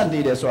ကြီးဆက်ဆက်နေ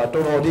တယ်ဆိုတာ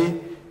တော်တော်လေး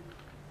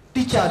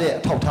တိကျတဲ့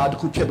အထောက်အထားတစ်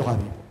ခုဖြစ်သွား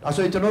ပြီဒါ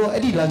ဆိုရင်ကျွန်တော်တို့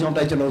အဲ့ဒီလမ်းကြောင်း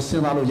တိုင်းကျွန်တော်စ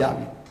ဉ်းစားလို့ရ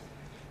ပြီ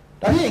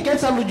ဒါဖြင့်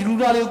cancer လူ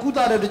သားတွေကိုကုသ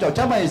တဲ့အတွက်ကြောင့်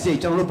ကျန်းမာရေးစိတ်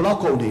ကျွန်တော်တို့ဘယ်လောက်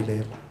ကုန်နေလဲ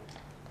ပေါ့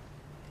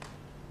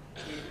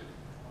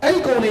အဲ့ဒီ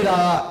ကု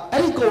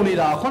န်နေ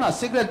တာခုန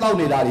secret တောက်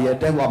နေတာတွေရဲ့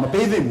တဲကွာမ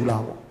ပေးသင့်ဘူး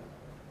လားပေါ့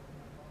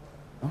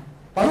နော်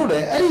ဘာလို့လဲ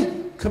အဲ့ဒီ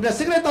ခင်ဗျာ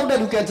secret တောက်တဲ့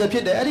လူ cancer ဖြ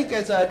စ်တယ်အဲ့ဒီ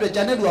cancer အတွက်ကျ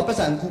န်တဲ့လူကပတ်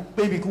စံ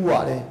ပေးပြီးကူရ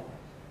တယ်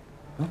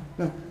နော်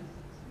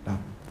ဒါ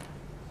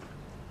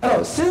အဲ့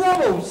တော့စဉ်းစား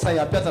ဖို့ဆိုင်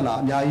ရာပြဿနာ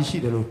အများကြီးရှိ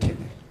တယ်လို့ထင်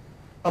တယ်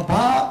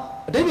ဘာ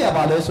အတိတ်က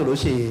ဘာလဲဆိုလို့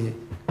ရှိရင်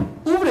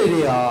ဥပဒေ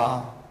တွေဟာ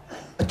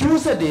အကျိုး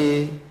ဆက်တွေ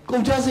ကု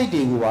န်ကျစရိတ်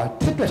တွေကိုပါ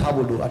ထည့်တွက်ထား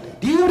ဖို့လိုအပ်တယ်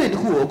ဒီဥပဒေတစ်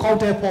ခုကိုအကောင့်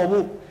ထဲပေါ်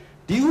ဖို့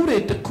ဒီဥပဒေ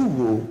တစ်ခု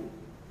ကို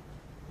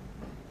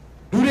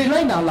လူတွေ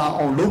လိုက်နာလာ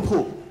အောင်လုပ်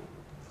ဖို့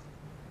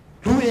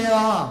လူအင်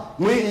အား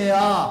ငွေအင်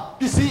အား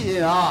ပစ္စည်းအ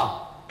င်အား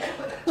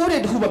ဥပဒေ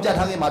တစ်ခုမပြတ်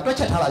ထားခင်မှာတွက်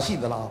ချက်ထားတာရှိ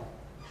သလား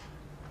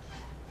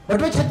မ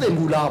တွက်ချက်သင့်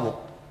ဘူးလားပေါ့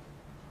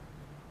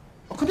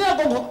ခင်ဗျာ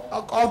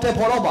ကောက်တယ်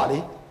ပေါ်တော့ပါလေ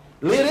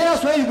လေတွေက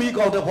ဆွဲယူပြီး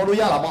ကောက်တယ်ပေါ်လို့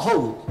ရတာမဟုတ်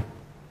ဘူး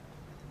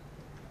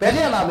ဘယ်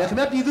ထဲလာမလဲခင်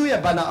ဗျာပြည်သူရဲ့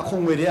ဘဏ္ဍာအခွ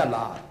န်ငွေတွေက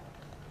လာ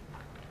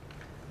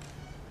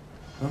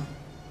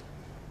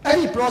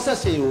အဲ့ဒီ process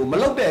တွေကို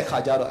မလုပ်တဲ့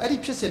အခါကျတော့အဲ့ဒီ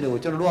ဖြစ်စဉ်တွေ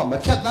ကိုကျွန်တော်တို့ကမ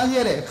ဖြတ်သန်း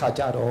ရတဲ့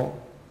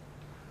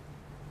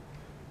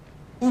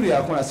အခါကျတော့ဥရိယာ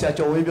ခုနဆရာ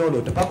ကျော်ဝ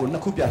င်းပြောလို့တစ်ပတ်ကို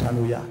2ခုပြ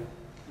ထားလို့ရ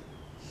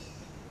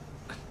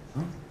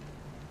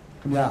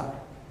တယ်နော်ခင်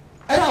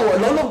ဗျာအဲ့ဒါကိုအ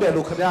လုံးလုံး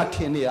တယ်လို့ခင်ဗျာထ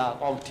င်နေတာ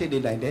အကောင်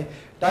ထင်နေနိုင်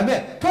တယ်ဒါပေမဲ့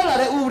ထွက်လာ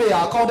တဲ့ဥ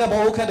ပဒေဟာအကောင့်တဲ့ဘော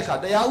ခက်တစ်ခါ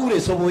တရားဥပဒေ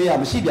စိုးမိုး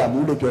ရေးမ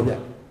ရှိပြန်ဘူးလို့ပြောပြ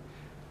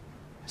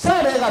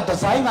စတဲ့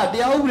ကဒီဇိုင်းက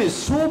တရားဥပဒေ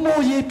စိုး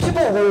မိုး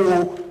ရေးဖြစ်ဖို့ဟို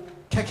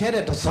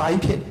ခက်ခဲတဲ့ဒီဇိုင်း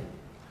ဖြစ်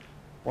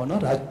တယ်ဘောနော်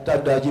ဒါ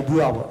ကြည့်ဘူး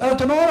ရပါအဲ့တော့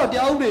ကျွန်တော်ကတော့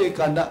တရားဥပဒေ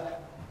ကဏ္ဍ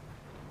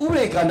ဥပ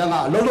ဒေကဏ္ဍ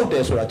ကအလုံးလုံး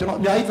တယ်ဆိုတာ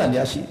ကျွန်တော်အများကြီးတန်တ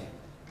ရားရှိ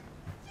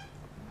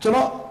တယ်ကျွန်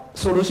တော်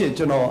ဆိုလို့ရှိ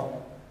ရင်ကျွန်တော်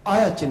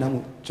အားရကျဉ်းမှု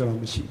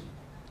ကျွန်တော်မ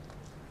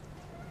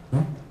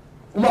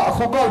ရှိနော်ဥပမာအ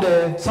ခုကောက်တ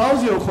ယ်စောင်း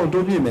စီ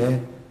ကိုခုန်တိုးပြစ်မယ်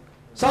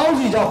စောင်း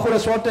စီကြောင့်ကို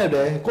လက်စထရောတက်တ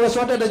ယ်ကိုလက်စထ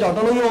ရောတက်တဲ့ကြောင့်နှ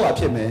လုံး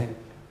ရောဂါဖြစ်မယ်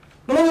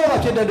နှလုံး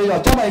ရောဂါဖြစ်တဲ့ကြော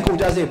င့်ကျန်းမာ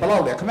ရေးကုန်ကြစိတ်ဘယ်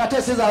လောက်လဲခင်ဗျား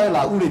ထက်စဉ်းစား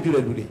ရလားဥတွေ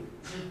ပြုတဲ့လူ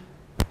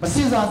တွေမ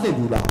စဉ်းစားသ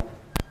င့်ဘူး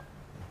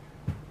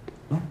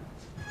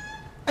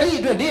လားနော်အဲ့ဒီ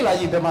အတွက်လေ့လာ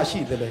ရေးဘယ်မှာရှိ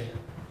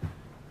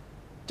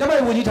သလဲကျန်းမာ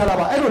ရေးဝန်ကြီးဌာ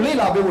နမှာအဲ့လို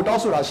လေ့လာပေးဖို့တောင်း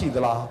ဆိုတာရှိ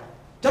သလား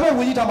ကျန်းမာရေး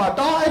ဝန်ကြီးဌာန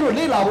မှာတောင်းအဲ့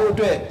လိုလေ့လာဖို့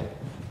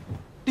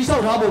အတွက်တိဆော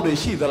က်ထားဖို့တွေ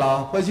ရှိသ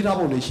လားဖွဲ့စည်းထား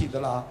ဖို့တွေရှိ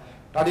သလား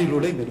ဒါတွေလို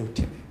လိမ့်မယ်လို့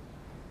ထင်တယ်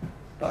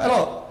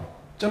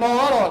အဲ့တော့ကျွန်တော်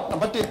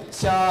ကတော့နံပါတ်1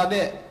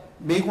ဆရာနဲ့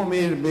မေးခွန်း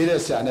မေးတဲ့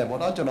ဆရာနဲ့ပေါ့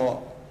နော်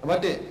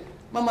ကျွန်တော်နံပါတ်1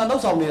မှန်မှန်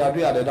လှုပ်ဆောင်နေတာ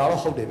တွေ့ရတယ်ဒါတော့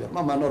ဟုတ်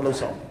တယ်ဗျမှန်မှန်တော့လှုပ်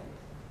ဆောင်တယ်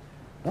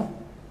နော်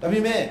ဒါပေ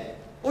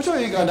မဲ့ဥချို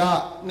ရေးကဏ္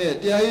ဍနဲ့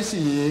တရား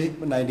ရေးစီရေး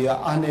နိုင်တွေ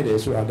ကအားနေ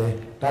တယ်ဆိုတာလေ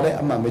ဒါလည်း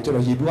အမှန်ပဲကျွန်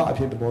တော်ရည်ပွားအ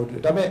ဖြစ်သဘောတူ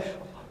တယ်ဒါပေမဲ့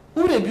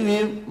ဥပဒေပြုရ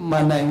င်မှ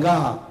န်နိုင်က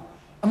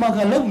အမှန်က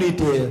န်လုပ်နေ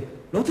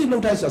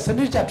တယ်လုံးသိလုံးတိုက်ဆိုတာစ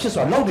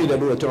နစ်ကျဖြစ်ဆိုတာလောက်နေတယ်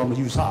လို့ကျွန်တော်မ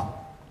ယူ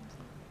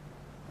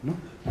ဆဘူးနော်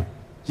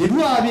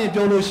ရည်ပွားအဖြစ်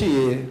ပြောလို့ရှိရ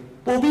င်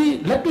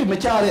ပိုပြီးလက်တွေ့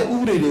မကျတဲ့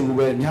ဥပဒေတွေကို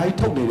ပဲ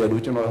အများကြီးထုတ်နေတယ်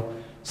လို့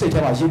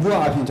ကျွန်တော်စိတ်ထဲမှာ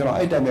ရည်ပွားအဖြစ်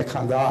ကျွန်တော်အဲ့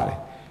တိုင်ပဲခံစားရတယ်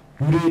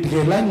လူတွေတ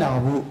ကယ်လိုက်နာ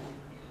ဖို့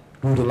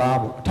လူတလား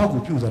ပေါ့အထောက်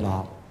အကူပြု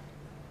သလား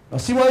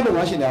ပေါ့စီးပွားရေးလုပ်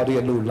ငန်းရှင်တွေတ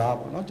ကယ်လို့လား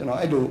ပေါ့နော်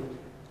ကျွန်တော်အဲ့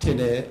လိုထင်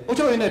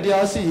တယ်အုပ်ချုပ်ရေးနဲ့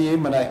တရားစီ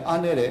ရင်မ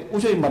နိုင်အားနေ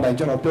တယ်အုပ်ချုပ်ရေးမ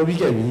နိုင်ကျွန်တော်ပြောပြီး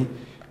ခဲ့ပြီ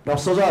တော့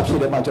စောစော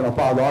အဖြစ်ထဲမှာ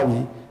ကျွန်တော်ပါသွားပြီ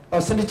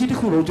စနစ်ကြီး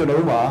တစ်ခုလုံးကျွန်တော်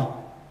တို့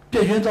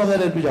မှာပြည့်ရင်းသွား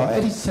ခဲ့တဲ့အတွက်ကြောင့်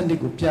အဲ့ဒီစ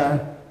နစ်ကိုပြန်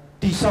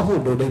တိ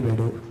ဆောက်ဖို့လိုနေ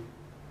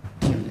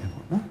တယ်လို့ထင်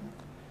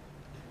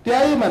တယ်ပေါ့နော်တ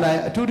ရားရေးမနိုင်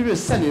အထူးသဖြင့်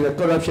ဆက်နေတဲ့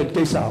corruption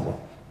ကိစ္စပေါ့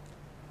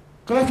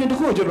corruption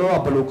တခုကို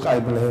ကျွန်တော်တို့ကဘယ်လို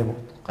ကိုင်မလဲပေါ့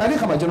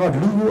အဲ့ဒီခါမှာ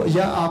ကျွန်တော်လူကို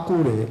အရာအား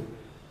ကိုး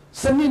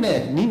တယ်စနစ်နဲ့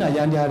နိနာ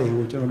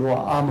ရန်ကြားတွေကိုကျွန်တော်တို့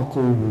ကအား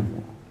မကိုးဘူး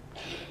ပေါ့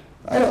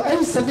အဲ့တော့အဲ့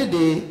ဒီစနစ်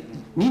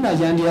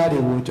တွေနိနာရန်ကြား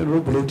တွေကို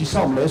ကျွန်တော်တို့ဘယ်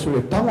လိုတိဆောက်မလဲဆို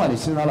တော့တောင်း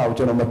ပန်နေစဉ်းစားလာ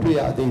ကိုကျွန်တော်မတွေ့ရ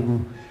သေးဘူး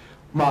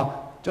။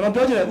မှာကျွန်တော်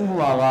ပြောချင်တဲ့ဥ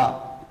ပမာက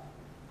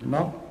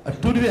နော်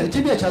အထူးသဖြင့်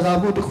အကျင့်ပြတ်ခြား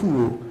စားမှု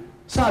တစ်ခုကို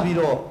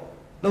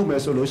စပြီးတော့လုပ်မယ်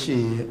ဆိုလို့ရှိ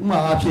ရင်ဥ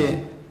ပမာအဖြစ်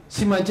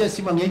စီမံချက်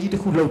စီမံကိန်းကြီးတ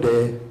စ်ခုလုပ်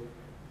တယ်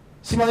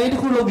။စီမံကိန်းတစ်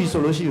ခုလုပ်ပြီဆို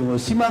လို့ရှိရင်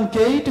စီမံ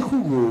ကိန်းတစ်ခု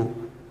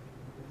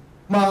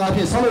ကိုမှာ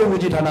အဖြစ်ဆောက်လုပ်ရေးဝ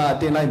န်ကြီးဌာနက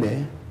တင်လိုက်မယ်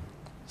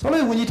။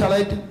ဆောက်လုပ်ရေးဝန်ကြီးဌာန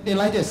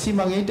တင်လိုက်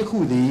တဲ့စီမံကိန်း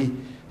တစ်ခုသည်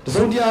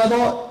တစုံ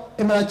တရာသော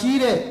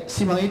အမှန်ကြီးတဲ့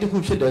စီမံကိန်းတစ်ခု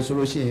ဖြစ်တယ်ဆို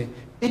လို့ရှိရင်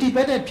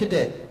independent ဖြစ်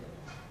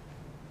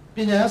တဲ့ပ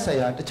ညာ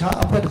ဆိုင်ရာတခြား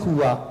အဖွဲ့တစ်ခု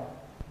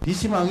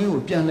ကဒီစီမံကိန်း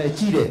ကိုပြန်လည်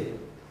ကြည့်တဲ့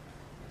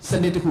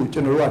စနစ်တစ်ခုကျွ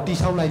န်တော်တို့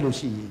ကတိဆောက်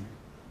လိုက်လို့ရှိ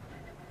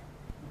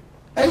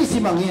ရင်အဲ့ဒီစီ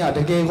မံကိန်းက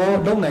တကယ်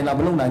ကိုလုံနိုင်လား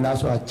မလုံနိုင်လား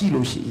ဆိုတာကြည့်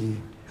လို့ရှိရင်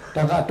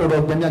ဒါ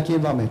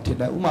ကတော်တော်များများကျင်းသွားမယ်ထင်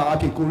တယ်ဥပမာအ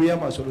ဖြစ်ကိုရီး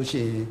ယားမှာဆိုလို့ရှိ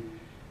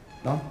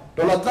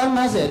ရင်နော်ဒေါ်လာ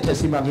30အထက်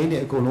စီမံကိန်းတွေ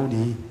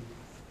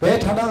အကုန်လုံးဒီဘယ်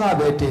ဌာနက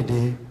ပဲတင်တ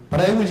ယ်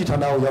ဗတိုင်းဝန်ကြီးဌာ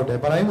နကိုရောက်တယ်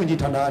ဗတိုင်းဝန်ကြီး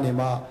ဌာနကနေ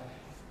မှ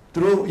သူ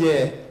တို့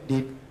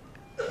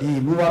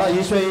ရဲ့ဒီမူဝါဒ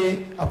ရေးဆွဲ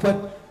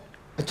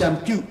အဖွဲ့အ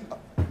ကြံပြု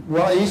မူ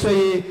ဝါဒရေး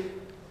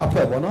ဆွဲအ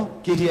ဖွဲ့ပေါ့နော်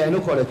KTI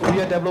လို့ခေါ်တယ်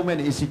Korea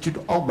Development Institute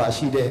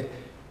အောက်ပါရှိ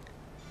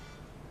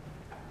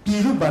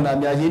တဲ့ပြည်သူ့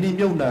ဗန္ဒာများရ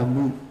င်းနှီးမြှုပ်နှံ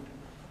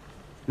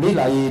မှုလေ့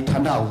လာ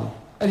ရေးဌာန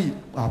ကိုအဲ့ဒီ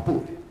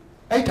ပို့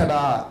တယ်အဲ့ဌာ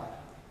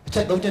နအချ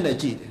က်၃ချက်နဲ့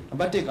ကြည့်တယ်နံ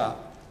ပါတ်1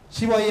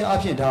ကစီးပွားရေးအ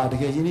ဖြစ်ဒါ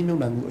တကယ်ရင်းနှီးမြှုပ်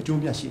နှံမှုအကျိုး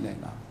မြတ်ရှိနိုင်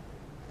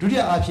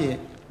လားဒုတိယ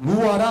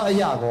အဖြစ်မူဝါဒ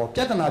အရာကောပြ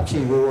ဿနာဖြေ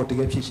ကိုတ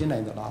ကယ်ဖြေရှင်းနို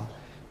င်သလား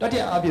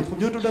တတိယ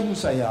အဖြစ်ဖွံ့ဖြိုးတိုးတက်မှု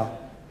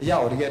ဆိုင်ရာအရာ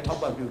ကိုတကယ်ထောက်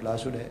ပံ့ပြု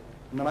လားဆိုတဲ့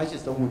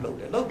analysis သုံးခုလုပ်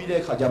တယ်လုပ်ပြီးတဲ့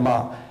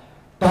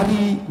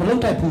အခါကျမှဒါဒီမလုပ်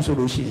တိုက်ဘူး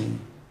ဆိုလို့ရှိ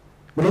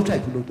ရင်မလုပ်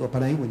တိုက်ဘူးလို့သူ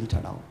ဗတိုင်းဝင်ကြီးဌာ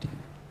နကိုတင်တယ်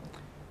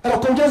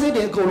အဲ့တော့ကုန်ကျစရိတ်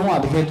တွေအကုန်လုံး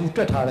ကတ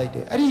ကယ်သူတွက်ထားလိုက်တ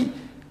ယ်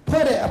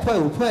အဲ့ဒီဖွဲ့တဲ့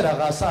အဖွဲ့ကိုဖွဲ့တာ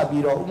ကစ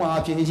ပြီးတော့ဥပမာ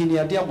အဖြစ်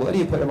engineer တယောက်ကိုအဲ့ဒီ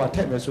အဖွဲ့ထဲမှာ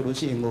ထည့်မယ်ဆိုလို့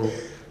ရှိရင်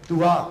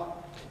ကိုသူက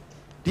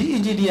ဒီ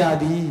engineer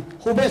ဒီ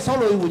ဟိုဘက်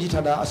ဆောက်လုပ်ရေး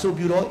ဝန်ကြီးဌာနအဆို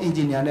ပြုတော့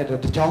engineer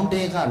နဲ့တကြောင်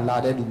တဲ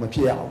ကလာတဲ့လူ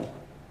မဖြစ်အောင်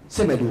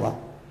စစ်မဲ့လူ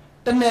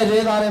ကတ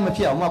နယ်သေးသားလည်းမဖြ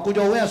စ်အောင်ဥပမာကို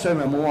ကျော်ဝင်းက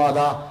ဆွဲမယ်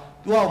မွာသား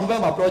သူကဟို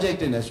ဘက်မှာ project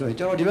တင်တယ်ဆိုရင်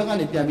ကျွန်တော်ဒီဘက်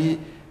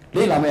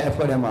ကနေပြန်ပြီးလေ့လာမဲ့အ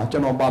ဖွဲ့ထဲမှာကျွ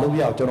န်တော်ပါလို့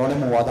မရအောင်ကျွန်တော်လည်း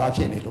မဝါသား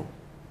ဖြစ်နေလို့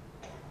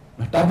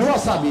ဒါမျိုးက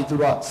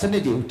စပြီးသူတို့ကစန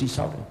စ်တွေကိုတိ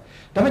ဆောက်တယ်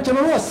ဒါပေမဲ့ကျွန်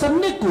တော်တို့ကစ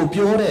နစ်ကို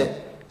ပြော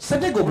တဲ့စ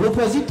နစ်ကိုဘယ်လို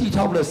ဖွဲ့စည်း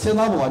တည်ထောက်လဲစဉ်း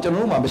စားပုံကကျွန်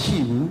တော်တို့မှမရှိ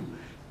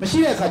ဘူးမ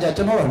ရှိတဲ့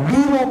အခါကျကျွန်တော်တို့လူ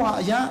ပေါ်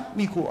မှာအရာ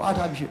မိကိုအား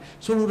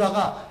ထားပြီးဆိုလိုတာက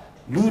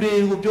လူ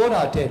တွေကိုပြော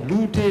တာ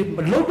တဲ့လူတွေ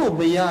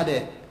မလုပ်လို့မရတဲ့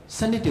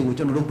စနစ်တွေကို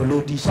ကျွန်တော်တို့ဘယ်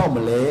လိုတိဆောက်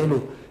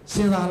မလဲလို့စ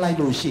ဉ်းစား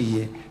လိုက်လို့ရှိ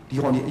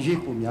ရင်ဒီကောင်ကြီးအရေး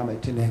ကိုများမယ်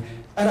ထင်တယ်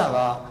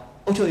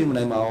အဲ့ဒါကအုပ်ချုပ်ရေး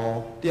မနိုင်ပါ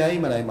ဘူးတရားရေး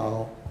မနိုင်ပါ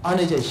ဘူးအား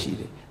နည်းချက်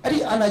ရှိတယ်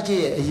အဲ့ဒီအားနည်းချက်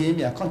ရဲ့အ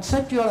ရေးများ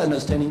conceptual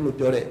understanding လို့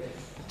ပြောတဲ့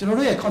ကျွန်တော်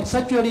တို့ရဲ့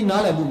conceptually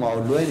နားလည်မှုမှာ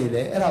လွဲနေတ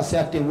ယ်အဲ့ဒါဆ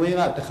ရာတင်ဝင်း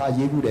ကတခါ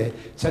ရေးဘူးတယ်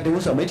ဆရာတင်ဝ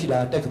င်းဆိုမိထီလာ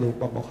တက်ကလို့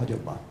ပေါ့ပေါ့ခေါ်ကြ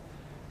ပါ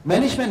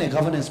management နဲ့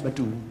governance မ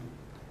တူဘူး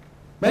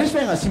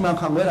management ကစီမံ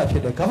ခန့်ခွဲတာဖြ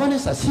စ်တယ်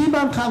governance ကစီ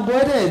မံခန့်ခွဲ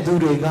တဲ့သူ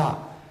တွေက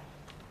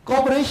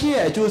corporation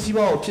ရဲ့အကျိုးစီး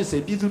ပွားကိုဖြစ်စေ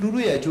ပြည်သူလူ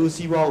ထုရဲ့အကျိုး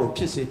စီးပွားကို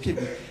ဖြစ်စေဖြစ်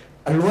ပြီး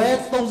အလွဲ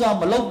သုံးစား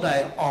မလုပ်နို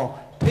င်အောင်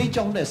ဖိတ်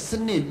ကြောင်းတဲ့စ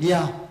နစ်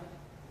များ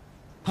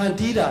ဖန်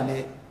တီးတာ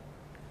နဲ့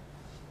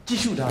ကြ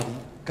ည့်ရှုတာဒီ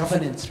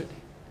governance ဖြစ်တ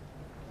ယ်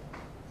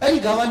အဲ့ဒီ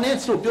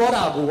governance လို့ပြော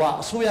တာက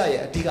အစိုးရ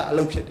ရဲ့အဓိကအ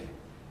လုပ်ဖြစ်တယ်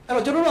အဲ့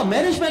တော့ကျွန်တော်တို့က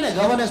management နဲ့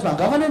governance မှာ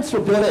governance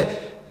လို့ပြောတဲ့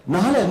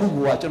နားလည်မှု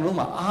ကကျွန်တော်တို့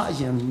မှာအားအ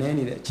ရင်နည်း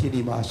နေတဲ့အခြေအ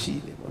နေမှာရှိ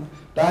တယ်ပေါ့နော်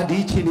ဒါဒီ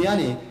အခြေအနေက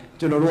နေ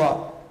ကျွန်တော်တို့က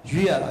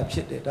ရွေးရတာဖြ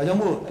စ်တယ်ဒါကြောင့်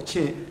မို့အ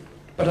ခြေ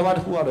ပထမတ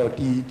စ်ခုကတော့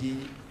ဒီ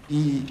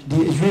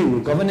အရွေး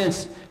ကို governance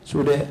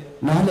ဆိုတဲ့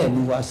နားလည်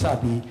မှုကစ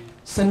ပြီး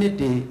စနစ်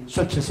တွေဆွ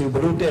တ်ချက်စီဘ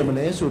လို့တဲ့မ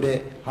လဲဆိုတဲ့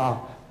ဟာ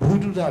ဘုဟု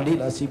တုတလေး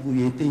လာစီပူ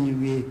ရေးတင်ယူ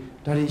ရေး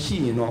ဒါတွေရှိ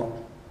ရင်တော့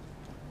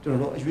ကျွန်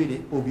တော်တို့အရွေးတွေ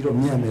ပို့ပြီးတော့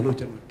မြန်မယ်လို့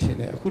ကျွန်တော်ထင်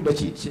တယ်အခုလက်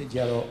ရှိအချိန်ကြ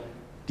တော့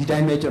ဒီတို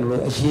င်းပဲကျွန်တော်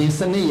တို့အရင်စ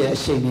နစ်ရဲ့အ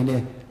ချိန်နေ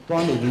နဲ့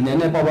တွားနေပြီးနည်း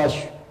နည်းပါးပါး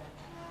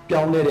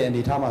ပြောင်းလဲတဲ့အ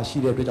နေအထားမှာရှိ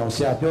တဲ့အတွက်ကြောင့်ဆ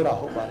ရာပြောတာ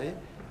ဟုတ်ပါတယ်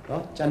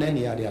နော်ကျန်တဲ့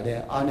နေရာတွေကလ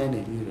ည်းအားနည်းနေ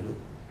ပြီလို့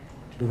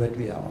ဒီလိုပဲ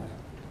တွေ့ရပါတယ်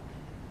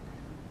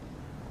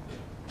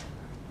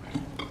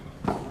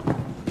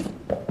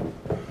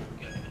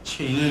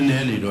ချိန်နဲ့နဲ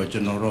လေတော့ကျွ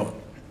န်တော်တို့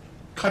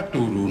ခတ်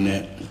တူလူ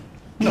နဲ့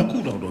နှစ်ခု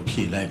တော့ဖြ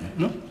ည့်လိုက်မယ်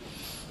နော်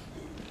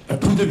အ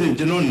ထူးသဖြင့်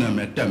ကျွန်တော်နာမ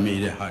ည်တက်မိ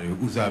တဲ့ဟာတွေ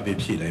ကိုဦးစားပေး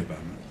ဖြည့်လိုက်ပါ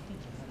မယ်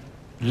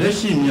လက်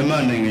ရှိမြန်မာ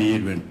နိုင်ငံ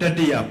ရေးတွင်တ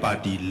တိယပါ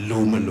တီ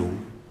လိုမလို့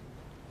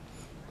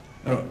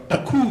အဲ့တော့တ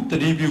ခုတ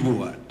တိပြုဖို့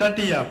ကတ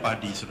တိယပါ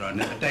တီဆိုတာ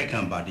နဲ့အတိုက်ခံ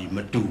ပါတီမ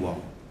တူပါ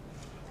ဘူး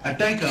အ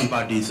တိုက်ခံပါ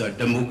တီဆိုတာ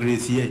ဒီမိုကရေ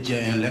စီရဲ့ကျ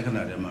န်လက္ခ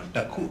ဏာတွေမှာတ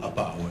ခုအ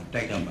ပါအဝင်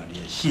တိုက်ခံပါတီ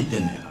ရဲ့ရှိ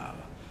တဲ့နေဟာ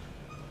ပါ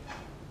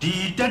ဒီ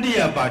တတိယ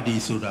ပါတီ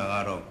ဆိုတာက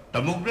တော့ဒီ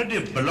မိုကရက်တ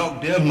စ်ဘလော့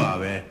ထဲမှာ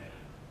ပဲ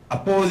အ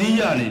ပေါ်စီး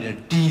ရနေတဲ့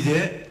တီ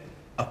တဲ့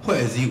အ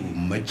ဖွဲ့အစည်းကို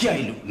မကြို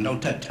က်လို့နောက်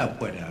ထပ်ထပ်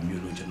ဖွဲ့တာ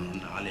မျိုးလို့ကျွန်တော်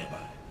နားလဲ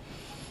ပါတယ်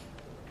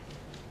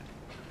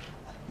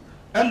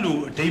အဲ့လို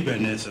အဓိပ္ပာယ်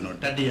နဲ့ဆိုတော့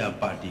တတိယ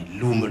ပါတီ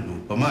လိုမ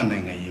လို့ဗမာနို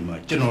င်ငံရေးမှာ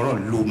ကျွန်တော်တော့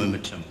လိုမ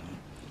ထင်ဘူး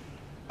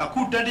အ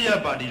ခုတတိယ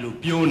ပါတီလို့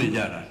ပြောနေကြ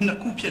တာနှစ်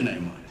ခုဖြစ်နို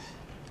င်ပါတယ်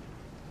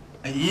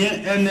အရင်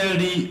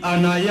NLD အာ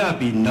ဏာရ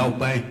ပြီးနောက်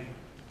ပိုင်း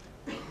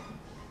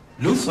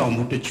လူဆောင်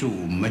မှုတချို့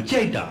မ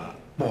ကြိုက်တာ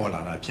ပေါ်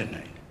လာတာဖြစ်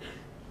နိုင်တယ်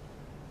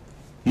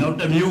နောက်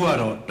တစ်မျိုးက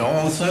တော့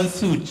ဒေါ်ဆန်း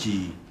စုကြ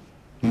ည်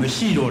မ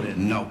ရှိတော့တဲ့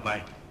နောက်ပို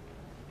င်း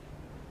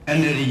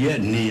NLD ရဲ့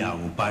နေရာ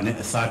ကိုဘာနဲ့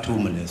အစား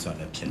ထိုးမလဲဆိုတာ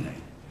လည်းဖြစ်နို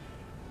င်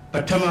ပ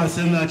ထမစ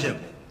ဉ်းစားချက်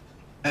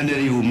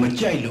NLD ကိုမ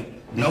ကြိုက်လို့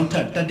နောက်ထ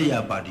ပ်တတိယ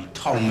ပါတီ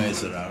ထောင်မယ်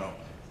ဆိုတာတော့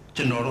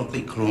ကျွန်တော်တို့သိ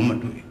ခရုံးမ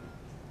တွေ့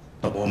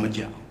သဘောမ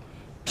ကျ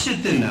ဖြစ်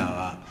တဲ့နာ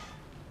က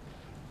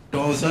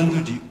ဒေါ်စန်းစု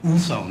ကြည်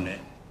ဦးဆောင်တဲ့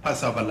ဖတ်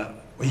စာပလ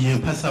အရင်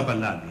ဖတ်စာပ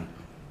လလို့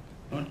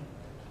နော်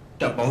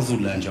တပ်ပေါင်းစု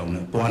လမ်းကြောင်း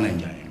နဲ့တွားနိုင်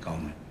ကြရင်ကော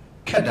င်းတယ်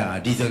ခက်တာ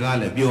ဒီစကား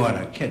လည်းပြောရ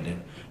တာခက်တယ်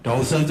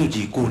ဒေါ်စန်းစုကြ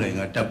ည်ကိုယ်တိုင်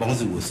ကတပ်ပေါင်း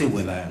စုကိုစိတ်ဝ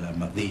င်စားရလား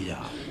မသေးရ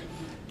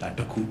ဒါတ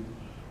ခု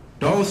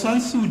ဒေါ်စ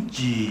န်းစု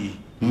ကြည်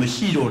မ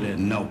ရှိတော့တဲ့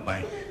နောက်ပို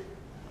င်း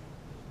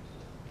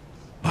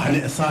ဘာ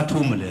နဲ့အစား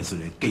ထိုးမလဲဆို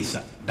တဲ့ကိစ္စ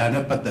ဒါ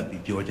နဲ့ပတ်သက်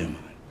ပြီးပြောကြ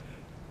မှာ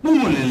ပုံ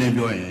မှန်လင်း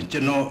ပြောရင်ကျွ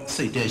န်တော်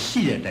စိတ်ထဲ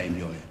ရှိတဲ့အတိုင်း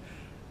ပြောရင်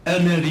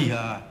NLD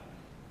ဟာ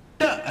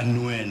တက်အ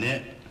နွယ်နဲ့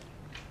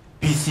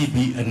BCB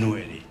အနွ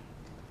ယ်တွေ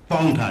ပေါ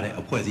င်းထားတဲ့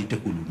အဖွဲ့အစည်းတ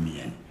စ်ခုလို့မြ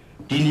င်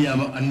တယ်ဒီနေရာ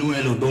မှာအနွ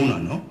ယ်လို့သုံးတာ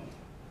နော်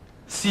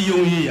စီယုံ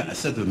ရေးရအ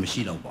ဆက်အသွယ်မ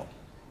ရှိတော့ပါဘူး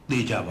သိ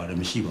ကြပါတယ်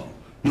မရှိပါဘူး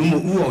နှုတ်မ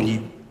ဦးအောင်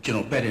ကြီးကျွန်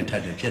တော်ပဲ့တင်ထ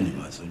ပ်တယ်ဖြစ်နေ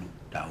မှာဆိုလို့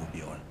ဒါကို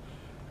ပြောတာ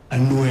အ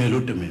နွယ်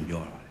လို့တမင်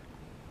ပြောတာ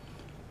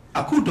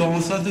အခု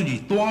ဒေါ်စန်းစုကြ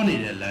ည်တွားနေ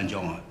တဲ့လမ်းကြော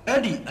င်းကအဲ့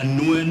ဒီအ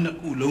နွယ်နှစ်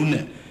ခုလုံး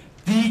နဲ့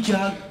ဒီ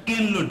ချာက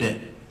င်းလွတ်တဲ့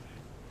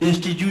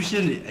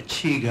institution တွေအ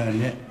ခြေခံ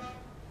နဲ့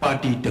ပါ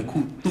တီတစ်ခု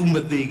သူမ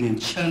သေးခင်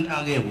ချမ်း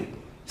ထားခဲ့ဖို့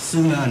စ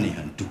ဉ်းစားနေဟ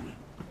န်တူတယ်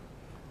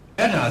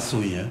အဲ့ဒါ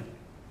ဆိုရင်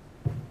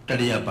တ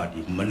တိယပါတီ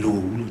မလို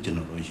ဘူးလို့ကျွန်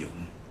တော်တို့ယုံ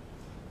တယ်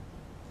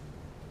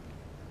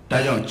ဒါ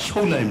ကြောင့်ချု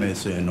ပ်လိုက်မယ်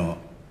ဆိုရင်တော့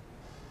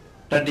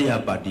တတိယ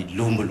ပါတီ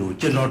လိုမလို့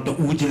ကျွန်တော်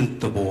တူးချင်း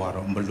သဘောက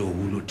တော့မလို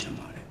ဘူးလို့ထင်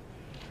ပါတယ်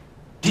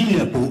ဒီ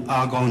နဲ့ပို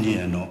အားကောင်းခြင်း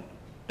ရတော့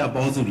တပ်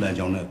ပေါင်းစုလမ်း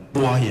ကြောင်းနဲ့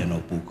တွားရင်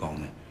တော့ပိုကောင်း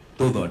တယ်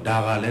သို့တော့ဒါ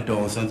ကလည်း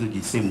တော်ဆန်းစုကြ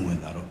ည်စိတ်မဝင်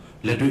တာတော့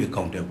လက်တွေ့အ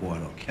ကောင့်တက်ပေါ်က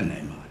တော့ခက်နို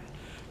င်ပါတယ်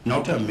နော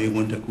က်ထပ်မေးခွ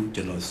န်းတစ်ခု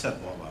ကျွန်တော်ဆက်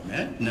သွားပါမ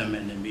ယ်နာမ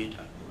ည်နဲ့မေး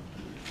ထား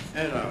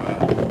အဲ့ဒါက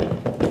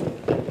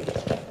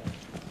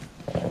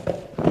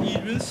ဒီ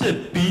ရစ်စစ်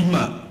ပြီး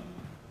မှ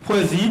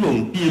ဖွဲ့စည်းပုံ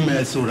ပြင်မ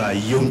ယ်ဆိုတာ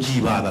ယုံကြ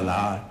ည်ပါသ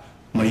လား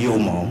မယုံ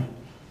ပါဘူး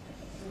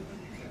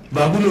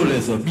ဘာလို့လဲ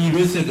ဆိုပြည်ရ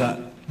စ်စစ်က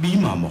ပြီး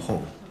မှမဟု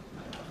တ်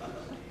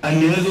အ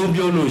နည်းဆုံး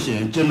ပြောလို့ရှိရ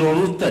င်ကျွန်တော်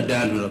တို့တက်တ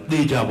န်းလို့တေ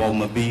ချာပေါင်း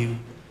မပြီးဘူး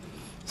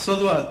ဆို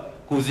တော့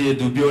ကိုစီ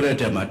သူပြောတဲ့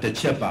ထဲမှာတစ်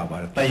ချက်ပါပါ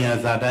တယ်တယံ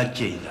ဇာတ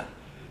ကျိန်စာ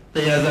တ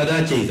ယံဇာတ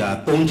ကျိန်စာ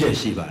၃ချက်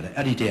ရှိပါတယ်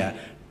အဲ့ဒီတည်း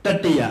ကတ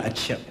တိယအ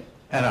ချက်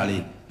အဲ့ဒါ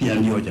လေးပြန်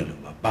ပြောကြ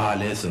လို့ပါ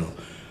လဲဆိုတော့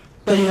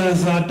တယံ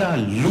ဇာတ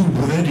လူ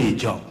ပွဲတွေ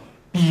ကြောင့်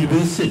ပြည်ရ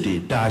င်းစစ်တွေ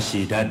တာရှ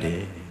ည်တတ်တ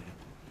ယ်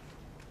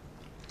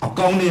အ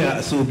ကောင်းတွေက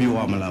အဆိုးပြောရ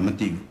မလားမ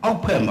သိဘူးအောက်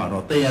ဖက်မှာ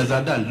တော့တယံဇာ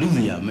တလူစ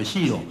ရာမ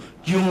ရှိတော့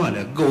ကျွန်းကလ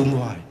ည်းကုန်း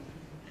သွားတယ်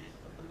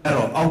အဲ့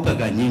တော့အောက်ဘက်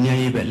ကညဉ့်ညမ်း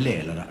ရေးပဲလှဲ့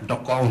လာတာ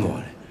တော့ကောင်း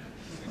သွားတယ်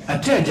အ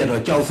ထက်ကျ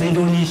တော့ကြောက်စိမ့်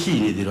တုံးကြီးရှိ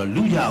နေသေးတော့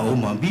လူရအောင်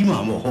မှပြီးမှ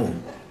မဟုတ်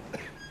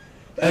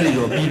အဲ့ဒီ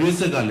တော့ပြည်တွင်း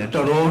စစ်ကလည်း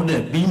တော်တော်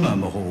နဲ့ပြီးမှ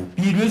မဟုတ်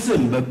ပြည်တွင်းစ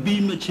စ်မ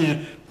ပြီးမချင်း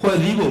ဖွဲ့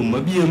စည်းပုံမ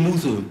ပြည့်မှု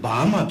ဆိုဘာ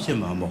မှဖြစ်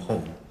မှာမဟု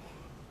တ်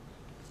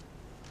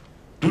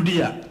ဒုတိ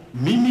ယ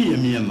မိမိအ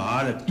မြင်မှာ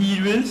တဲ့ပြည်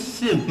တွင်းစ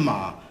စ်မှာ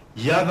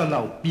ရသ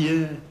လောက်ပြ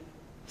င်း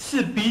စ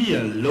စ်ပြီးရ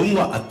င်လုံးဝ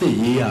အသက်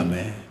ရေးရမ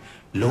ယ်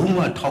လုံးဝ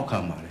ထောက်ခံ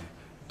ပါတယ်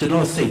ကျွန်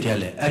တော်စိတ်ထဲ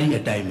လည်းအဲ့ဒီ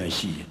အတိုင်းပဲ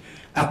ရှိတယ်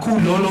အခု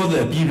လောလောဆ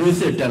ယ်ပြည်တွင်း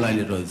စစ်တက်လိုက်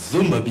တော့ဇွ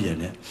တ်မပြင်း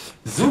နဲ့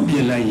ဇွတ်ပြ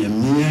င်းလိုက်ရင်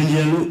မြင်ရ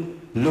င်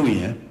လို့ရ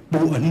င်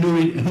ပုံအ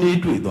နှွေး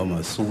တွေ့သွားမှ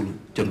ဆိုးလို့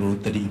ကျွန်တော်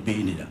တတိ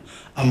ပေးနေတာ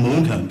အမု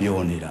န်းခံပြော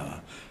နေတာပါ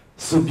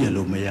ဇွတ်ပြင်း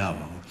လို့မရ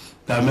ပါဘူး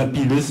ဒါပေမဲ့ပြ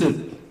ည်တွင်းစစ်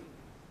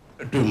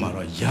အတွင်းမှာ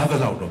တော့ရသ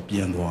လောက်တော့ပြ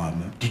န်သွားမ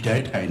ယ်ဒီတို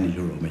င်းထိုင်နေ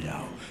လို့တော့မရ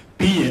ဘူး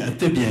ပြီးရင်အ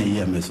သက်ပြန်ရရ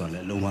မယ်ဆိုရင်လ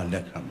ည်းလုံးဝလ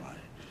က်ခံပါတ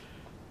ယ်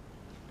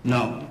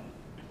နောက်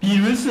ပြည်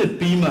တွင်းစစ်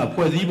ပြီးမှ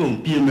ဖွဲ့စည်းပုံ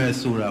ပြင်မယ်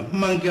ဆိုတာ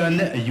မှန်ကန်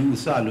တဲ့အယူအ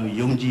ဆလို့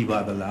ယုံကြည်ပါ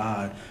သ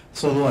လား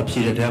စောစော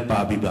ဖြေတဲ့ပါ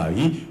ပြီးပါ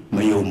ပြီမ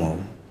ယုံပါ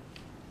ဘူး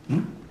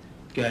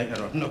ကဲအဲ့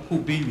တော့နှစ်ခု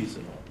ပြီးပြီ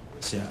ဆိုတော့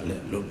ဆရာလ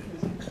ည်းလုပ်လိုက်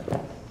ဟုတ်ကဲ့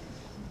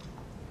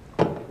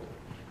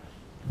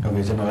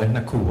ကျွန်တော်လည်းနှ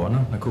စ်ခုပေါ့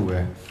နော်နှစ်ခုပဲ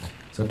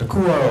ဆိုတော့တစ်ခု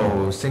ကတော့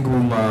စင်ကာပူ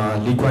မှာ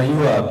လီကွမ်ယူ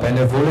က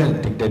benevolent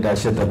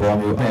dictatorship သဘော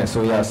မျိုးနဲ့အ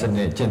စိုးရစန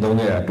စ်ကျင့်သုံး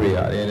ခဲ့တာတွေ့ရ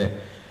တယ်တဲ့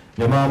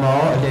မြန်မာမှာ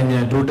ရောအလင်းမြ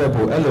န်တိုးတက်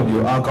ဖို့အဲ့လို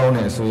မျိုးအားကောင်း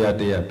တဲ့အစိုးရ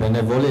တည်း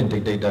benevolent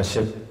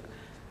dictatorship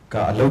က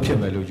အလုပ်ဖြစ်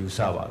မယ်လို့ယူဆ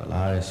ပါ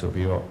လားတဲ့ဆို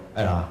ပြီးတော့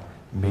အဲ့ဒါ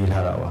မေး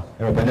ထားတာပါ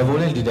အဲ့တော့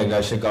benevolent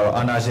dictatorship ကတော့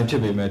အာဏာရှင်ဖြ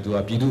စ်ပေမဲ့သူက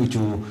ပြည်သူ့အ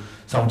ကျိုး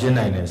ဆောင်ကျဉ်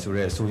နိုင်တယ်ဆို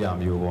တဲ့အစိုးရ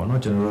မျိုးပေါ့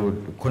နော်ကျွန်တော်တို့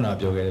ခုန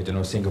ပြောခဲ့တဲ့ကျွန်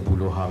တော်စင်ကာပူ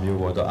လိုဟာမျိုး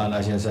ပေါ့သူအာဏာ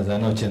ရှင်ဆန်ဆန်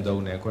တော့ကျင့်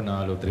သုံးတယ်ခုန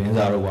လိုသတင်း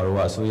စာတို့ဘာလို့က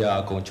အစိုးရ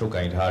အကုန်ချုပ်က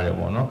င်ထားတယ်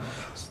ပေါ့နော်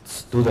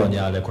တိုးတော်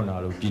ညာလည်းခုန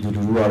လိုပြည်သူ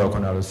လူထုကတော့ခု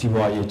နလိုစီး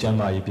ပွားရေးကျန်း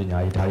မာရေးပညာ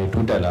ရေးဒါတွေ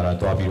တိုးတက်လာတာ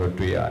တွားပြီးတော့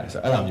တွေ့ရတယ်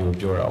ဆိုအဲ့လိုမျိုး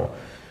ပြောတာပေါ့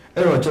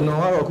အဲ့တော့ကျွန်တော်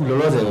ကတော့အခုလော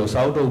လောဆယ်လို့စာ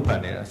အုပ်တုပ်ဖတ်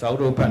နေတာစာအုပ်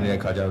တုပ်ဖတ်နေတဲ့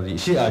ခါကျတော့ဒီ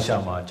အရှေ့အာရှ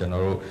မှာကျွန်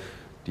တော်တို့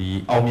ဒီ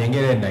အောင်မြင်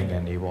ခဲ့တဲ့နိုင်ငံ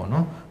တွေပေါ့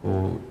နော်ဟို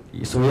ဒီ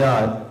အစိုးရ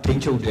ထိ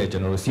န်းချုပ်တဲ့ကျွ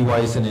န်တော်တို့စီးပွား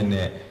ရေးစနစ်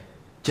နဲ့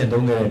ကျင့်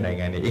သုံးခဲ့တဲ့နိုင်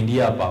ငံတွေအိန္ဒိ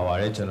ယပါပါ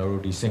တယ်ကျွန်တော်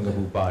တို့ဒီစင်ကာ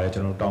ပူပါတယ်ကျွ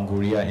န်တော်တို့တောင်ကို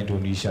ရီးယားအင်ဒို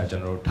နီးရှားကျွ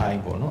န်တော်တို့ထိုင်း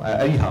ပေါ့နော်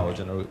အဲ့ဒီဟာကို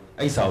ကျွန်တော်တို့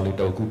အဲ့စာအုပ်လေး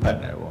တော့အခုဖတ်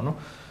နေတယ်ပေါ့နော်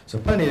ဆို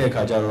ဖတ်နေတဲ့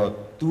ခါကျတော့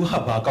သူဟာ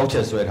ဘာကောက်ချ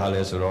က်ဆွဲထား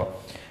လဲဆိုတော့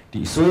ဒီ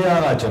အစိုးရ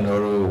ကကျွန်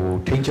တော်တို့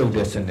ထိန်းချုပ်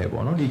တဲ့စနစ်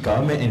ပေါ့နော်ဒီ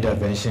government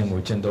intervention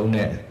ကိုကျင့်သုံး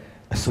တဲ့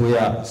အစိုးရ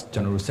ကျွ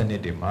န်တော်တို့စန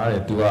စ်တွေမှာ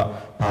တဲ့သူက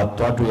ဘာ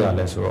သွားတွေ့ရ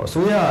လဲဆိုတော့အ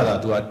စိုးရက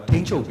သူကထိ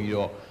န်းချုပ်ပြီး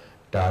တော့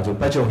ဒါဆို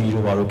ပတ်ချုပ်ဟီ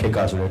တို့ဘာလို့ခက်က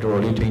ဆိုလဲတော်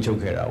တော်လေးထိန်းချုပ်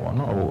ခဲ့တာပေါ့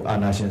နော်ဟိုအာ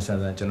နာရှင်ဆန်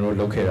ဆန်ကျွန်တော်တို့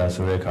လုပ်ခဲ့တာ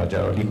ဆိုတဲ့အခါကျ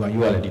တော့လီကွမ်ယူ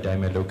ကလည်းဒီတို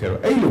င်းပဲလုပ်ခဲ့တော့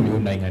အဲ့လို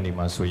မျိုးနိုင်ငံတွေ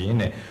မှာဆိုရင်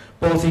ね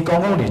policy ကော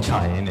င်းကောင်းတွေချ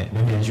ရင်ねမြ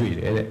န်မြန်ရွေ့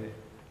တယ်တဲ့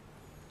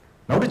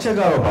နောက်တစ်ချက်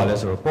ကတော့ဘာလဲ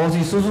ဆိုတော့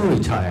policy စိုးစိုးတွေ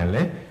ချရင်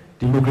လေ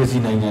ဒီမိုကရေစီ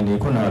နိုင်ငံတွေ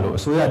ခုနကလို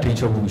အစိုးရထိန်း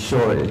ချုပ်မှု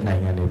ရှော့တဲ့နို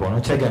င်ငံတွေပေါ့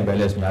နော် check and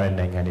balance များတဲ့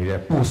နိုင်ငံတွေတဲ့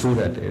ပို့ဆိုး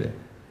တတ်တယ်တဲ့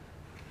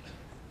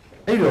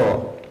အဲ့တော့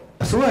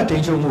အစိုးရထိ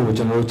န်းချုပ်မှုကို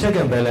ကျွန်တော်တို့ check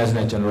and balance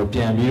နဲ့ကျွန်တော်တို့ပြ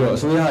န်ပြီးတော့အ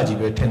စိုးရအကြီး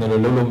ပဲထင်တယ်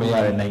လို့လုပ်လို့မရ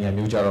တဲ့နိုင်ငံ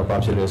မျိုးကြတော့ဘာ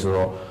ဖြစ်လဲဆို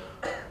တော့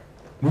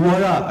မူဝါ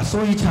ဒအ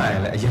စိုးရချရင်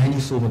လည်းအရင်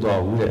ကြီးစိုးမသွား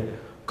ဘူးတဲ့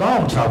ကောင်း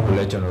အောင်ချဖို့လ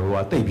ည်းကျွန်တော်တို့က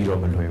တိတ်ပြီးတော့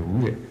မလွယ်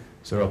ဘူးတဲ့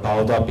ဆိုတော့ဘာ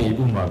လို့သွားပြီး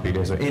ဥမာပေး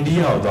လဲဆိုတော့အိန္ဒိ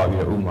ယကိုသွားပြီး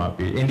တော့ဥမာ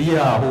ပေးအိန္ဒိယ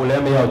ဟိုလ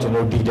ည်းမရောက်ကျွန်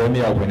တော်ဒီတဲမ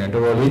ရောက်ဝင်နေ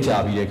တော်တော်လေးကြာ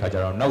ပြီးတဲ့ခါကျ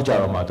တော့နောက်ကျ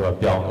တော့မှသူက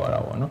ပြောင်းသွားတာ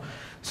ပေါ့နော်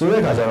ဆို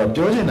တဲ့ခါကျတော့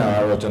ပြောချင်တာက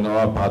တော့ကျွန်တော်က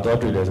ဘာသွား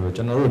တွေ့လဲဆိုတော့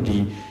ကျွန်တော်တို့ဒီ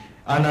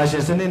အာနာရှ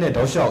င်စနစ်နဲ့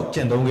တောက်လျှောက်ကျ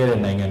င့်သုံးခဲ့တဲ့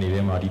နိုင်ငံတွေ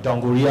ထဲမှာဒီတောင်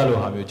ကိုရီးယားလို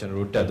ဟာမျိုးကျွန်တော်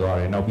တို့တက်သွား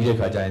တယ်နောက်ပြီးတဲ့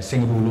ခါကျရင်စင်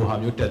ကာပူလိုဟာ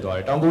မျိုးတက်သွားတ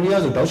ယ်တောင်ကိုရီး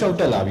ယားဆိုတောက်လျှောက်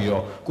တက်လာပြီး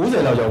တော့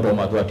90လောက်ရောက်တော့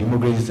မှသူကဒီမို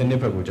ကရေစီစနစ်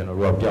ဘက်ကိုကျွန်တော်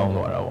တို့ကပြောင်း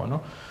သွားတာပေါ့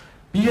နော်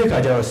ပြီးတဲ့ခါ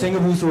ကျတော့စင်ကာ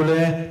ပူဆိုလဲ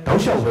တောက်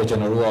လျှောက်ပဲကျွ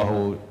န်တော်တို့က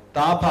ဟို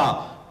တားဖ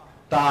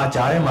တာ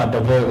ကြားထဲမှာတ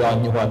ပည့်က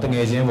ညို့တင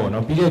ယ်ချင်းပေါ့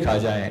နော်ပြီးတဲ့ခါ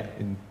ကျရင်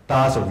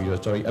တားဆိုပြီး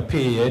တော့ sorry အ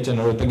ဖေရဲ့ကျွန်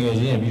တော်တို့တငယ်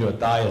ချင်းရင်ပြီးတော့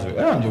တားရဲဆို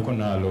အဲ့လိုမျိုးခုန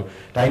ကလို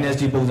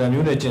dynasty ပုံစံ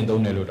မျိုးနဲ့ကျင့်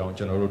သုံးတယ်လို့တောင်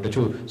ကျွန်တော်တို့တ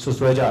ချို့ဆွ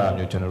ဆွဲကြတာ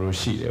မျိုးကျွန်တော်တို့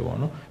ရှိတယ်ပေါ့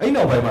နော်အဲ့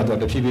နောက်ပိုင်းမှာသူ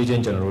တဖြည်းဖြည်းချ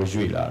င်းကျွန်တော်တို့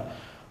ရွေ့လာ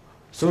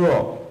ဆို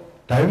တော့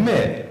ဒါပေ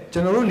မဲ့ကျွ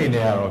န်တော်တို့အနေ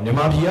နဲ့ကတော့မြန်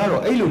မာပြည်က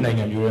တော့အဲ့လိုနိုင်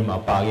ငံမျိုးတွေမှာ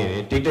ပါခဲ့တ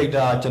ယ်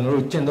dictator ကျွန်တော်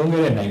တို့ကျင့်သုံး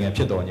ခဲ့တဲ့နိုင်ငံ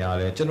ဖြစ်တော်ညာ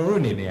လဲကျွန်တော်တို့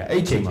အနေနဲ့အဲ့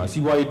အချိန်မှာ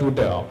စီးပွားရေးတိုးတ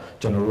က်အောင်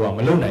ကျွန်တော်တို့ကမ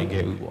လုပ်နိုင်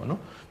ခဲ့ဘူးပေါ့နော်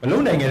မလု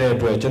ပ်နိုင်ခဲ့တဲ့အ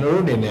တွက်ကျွန်တော်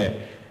တို့အနေနဲ့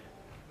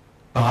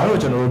ဘာလို့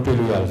ကျွန်တော်တို့တွေ့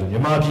လို့ရလဲဆိုမြ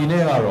န်မာပြည်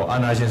နဲ့ကတော့အာ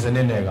ဏာရှင်စန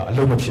စ်နဲ့ကအ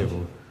လုံးမဖြစ်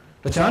ဘူး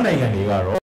တခြားနိုင်ငံတွေကတော့